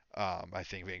 I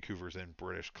think Vancouver's in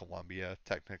British Columbia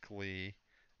technically,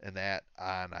 and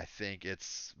I think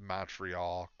it's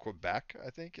Montreal, Quebec. I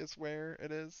think is where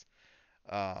it is.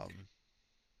 Um,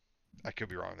 I could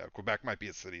be wrong though. Quebec might be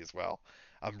a city as well.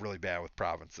 I'm really bad with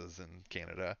provinces in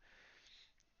Canada.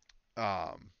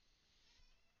 Um,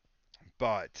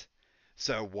 but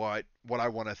so what I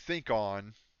want to think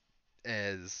on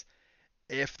is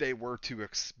if they were to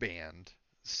expand.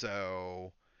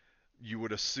 So you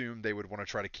would assume they would want to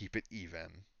try to keep it even.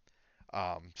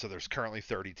 So there's currently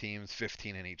 30 teams,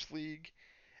 15 in each league.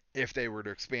 If they were to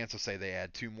expand, so say they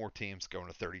add 2 more teams going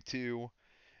to 32,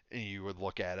 and you would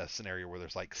look at a scenario where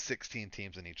there's like 16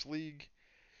 teams in each league.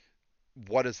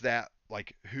 What is that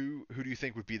like? Who do you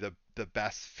think would be the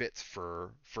best fits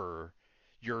for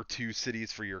your 2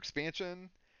 cities for your expansion?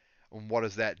 And what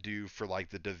does that do for like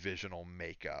the divisional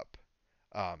makeup?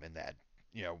 In that,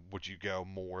 would you go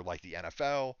more like the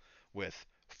NFL with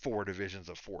 4 divisions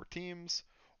of 4 teams,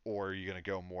 or are you going to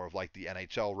go more of like the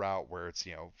NHL route where it's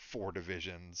 4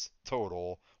 divisions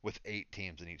total with 8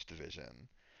 teams in each division?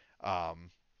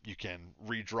 Um, you can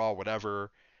redraw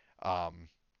whatever. Um,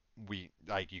 we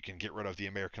like you can get rid of the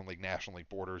American League, National League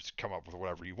borders, come up with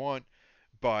whatever you want,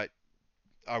 but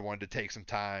I wanted to take some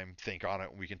time, think on it,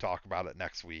 and we can talk about it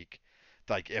next week.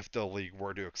 Like if the league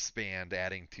were to expand,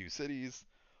 adding 2 cities,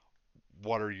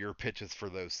 what are your pitches for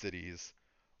those cities?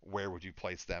 Where would you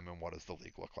place them, and what does the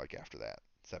league look like after that?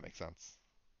 Does that make sense?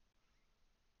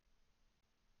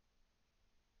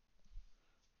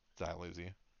 Did I lose you?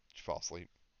 Did you fall asleep?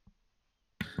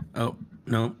 Oh,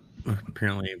 no.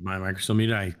 Apparently my mic's still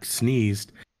muted. I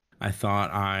sneezed. I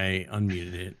thought I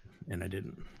unmuted it and I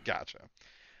didn't. Gotcha.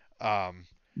 Um,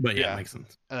 But yeah, it yeah. makes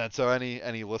sense. And then, so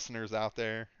any listeners out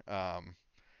there,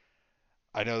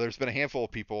 I know there's been a handful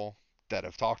of people that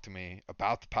have talked to me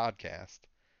about the podcast.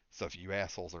 So if you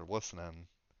assholes are listening,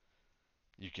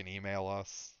 you can email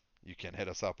us, you can hit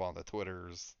us up on the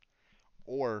Twitters,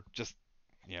 or just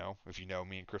if you know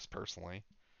me and Chris personally,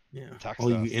 Yeah. text us. All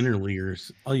you Yeah,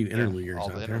 interleaguers all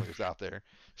the out there. interleaguers out there,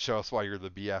 show us why you're the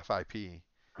BFIP.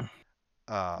 Yep.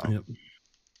 Um,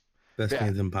 Best yeah,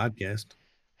 fans in podcast.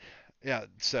 yeah.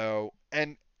 So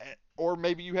or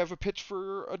maybe you have a pitch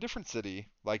for a different city.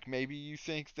 Like maybe you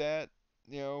think that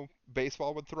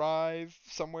baseball would thrive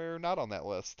somewhere not on that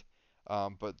list.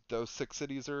 But those 6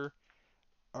 cities are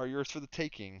yours for the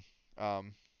taking.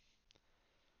 Um,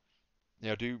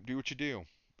 do what you do.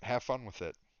 Have fun with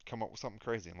it. Come up with something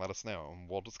crazy and let us know, and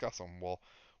we'll discuss them.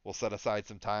 We'll set aside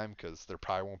some time because there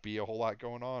probably won't be a whole lot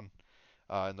going on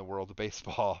in the world of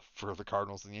baseball for the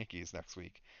Cardinals and Yankees next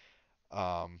week.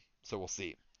 So we'll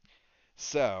see.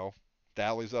 So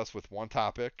that leaves us with one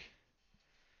topic,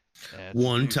 and it's a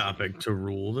One doozy. topic to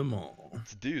rule them all.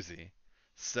 It's a doozy.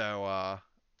 So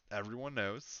everyone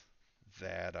knows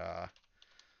that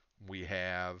we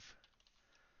have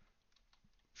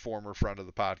former friend of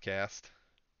the podcast.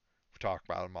 We talk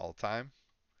about him all the time.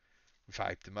 We've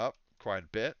hyped him up quite a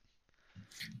bit.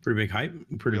 Pretty big hype.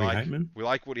 We Pretty big hype, like man. we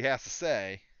like what he has to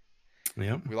say.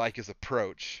 Yep. We like his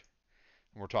approach.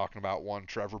 And we're talking about one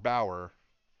Trevor Bauer.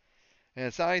 And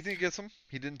it's not anything against him.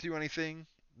 He didn't do anything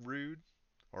rude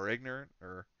or ignorant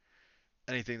or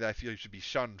anything that I feel he should be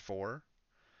shunned for.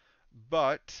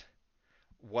 But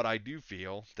what I do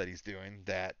feel that he's doing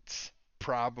that's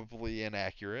probably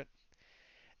inaccurate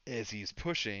is he's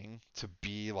pushing to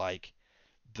be like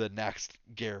the next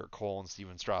Garrett Cole and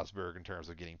Steven Strasburg in terms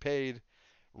of getting paid.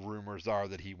 Rumors are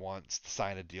that he wants to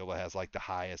sign a deal that has like the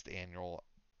highest annual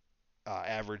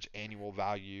average annual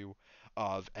value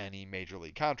of any major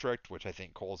league contract, which I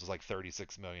think Cole's is like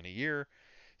 36 million a year.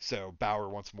 So Bauer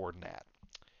wants more than that.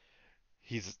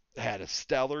 He's had a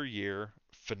stellar year,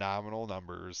 phenomenal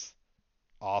numbers,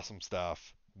 awesome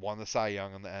stuff. Won the Cy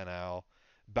Young in the NL,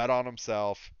 bet on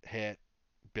himself, hit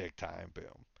big time,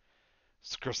 boom.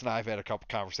 So Chris and I have had a couple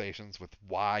conversations with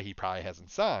why he probably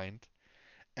hasn't signed,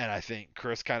 and I think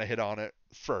Chris kind of hit on it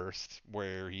first,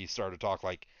 where he started to talk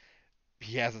like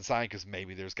he hasn't signed because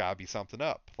maybe there's got to be something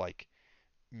up. Like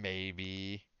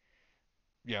maybe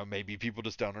maybe people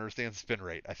just don't understand spin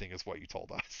rate. I think is what you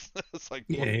told us. It's like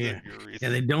Yeah, one of yeah, your yeah.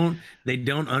 reasons. They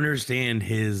don't understand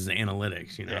his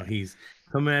analytics. Yeah, He's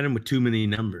coming at him with too many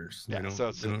numbers. yeah. They don't know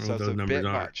what So it's those a numbers bit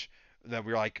are. much. And then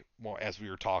we were like, well, as we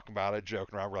were talking about it,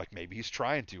 joking around, we're like, maybe he's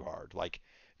trying too hard. Like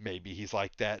maybe he's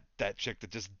like that chick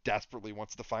that just desperately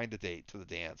wants to find a date to the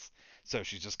dance. So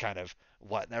she's just kind of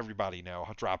letting everybody know,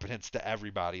 dropping hints to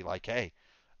everybody, like, hey,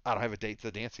 I don't have a date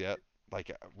to the dance yet.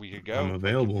 Like we could I'm go. Like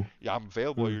available. yeah, I'm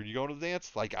available. Hmm. Are you going to the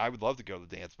dance? Like I would love to go to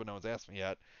the dance, but no one's asked me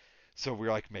yet. So we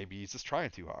were like, maybe he's just trying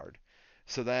too hard.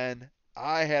 So then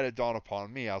I had it dawn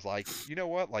upon me. I was like, you know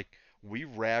what? Like we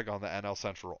rag on the NL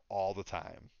Central all the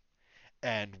time,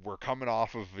 and we're coming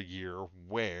off of a year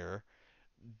where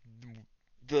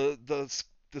the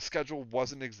schedule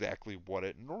wasn't exactly what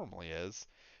it normally is.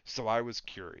 So I was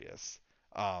curious.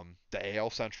 The AL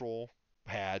Central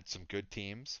had some good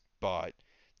teams, but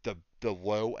the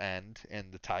low end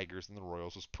and the Tigers and the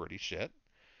Royals was pretty shit.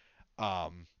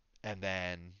 Um, and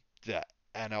then the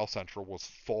NL Central was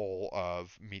full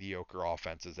of mediocre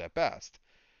offenses at best.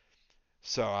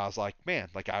 So I was like, man,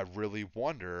 like I really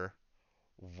wonder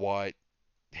what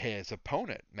his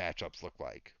opponent matchups look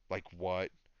like. Like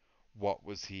what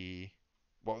was he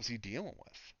what was he dealing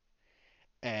with?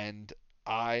 And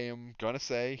I am gonna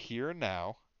say here and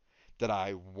now that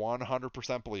I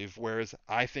 100% believe. Whereas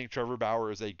I think Trevor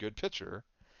Bauer is a good pitcher,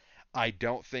 I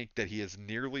don't think that he is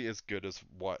nearly as good as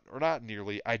or not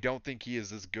nearly. I don't think he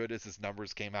is as good as his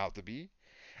numbers came out to be.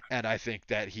 And I think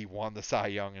that he won the Cy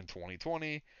Young in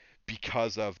 2020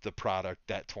 because of the product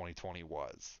that 2020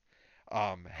 was.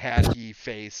 Um, had he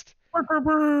faced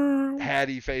had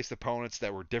he faced opponents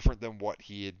that were different than what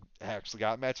he had actually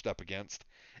got matched up against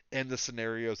in the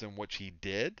scenarios in which he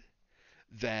did,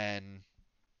 then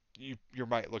you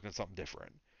might look at something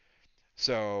different.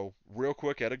 So, real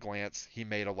quick at a glance, he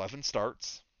made 11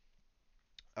 starts.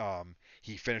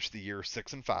 He finished the year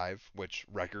 6-5, which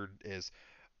record is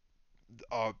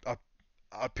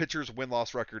a pitcher's win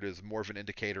loss record is more of an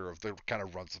indicator of the kind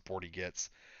of run support he gets.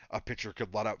 A pitcher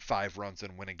could let up 5 runs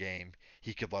and win a game.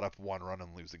 He could let up 1 run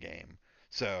and lose a game.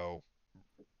 So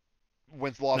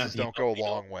wins Not losses the don't go a deal.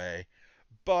 long way.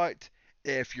 But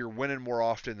if you're winning more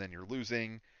often than you're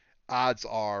losing, odds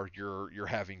are you're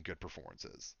having good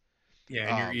performances. Yeah,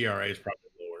 and your Um, ERA is probably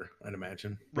lower, I'd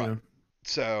imagine. right.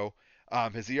 So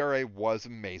his ERA was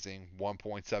amazing,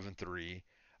 1.73.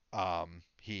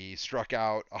 He struck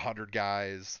out 100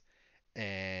 guys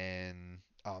in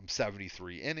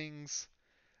 73 innings.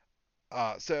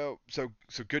 So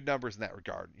good numbers in that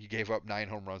regard. He gave up 9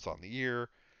 home runs on the year.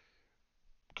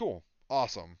 Cool,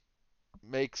 awesome,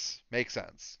 makes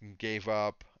sense. He gave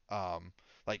up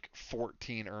like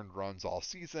 14 earned runs all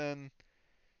season.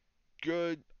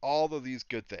 Good, all of these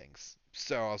good things.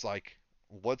 So I was like,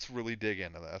 let's really dig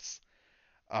into this.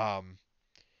 Um,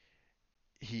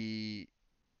 he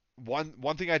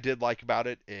one thing I did like about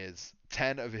it is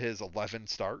 10 of his 11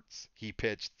 starts he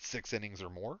pitched 6 innings or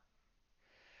more.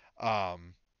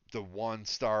 Um, the one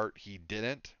start he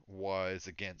didn't was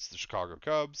against the Chicago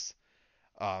Cubs.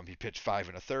 He pitched 5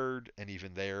 1/3, and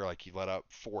even there, like he let up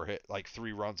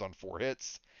 3 runs on 4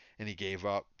 hits, and he gave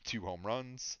up 2 home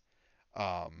runs.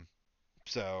 Um,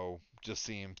 so just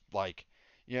seemed like,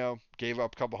 gave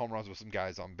up a couple home runs with some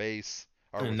guys on base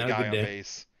or And with a not a guy good on day.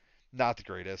 base. Not the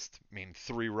greatest. I mean,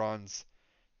 3 runs.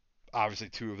 Obviously,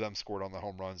 2 of them scored on the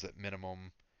home runs at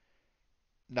minimum.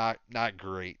 Not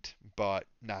great, but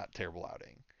not terrible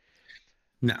outing.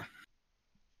 No.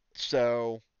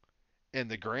 So in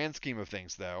the grand scheme of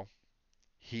things, though,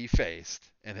 he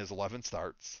faced in his 11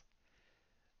 starts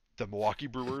the Milwaukee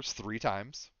Brewers 3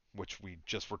 times, which we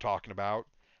just were talking about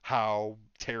how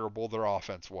terrible their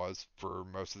offense was for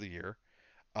most of the year.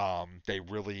 They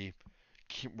really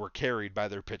were carried by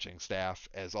their pitching staff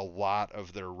as a lot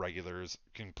of their regulars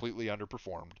completely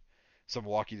underperformed. So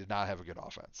Milwaukee did not have a good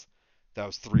offense. That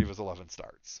was 3 of his 11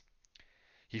 starts.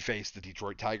 He faced the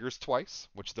Detroit Tigers twice,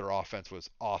 which their offense was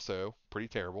also pretty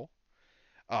terrible.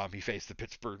 He faced the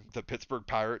Pittsburgh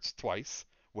Pirates twice,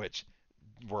 which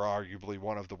were arguably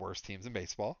one of the worst teams in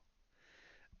baseball.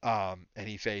 And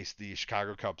he faced the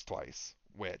Chicago Cubs twice,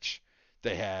 which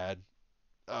they had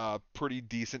a pretty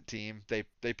decent team.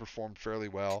 They performed fairly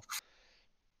well,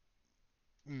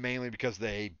 mainly because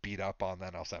they beat up on the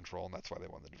NL Central, and that's why they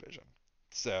won the division.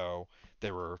 So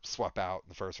they were swept out in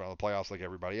the first round of the playoffs like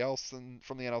everybody else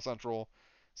from the NL Central.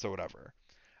 So whatever.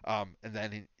 And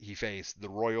then he faced the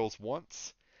Royals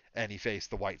once, and he faced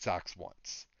the White Sox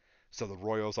once. So the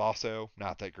Royals also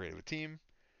not that great of a team.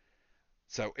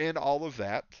 So in all of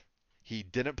that, he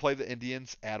didn't play the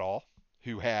Indians at all,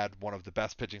 who had one of the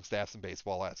best pitching staffs in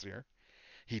baseball last year.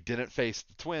 He didn't face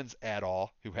the Twins at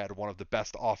all, who had one of the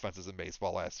best offenses in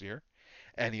baseball last year.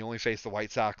 And he only faced the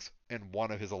White Sox in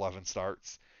one of his 11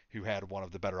 starts, who had one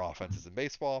of the better offenses in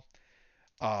baseball.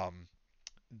 Um,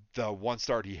 the one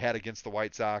start he had against the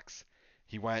White Sox,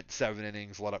 he went 7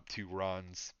 innings, let up 2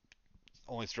 runs,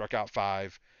 only struck out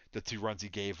 5. The 2 runs he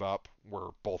gave up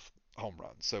were both home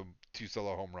runs, so 2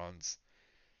 solo home runs.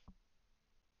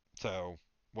 So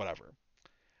whatever.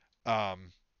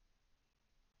 Um,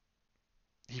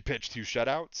 he pitched 2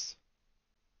 shutouts,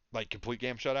 like complete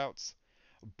game shutouts.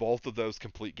 Both of those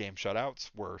complete game shutouts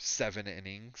were 7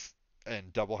 innings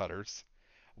and doubleheaders.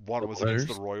 One was Double against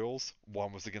the headers. Royals,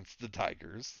 one was against the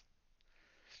Tigers.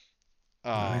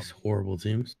 Nice. Um, Horrible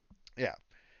teams. yeah.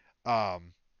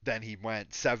 Um, then he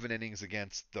went 7 innings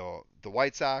against the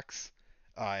White Sox,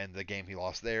 in the game he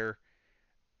lost there.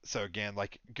 So again,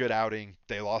 like good outing.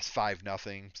 They lost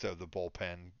 5-0, so the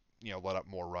bullpen, let up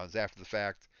more runs after the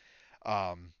fact.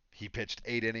 He pitched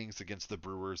 8 innings against the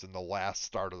Brewers in his last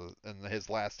start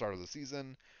of the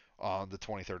season on the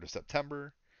 23rd of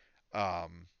September,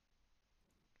 um,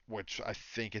 which I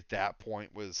think at that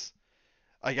point was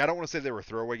like I don't want to say they were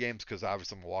throwaway games because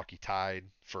obviously Milwaukee tied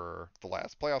for the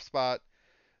last playoff spot,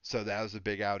 so that was a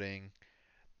big outing.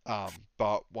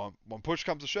 But when push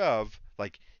comes to shove,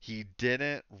 like he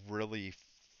didn't really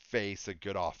face a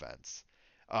good offense.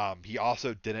 He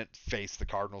also didn't face the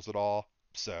Cardinals at all.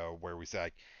 So where we say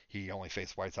like, he only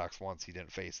faced White Sox once, he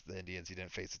didn't face the Indians, he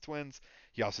didn't face the Twins,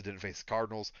 he also didn't face the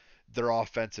Cardinals. Their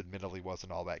offense admittedly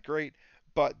wasn't all that great,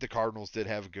 but the Cardinals did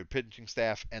have a good pitching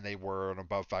staff and they were an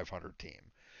above 500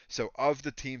 team. So of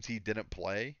the teams he didn't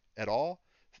play at all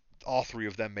 3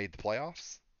 of them made the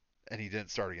playoffs, and he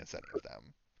didn't start against any of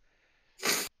them.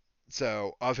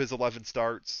 So of his 11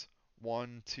 starts,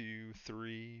 one, two,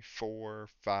 three, four,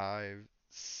 five,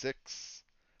 six,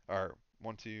 or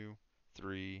one, two,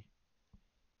 three,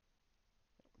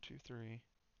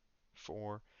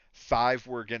 four, 5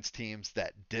 were against teams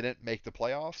that didn't make the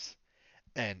playoffs,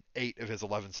 and 8 of his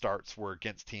 11 starts were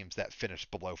against teams that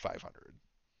finished below 500.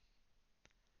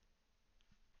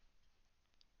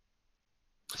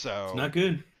 It's So not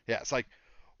good. yeah, it's like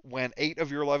when 8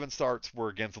 of your 11 starts were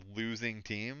against losing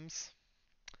teams,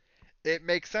 it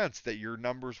makes sense that your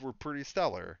numbers were pretty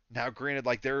stellar. Now, granted,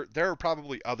 like there are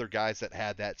probably other guys that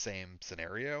had that same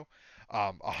scenario,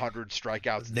 100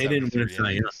 strikeouts in They didn't win a 73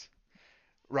 Cy Young. innings,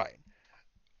 right?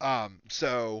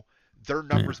 So their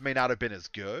Yeah. numbers may not have been as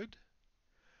good,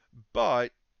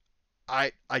 but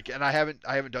and I haven't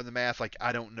done the math. Like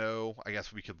I don't know. I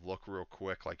guess we could look real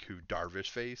quick, like who Darvish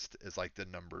faced is like the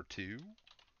number 2.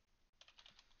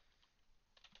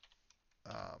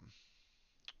 Um,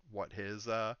 what his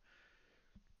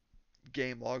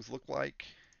game logs look like.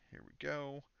 Here we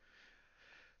go.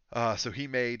 So he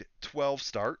made 12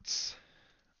 starts.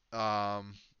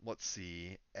 Let's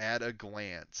see. At a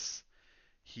glance,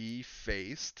 he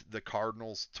faced the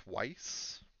Cardinals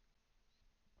twice.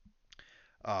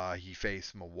 He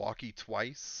faced Milwaukee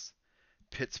twice,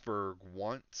 Pittsburgh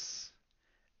once,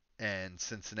 and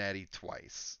Cincinnati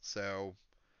twice. So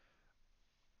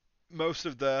most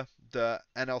of the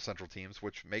NL Central teams,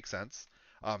 which makes sense.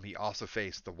 He also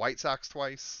faced the White Sox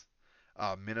twice,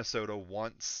 Minnesota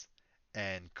once,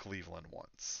 and Cleveland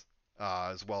once,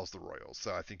 as well as the Royals.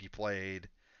 So I think he played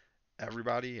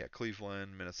everybody at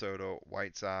Cleveland, Minnesota,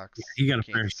 White Sox, You got a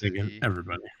fire Kansas stick in City.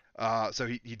 everybody. So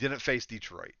he didn't face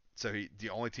Detroit. So the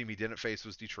only team he didn't face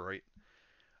was Detroit.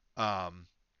 Um,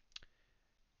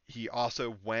 he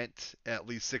also went at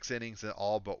least 6 innings in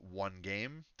all but one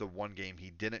game. The one game he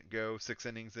didn't go 6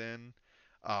 innings in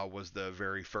was the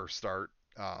very first start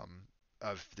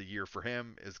of the year for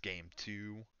him, is game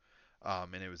 2,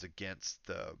 and it was against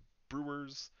the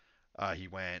Brewers. He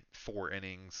went 4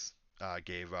 innings,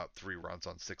 gave up 3 runs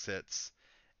on 6 hits,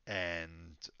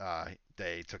 and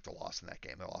they took the loss in that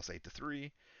game. They lost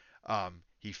 8-3.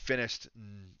 He finished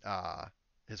uh,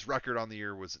 his record on the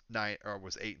year was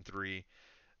 8-3.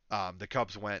 The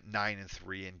Cubs went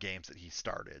 9-3 in games that he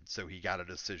started, so he got a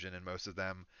decision in most of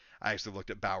them. I actually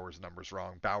looked at Bauer's numbers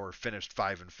wrong. Bauer finished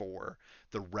 5-4.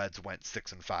 The Reds went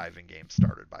 6-5 in games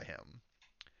started by him.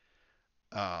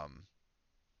 Um,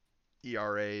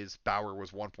 ERAs, Bauer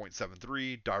was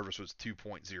 1.73, Darvish was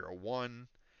 2.01.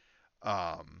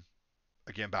 Um,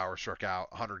 Again, Bauer struck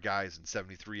out 100 guys in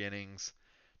 73 innings.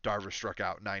 Darvish struck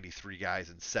out 93 guys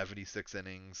in 76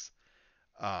 innings.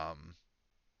 Um,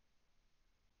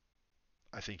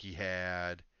 I think he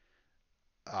had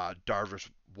Darvish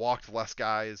walked less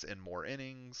guys in more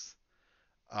innings.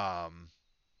 Um,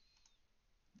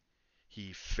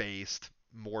 he faced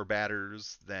more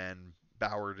batters than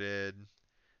Bauer did,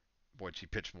 which he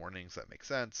pitched more innings. That makes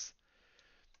sense.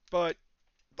 But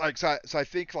so I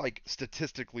think like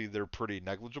statistically they're pretty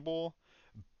negligible.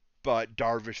 But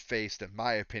Darvish faced, in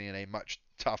my opinion, a much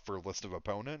tougher list of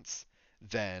opponents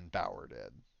than Bauer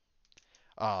did.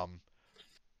 Um,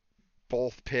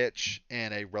 Both pitch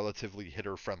in a relatively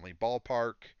hitter-friendly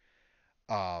ballpark.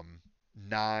 Um,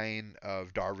 9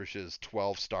 of Darvish's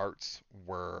 12 starts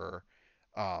were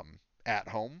at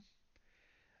home.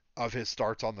 Of his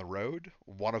starts on the road,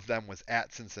 one of them was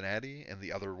at Cincinnati, and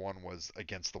the other one was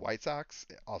against the White Sox,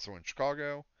 also in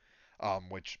Chicago,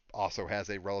 which also has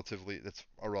that's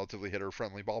a relatively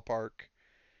hitter-friendly ballpark.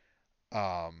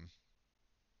 Um,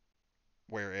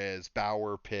 Whereas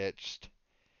Bauer pitched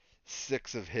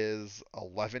 6 of his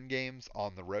 11 games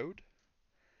on the road.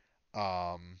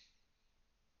 Um,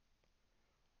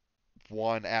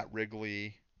 One at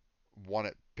Wrigley, one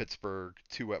at Pittsburgh,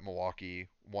 2 at Milwaukee,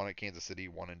 one at Kansas City,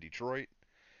 one in Detroit.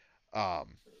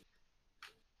 Um,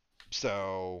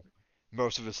 so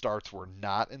most of his starts were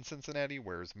not in Cincinnati,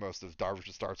 whereas most of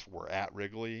Darvish's starts were at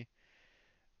Wrigley.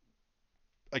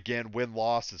 Again, win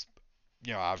loss is,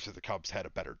 obviously the Cubs had a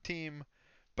better team,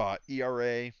 but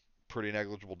ERA, pretty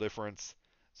negligible difference.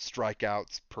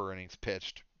 Strikeouts per innings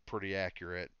pitched, pretty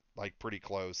accurate, like pretty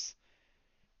close.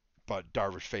 But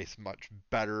Darvish faced much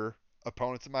better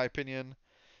opponents, in my opinion.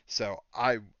 So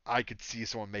I could see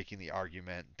someone making the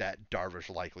argument that Darvish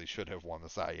likely should have won the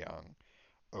Cy Young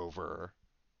over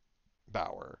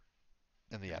Bauer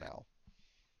in the NL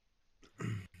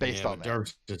based Yeah, on but that.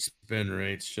 Dark's spin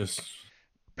rate's just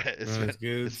his, not as his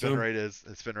good. spin So rate is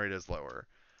his spin rate is lower.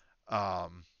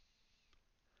 Um,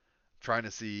 Trying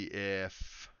to see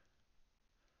if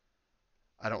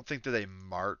I don't think that they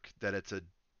mark that it's a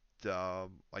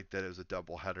like that it was a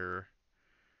double header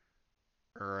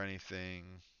or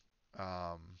anything,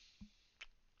 um,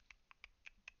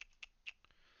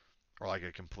 or like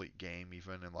a complete game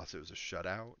even, unless it was a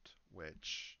shutout,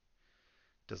 which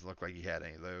doesn't look like he had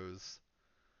any of those.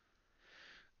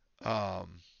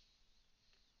 Um,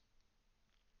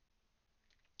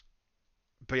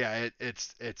 but yeah,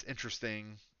 it's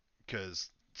interesting because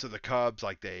so the Cubs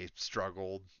like they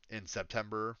struggled in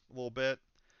September a little bit.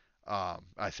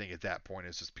 I think at that point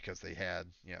it's just because they had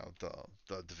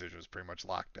the division was pretty much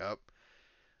locked up.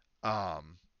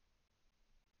 Um,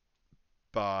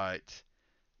 but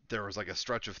there was like a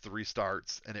stretch of 3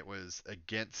 starts, and it was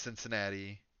against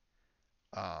Cincinnati,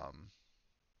 um,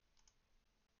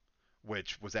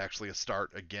 which was actually a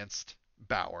start against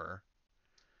Bauer,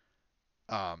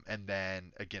 and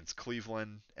then against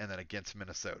Cleveland, and then against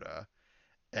Minnesota,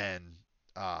 and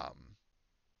um,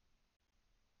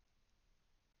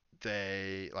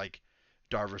 they like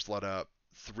Darvish let up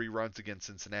 3 runs against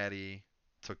Cincinnati,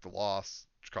 took the loss.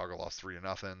 Chicago lost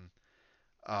 3-0.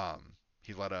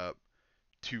 He let up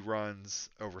 2 runs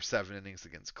over 7 innings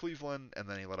against Cleveland, and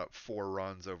then he let up 4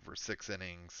 runs over 6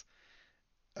 innings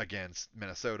against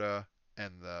Minnesota,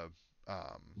 and the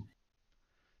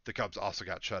Cubs also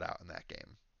got shut out in that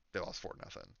game. They lost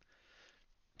 4-0.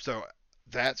 So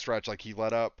that stretch, like he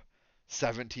let up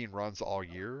 17 runs all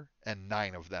year, and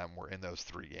 9 of them were in those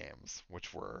 3 games,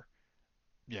 which were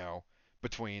you know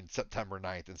between September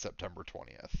 9th and September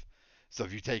 20th. So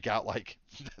if you take out like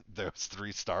those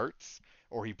 3 starts,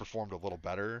 or he performed a little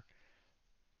better,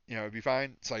 it'd be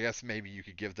fine. So I guess maybe you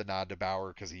could give the nod to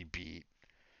Bauer because he beat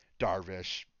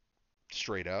Darvish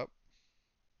straight up.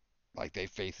 Like they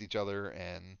face each other,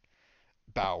 and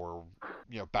Bauer,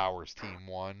 Bauer's team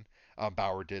won.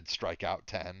 Bauer did strike out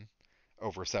 10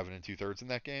 over 7 2/3 in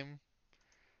that game.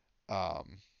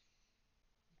 Um,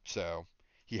 so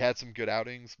he had some good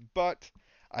outings, but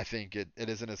I think it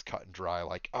isn't as cut and dry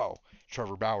like, oh,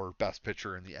 Trevor Bauer, best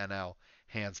pitcher in the NL,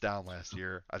 hands down last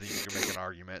year. I think you can make an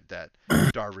argument that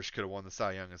Darvish could have won the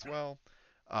Cy Young as well.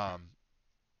 Um,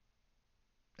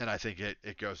 and I think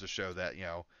it goes to show that,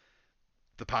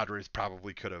 the Padres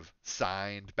probably could have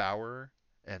signed Bauer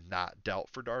and not dealt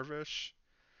for Darvish.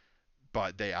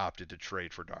 but they opted to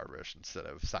trade for Darvish instead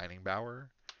of signing Bauer.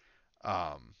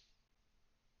 Um,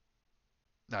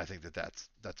 I think that that's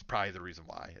probably the reason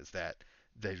why is that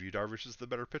they view Darvish as the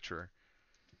better pitcher,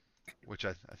 which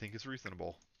I think is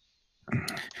reasonable.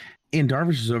 And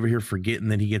Darvish is over here forgetting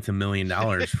that he gets $1 million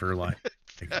for like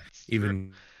That's true.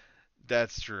 even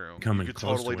That's true. You coming could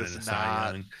close to totally winning just a Cy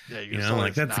not. Young. Yeah, you You could know, totally like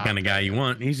just that's the kind not of guy pay you him.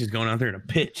 want. He's just going out there to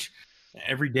pitch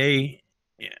every day.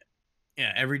 Yeah,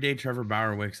 yeah. Every day, Trevor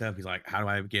Bauer wakes up. He's like, "How do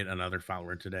I get another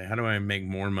follower today? How do I make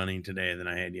more money today than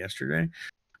I had yesterday?"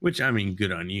 Which I mean,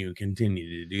 good on you.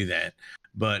 Continue to do that.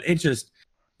 But it's just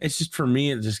for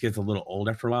me, it just gets a little old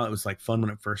after a while. It was like fun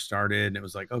when it first started. It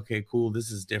was like, okay, cool.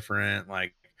 This is different.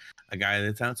 Like a guy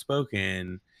that's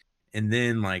outspoken. And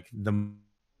then like the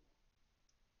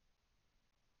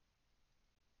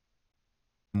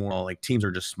more like teams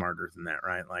are just smarter than that,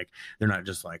 right? Like they're not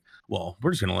just like, well,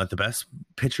 we're just gonna let the best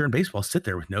pitcher in baseball sit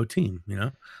there with no team, you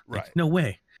know? Like, Right. no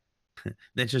way.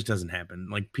 That just doesn't happen.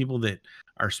 Like people that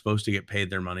are supposed to get paid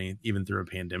their money, even through a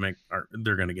pandemic, are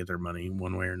they're gonna get their money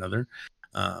one way or another.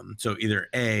 So either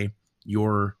A,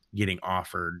 you're getting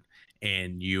offered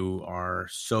and you are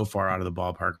so far out of the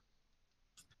ballpark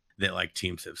that like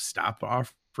teams have stopped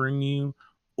offering you,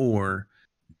 or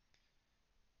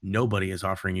nobody is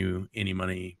offering you any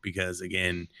money because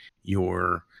again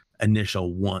your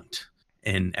initial want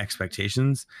and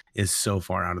expectations is so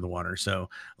far out of the water. So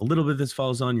a little bit of this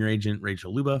falls on your agent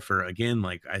Rachel Luba for, again,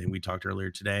 like I think we talked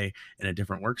earlier today, in a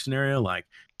different work scenario, like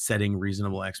setting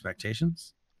reasonable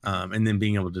expectations, Mm-hmm. and then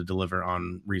being able to deliver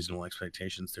on reasonable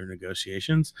expectations through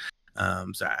negotiations.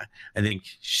 I think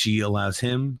she allows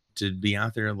him to be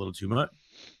out there a little too much,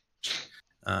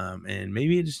 and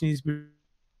maybe it just needs to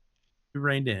be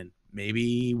reined in.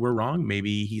 Maybe we're wrong.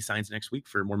 Maybe he signs next week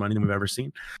for more money than we've ever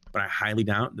seen. But I highly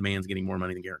doubt the man's getting more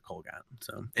money than Garrett Cole got.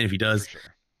 So, and if he For does, sure.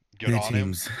 Good the on him.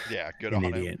 team's Yeah, good an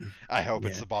on him. idiot. I hope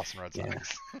it's Yeah, the Boston Red yeah,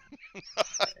 Sox.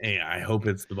 yeah. I hope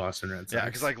it's the Boston Red Yeah,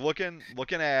 because Sox. like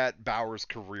looking at Bauer's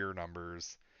career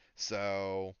numbers,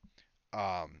 so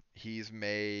he's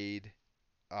made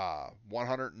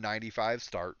 195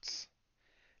 starts.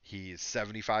 He's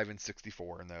 75 and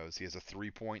 64 in those. He has a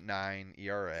 3.9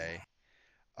 ERA.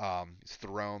 He's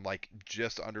thrown like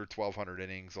just under 1,200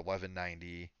 innings,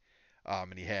 1190.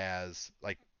 And he has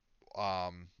like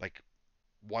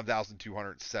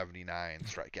 1,279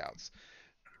 strikeouts.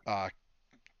 Uh,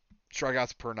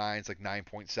 Strikeouts per nine is like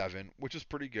 9.7, which is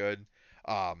pretty good.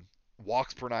 Um,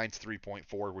 Walks per nine is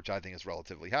 3.4, which I think is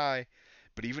relatively high.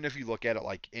 But even if you look at it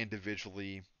like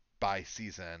individually by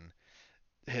season,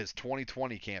 his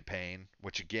 2020 campaign,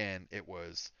 which again it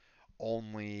was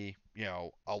only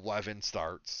 11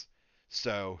 starts,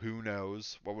 so who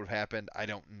knows what would have happened. I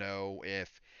don't know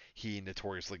if he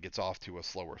notoriously gets off to a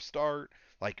slower start,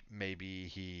 like maybe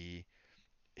he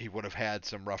would have had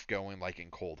some rough going like in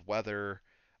cold weather.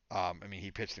 I mean,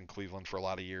 he pitched in Cleveland for a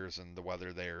lot of years, and the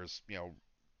weather there is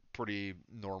pretty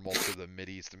normal to the mid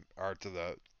east or to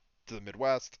the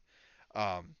Midwest.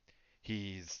 Um,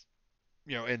 he's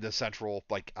in the central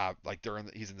like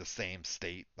he's in the same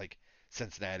state like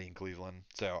Cincinnati and Cleveland.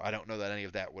 So I don't know that any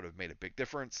of that would have made a big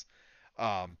difference.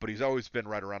 But he's always been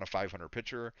right around a 500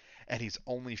 pitcher, and he's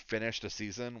only finished a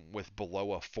season with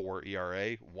below a 4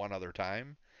 ERA one other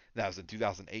time. That was in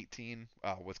 2018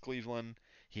 with Cleveland.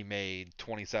 He made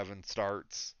 27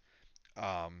 starts,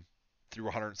 um, through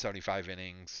 175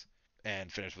 innings, and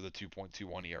finished with a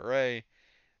 2.21 ERA.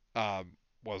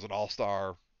 Was an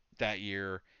All-Star that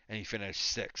year, and he finished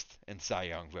sixth in Cy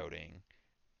Young voting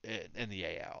in the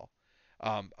AL.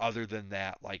 Other than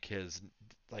that, like his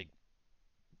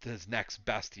next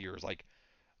best years, like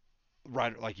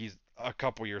right, like he's a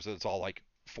couple years, it's all like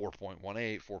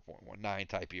 4.18, 4.19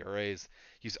 type ERAs.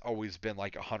 He's always been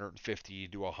like 150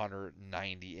 to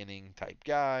 190 inning type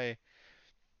guy.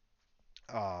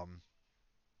 Um,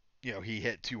 he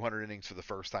hit 200 innings for the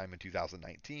first time in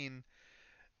 2019.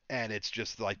 And it's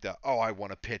just like I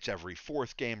want to pitch every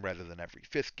fourth game rather than every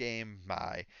fifth game.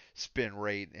 My spin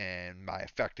rate and my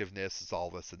effectiveness is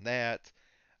all this and that.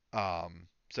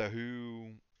 So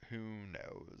who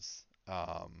knows?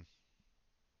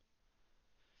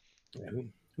 Yeah, who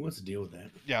wants to deal with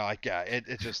that? Yeah, like yeah,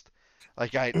 it just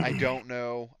like I don't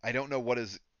know what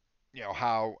is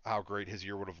how great his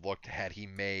year would have looked had he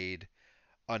made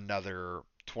another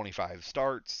 25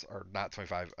 starts, or not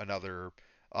 25,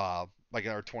 like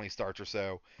another 20 starts or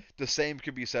so. The same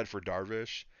could be said for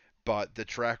Darvish, but the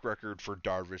track record for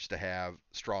Darvish to have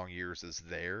strong years is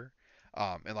there.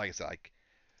 And like I said,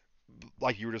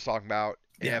 like you were just talking about,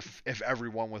 Yeah, if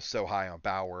everyone was so high on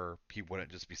Bauer, he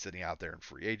wouldn't just be sitting out there in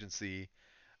free agency.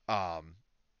 Um,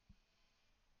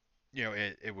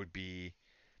 it would be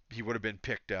he would have been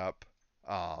picked up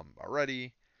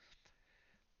already,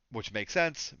 which makes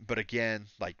sense. But again,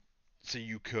 like, so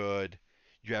you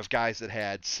have guys that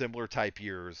had similar type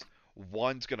years.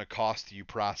 One's going to cost you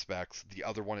prospects, the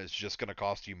other one is just going to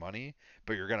cost you money,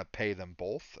 but you're going to pay them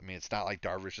both. I mean, it's not like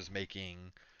Darvish is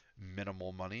making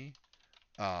minimal money.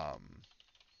 Um,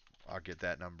 I'll get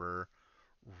that number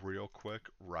real quick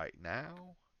right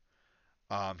now.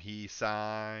 He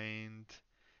signed.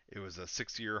 It was a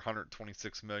 6-year,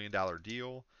 $126 million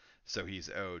deal. So he's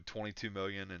owed 22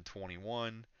 million in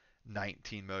 21,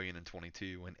 19 million in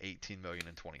 22, and 18 million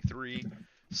in 23.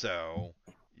 So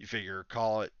you figure,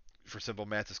 call it for simple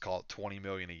math, just call it 20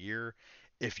 million a year.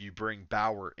 If you bring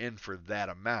Bauer in for that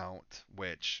amount,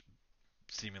 which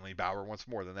seemingly Bauer wants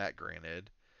more than that, granted.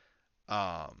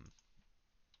 Um,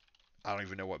 I don't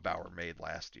even know what Bauer made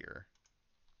last year.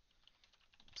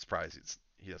 I'm surprised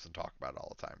he doesn't talk about it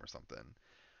all the time or something.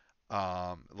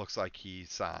 It looks like he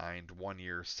signed 1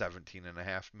 year,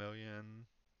 17.5 million.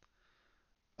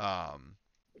 Um,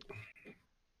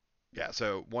 yeah,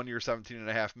 so 1 year,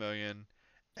 17.5 million,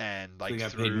 and So he like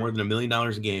got paid more than $1 million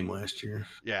a game last year.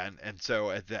 yeah, and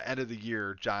so at the end of the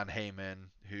year, John Heyman,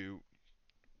 who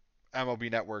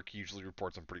MLB Network usually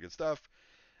reports on pretty good stuff,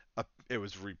 it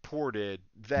was reported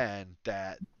then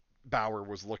that Bauer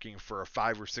was looking for a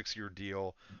 5 or 6 year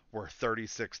deal worth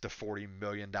 36 to 40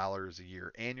 million dollars a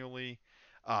year annually.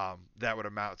 That would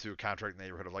amount to a contract in the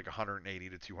neighborhood of like 180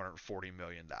 to 240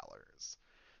 million dollars.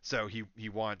 So he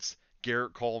wants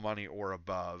Garrett Cole money or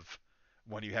above.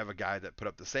 When you have a guy that put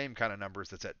up the same kind of numbers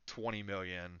that's at 20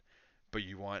 million, but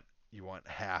you want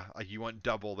half, like you want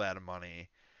double that of money,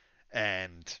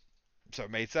 and so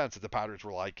it made sense that the Padres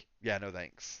were like, yeah, no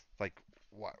thanks. Like,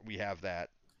 what we have that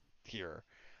here.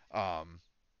 Um,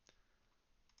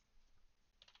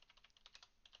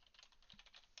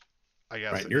 I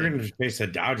guess Right. You're going to face the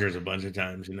Dodgers a bunch of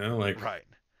times, like right.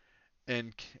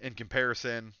 In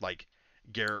comparison, like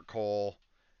Garrett Cole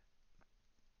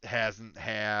hasn't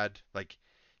had like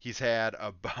he's had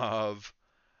above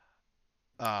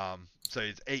so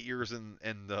he's 8 years in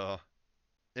the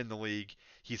league.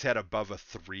 He's had above a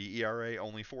 3 ERA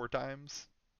only 4 times.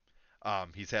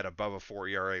 He's had above a 4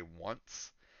 ERA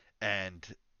once, and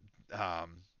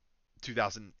um,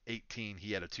 2018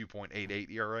 he had a 2.88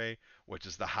 ERA, which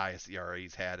is the highest ERA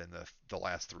he's had in the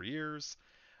last 3 years.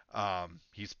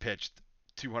 He's pitched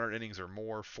 200 innings or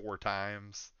more 4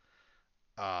 times.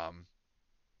 Um,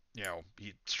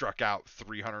 he struck out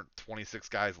 326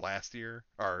 guys last year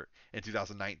or in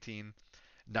 2019,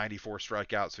 94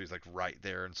 strikeouts, so he's like right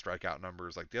there in strikeout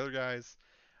numbers like the other guys.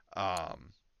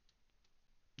 Um,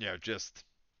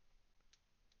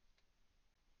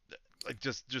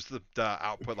 just just the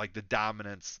output, like the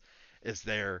dominance is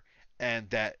there, and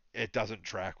that it doesn't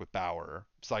track with Bauer.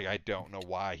 It's like I don't know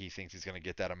why he thinks he's going to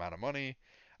get that amount of money.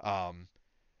 Um,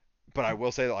 but I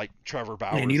will say that like Trevor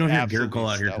Bauer and you is don't have Garrett absolutely Cole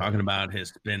out here talking stellar. about his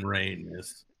spin rate and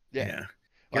his, Yeah, yeah.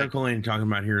 Garrett like Cole ain't talking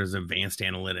about here is advanced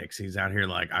analytics. He's out here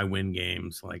like, I win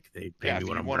games. Like, they pay yeah, me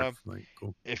what I'm worth. Like,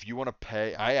 cool. if you want to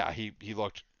pay, yeah, he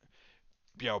looked,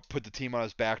 put the team on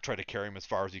his back, tried to carry him as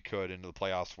far as he could into the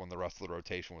playoffs when the rest of the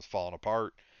rotation was falling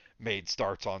apart. Made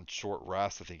starts on short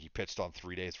rest. I think he pitched on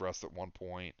 3 days rest at one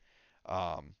point.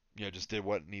 Just did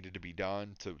what needed to be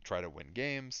done to try to win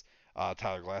games.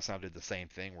 Tyler Glasnow did the same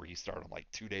thing where he started on like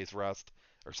 2 days rest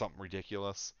or something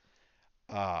ridiculous.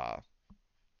 Uh,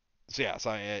 so yeah,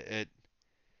 so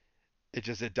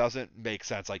it doesn't make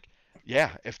sense. Like,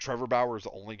 yeah, if Trevor Bauer is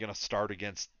only going to start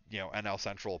against NL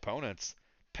Central opponents,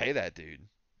 pay that dude.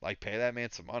 Like, pay that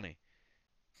man some money.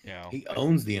 He Like,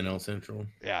 owns the NL Central.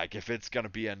 yeah, like if it's going to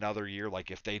be another year, like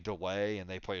if they delay and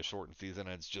they play a shortened season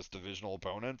and it's just divisional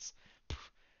opponents,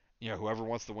 whoever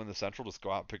wants to win the Central, just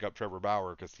go out and pick up Trevor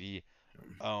Bauer because he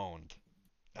owned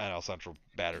NL Central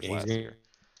batters Yeah, he's last going year.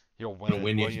 He'll to win it.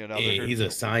 win you. Win you another. He's a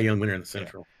Cy Young winner in the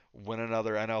Yeah, Central. win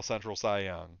another NL Central Cy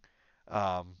Young.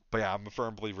 But yeah, I'm a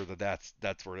firm believer that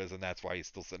that's where it is, and that's why he's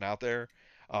still sitting out there.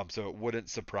 So it wouldn't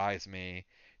surprise me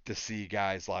to see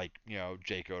guys like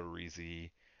Jake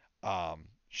Odorizzi,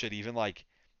 shit, even like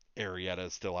Arrieta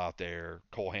is still out there,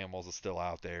 Cole Hamels is still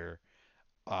out there.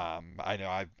 I know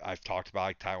I've talked about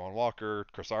like Taiwan Walker,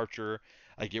 Chris Archer.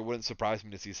 Like it wouldn't surprise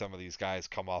me to see some of these guys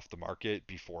come off the market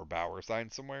before Bauer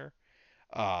signs somewhere.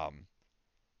 Um,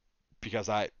 because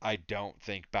I don't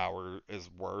think Bauer is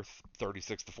worth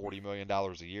 36 to 40 million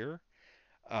dollars a year.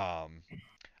 Um,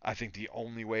 I think the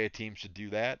only way a team should do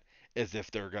that is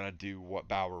if they're gonna do what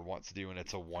Bauer wants to do, and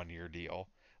it's a 1 year deal.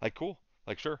 Like cool,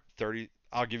 like sure, 30.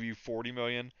 I'll give you 40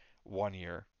 million 1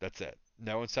 year. That's it.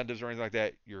 No incentives or anything like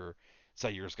that.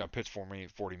 Say you're just gonna pitch for me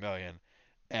 40 million.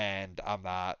 and I'm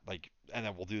not like, and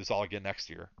then we'll do this all again next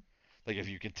year. Like if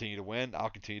you continue to win, I'll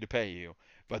continue to pay you.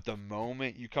 But the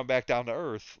moment you come back down to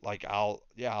earth, like I'll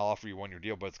offer you 1 year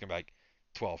deal, but it's gonna be like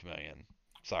 12 million.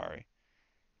 Sorry,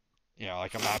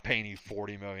 like I'm not paying you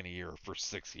 40 million a year for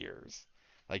 6 years.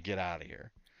 Like get out of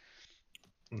here.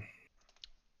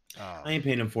 I Um, ain't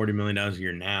paying him $40 million a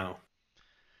year now.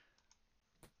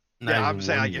 Not yeah, I'm even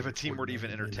saying one like if year, a team were to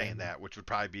even entertain $40 million. that, which would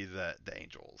probably be the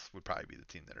Angels, would probably be the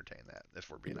team to entertain that, if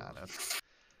we're being honest.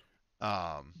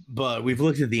 Um, But we've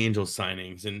looked at the Angels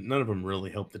signings, and none of them really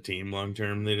help the team long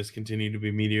term. They just continue to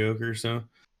be mediocre. So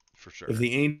for if sure.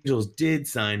 the Angels did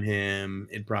sign him,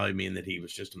 it'd probably mean that he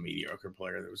was just a mediocre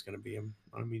player that was going to be on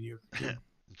a mediocre team.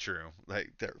 True.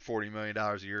 Like $40 million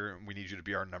a year, we need you to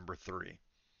be our number three.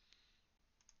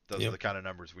 Those are Yep. the kind of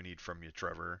numbers we need from you,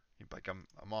 Trevor. He'd be like, I'm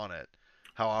on it.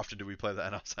 How often do we play the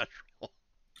NL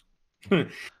Central?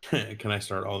 Can I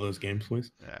start all those games, please?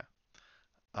 Yeah.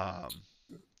 Um,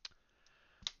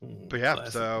 but yeah,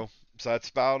 Classic. so that's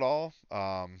about all.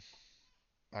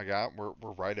 I got we're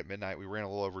right at midnight. We ran a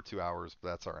little over 2 hours, but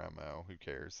that's our MO. Who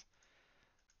cares?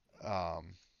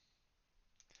 Um,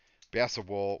 but yeah, so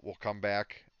we'll come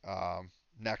back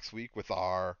next week with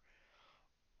our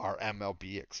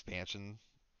MLB expansion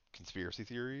conspiracy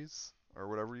theories or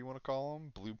whatever you want to call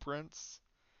them, blueprints,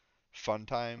 fun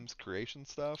times, creation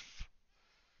stuff.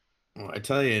 Well, I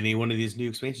tell you, any one of these new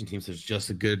expansion teams has just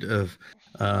a good of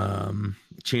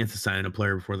chance of signing a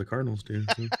player before the Cardinals do.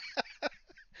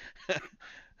 So.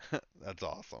 That's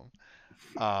awesome.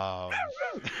 Um,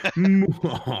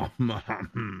 Got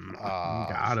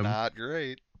it's him. not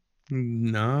great.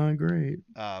 Not great.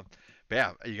 Um, but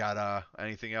yeah, you got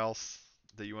anything else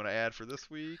that you want to add for this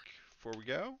week before we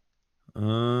go?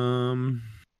 Um,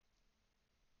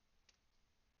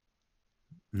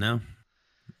 no,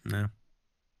 no, All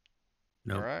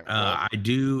nope. right. Well,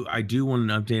 I do want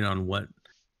an update on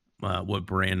what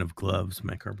brand of gloves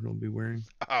Matt Carpenter will be wearing.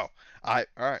 oh, all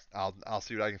right. I'll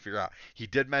see what I can figure out. He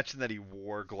did mention that he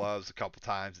wore gloves a couple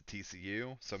times at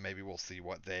TCU, so maybe we'll see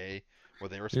what they were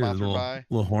Yeah, sponsored by.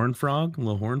 little horn Yeah, frogs,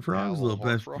 little little horn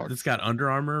that's frogs. got Under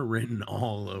Armour written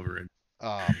all over it.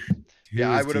 Um,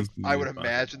 yeah, Who is I TCU would sponsored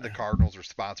imagine the by? Cardinals are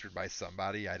sponsored by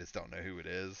somebody. I just don't know who it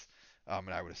is. And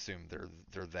I would assume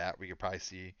they're that. We could probably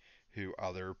see who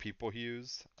other people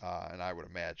use, and I would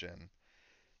imagine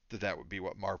that would be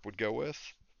what Marp would go with.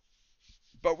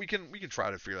 But we can try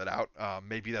to figure that out.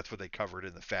 Maybe that's what they covered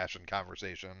in the fashion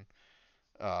conversation.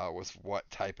 Was what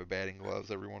type of batting gloves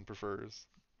everyone prefers.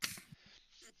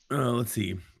 Let's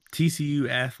see. TCU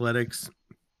Athletics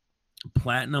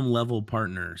Platinum level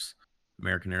partners: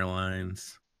 American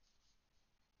Airlines,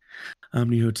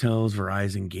 Omni Hotels,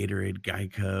 Verizon, Gatorade,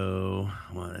 Geico.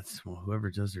 Well, whoever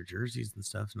does their jerseys and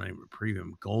stuff. Not even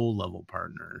premium gold level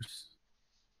partners.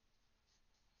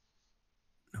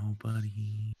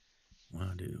 Nobody.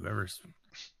 Wow, dude, whoever's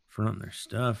fronting their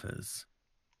stuff is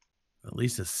at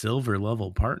least a silver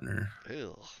level partner.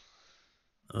 Ew.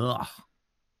 Ugh.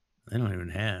 They don't even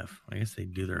have. I guess they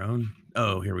do their own.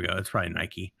 Oh, here we go. It's probably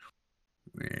Nike.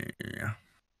 Yeah.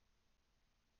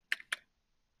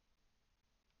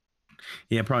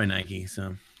 Yeah, probably Nike.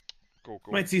 So Cool,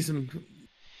 cool. might see some.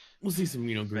 We'll see some,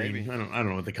 green. Maybe. I don't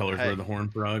know what the colors were. Hey, The horn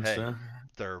frogs. hey, So.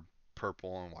 they're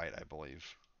purple and white, I believe.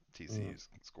 Mm, TCU's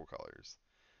school colors.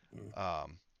 mm.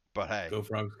 Um, but hey, Go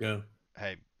frogs, go.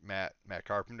 Matt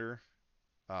Carpenter,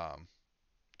 um,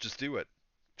 just do it.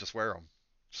 Just wear them.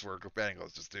 Just wear batting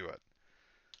gloves. Just do it.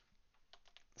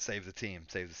 Save the team.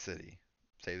 Save the city.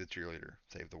 Save the cheerleader.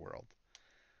 Save the world.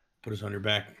 Put us on your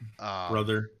back, Um,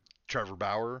 brother. Trevor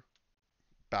Bauer.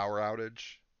 Bauer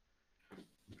outage.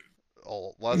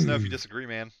 Oh, let us know if you Yeah, disagree,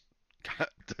 man.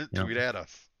 Tweet at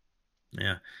us.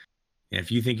 yeah. If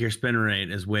you think your spin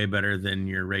rate is way better than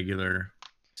your regular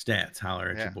stats, holler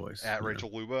at your Yeah, boys. at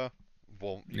Rachel Luba.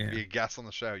 Well, you can Yeah, be a guest on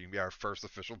the show. You can be our first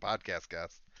official podcast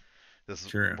guest. This is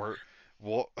sure.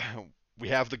 we'll we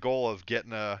have the goal of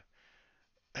getting an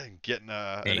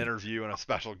Hey, interview and a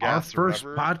special our guest or first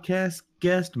whatever. podcast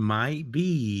guest might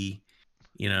be,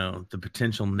 the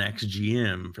potential next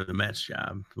GM for the Mets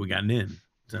job. We got an in, We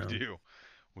so do.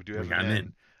 We do we have him got an in.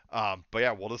 in. But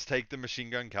yeah, we'll just take the Machine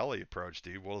Gun Kelly approach,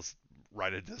 dude. We'll just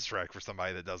write a diss track for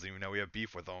somebody that doesn't even know we have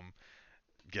beef with them.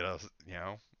 Get us,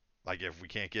 like if we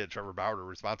can't get Trevor Bauer to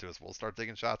respond to us, we'll start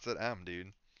taking shots at M,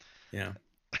 dude. Yeah.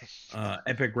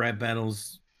 Epic rap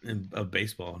battles of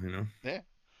baseball. Yeah,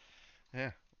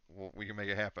 yeah. We can make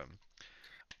it happen.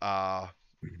 Uh,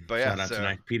 but yeah, Shout out to so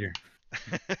Nice Peter.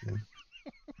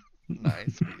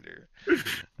 nice, Peter.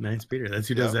 Nice Peter. That's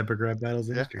who does Yep. Epic rap battles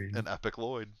in Yeah, history. and Epic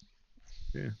Lloyd.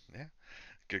 Yeah. Yeah.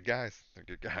 Good guys. They're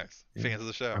good guys. Yeah. Fans of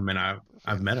the I show. mean, I've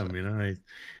Fans of met the him. show.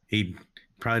 He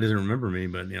probably doesn't remember me,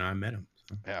 but I met him.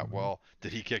 So. Yeah. Well,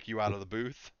 did he kick you out of the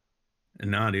booth? And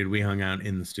no, dude, we hung out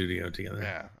in the studio together.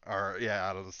 Yeah. Or yeah,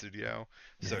 out of the studio.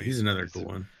 Yeah, So he's another cool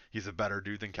one. he's a better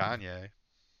dude than Kanye.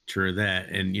 True that.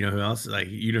 And you know who else? Like,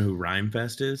 you know who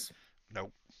Rhymefest is?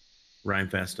 Nope.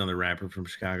 Rhymefest, another rapper from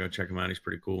Chicago. Check him out. He's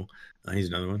pretty cool. He's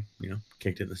another one.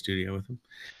 Kicked it in the studio with him.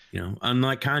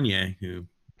 Unlike Kanye, who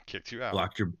Kicked you out.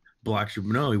 blocked your.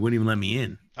 No, he wouldn't even let me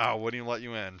in. Oh, wouldn't even let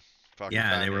you in. Fucking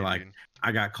Yeah, they were Kanye, like, dude.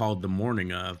 I got called the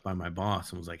morning of by my boss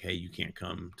and was like, "Hey, you can't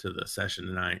come to the session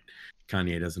tonight.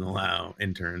 Kanye doesn't allow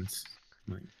interns."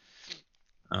 I'm like,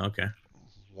 oh, okay.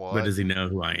 But What? does he know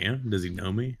who I am? Does he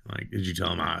know me? Like, did you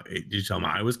tell him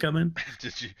I was coming?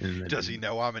 Did you? And Does he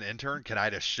know I'm an intern? Can I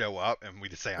just show up and we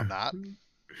just say I'm not? then,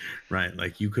 right,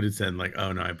 like you could have said like,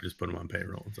 "Oh no, I just put him on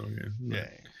payroll. It's all good." Yeah,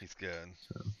 he's good.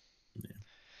 So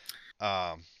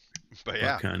yeah, Um, but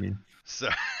yeah. fuck Kanye So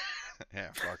yeah,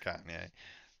 fuck Kanye.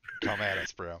 Come at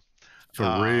us, bro.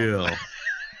 for real.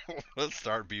 Let's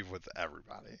start beef with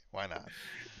everybody. Why not?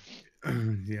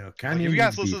 Kanye Like, if you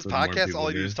guys needs listen beef to this with more podcast, people, all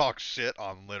they do dude. is talk shit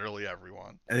on literally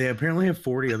everyone. And they apparently have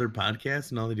 40 other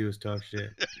podcasts, and all they do is talk shit.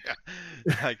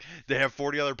 Yeah. Like, they have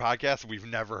 40 other podcasts. We've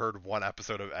never heard one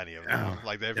episode of any of them. Oh,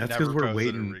 Like, they've that's never because we're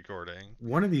posted a waiting. recording.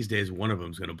 One of these days, one of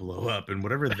them's gonna blow up, and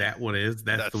whatever that one is,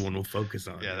 that's the That's one we'll focus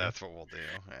on. Yeah, that's what we'll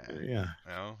do. Yeah.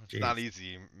 Yeah. It's Jeez. not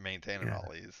easy maintaining Yeah.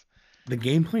 all these. The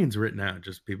game plan's written out.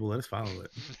 Just people let us follow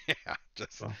it. Yeah,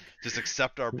 Fuck. just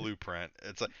accept our blueprint.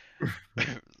 It's like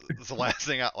it's the last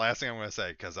thing I'm gonna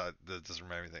say because this just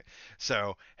reminded me.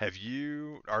 So have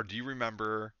you or do you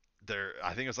remember there?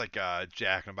 I think it was like a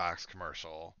Jack in the Box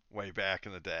commercial way back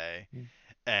in the day,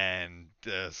 and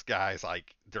this guy's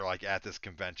like they're like at this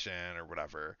convention or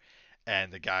whatever,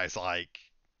 and the guy's like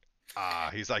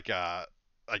he's like a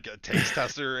taste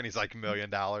tester, and he's like $1 million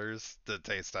to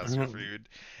taste I test your don't. food.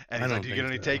 And I he's like, don't "Do you get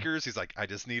think any so. takers?" He's like, "I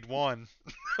just need one."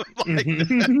 Like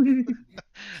that.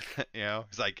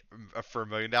 He's like, "For $1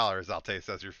 million, I'll taste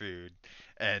test your food."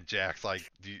 And Jack's like,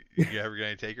 "You ever get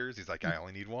any takers?" He's like, "I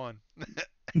only need one."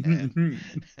 And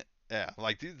yeah, I'm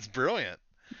like, dude, it's brilliant.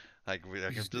 Like,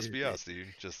 that can just be us, dude.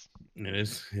 Just It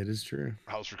is. It is true.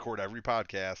 I'll just record every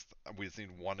podcast. We just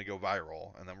need one to go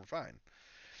viral, and then we're fine.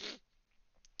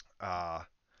 Uh,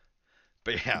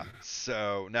 but yeah,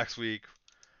 so next week,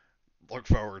 look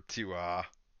forward to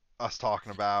us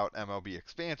talking about MLB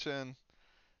expansion,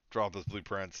 draw up those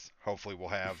blueprints. Hopefully, we'll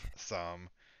have some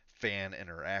fan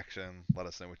interaction. Let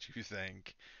us know what you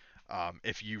think.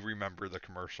 If you remember the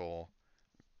commercial,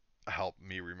 help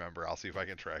me remember. I'll see if I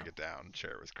can track it down and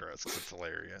share it with Chris because it's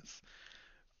hilarious.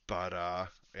 But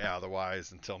yeah,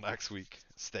 otherwise, until next week,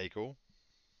 stay cool.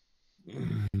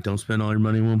 Don't spend all your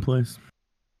money in one place.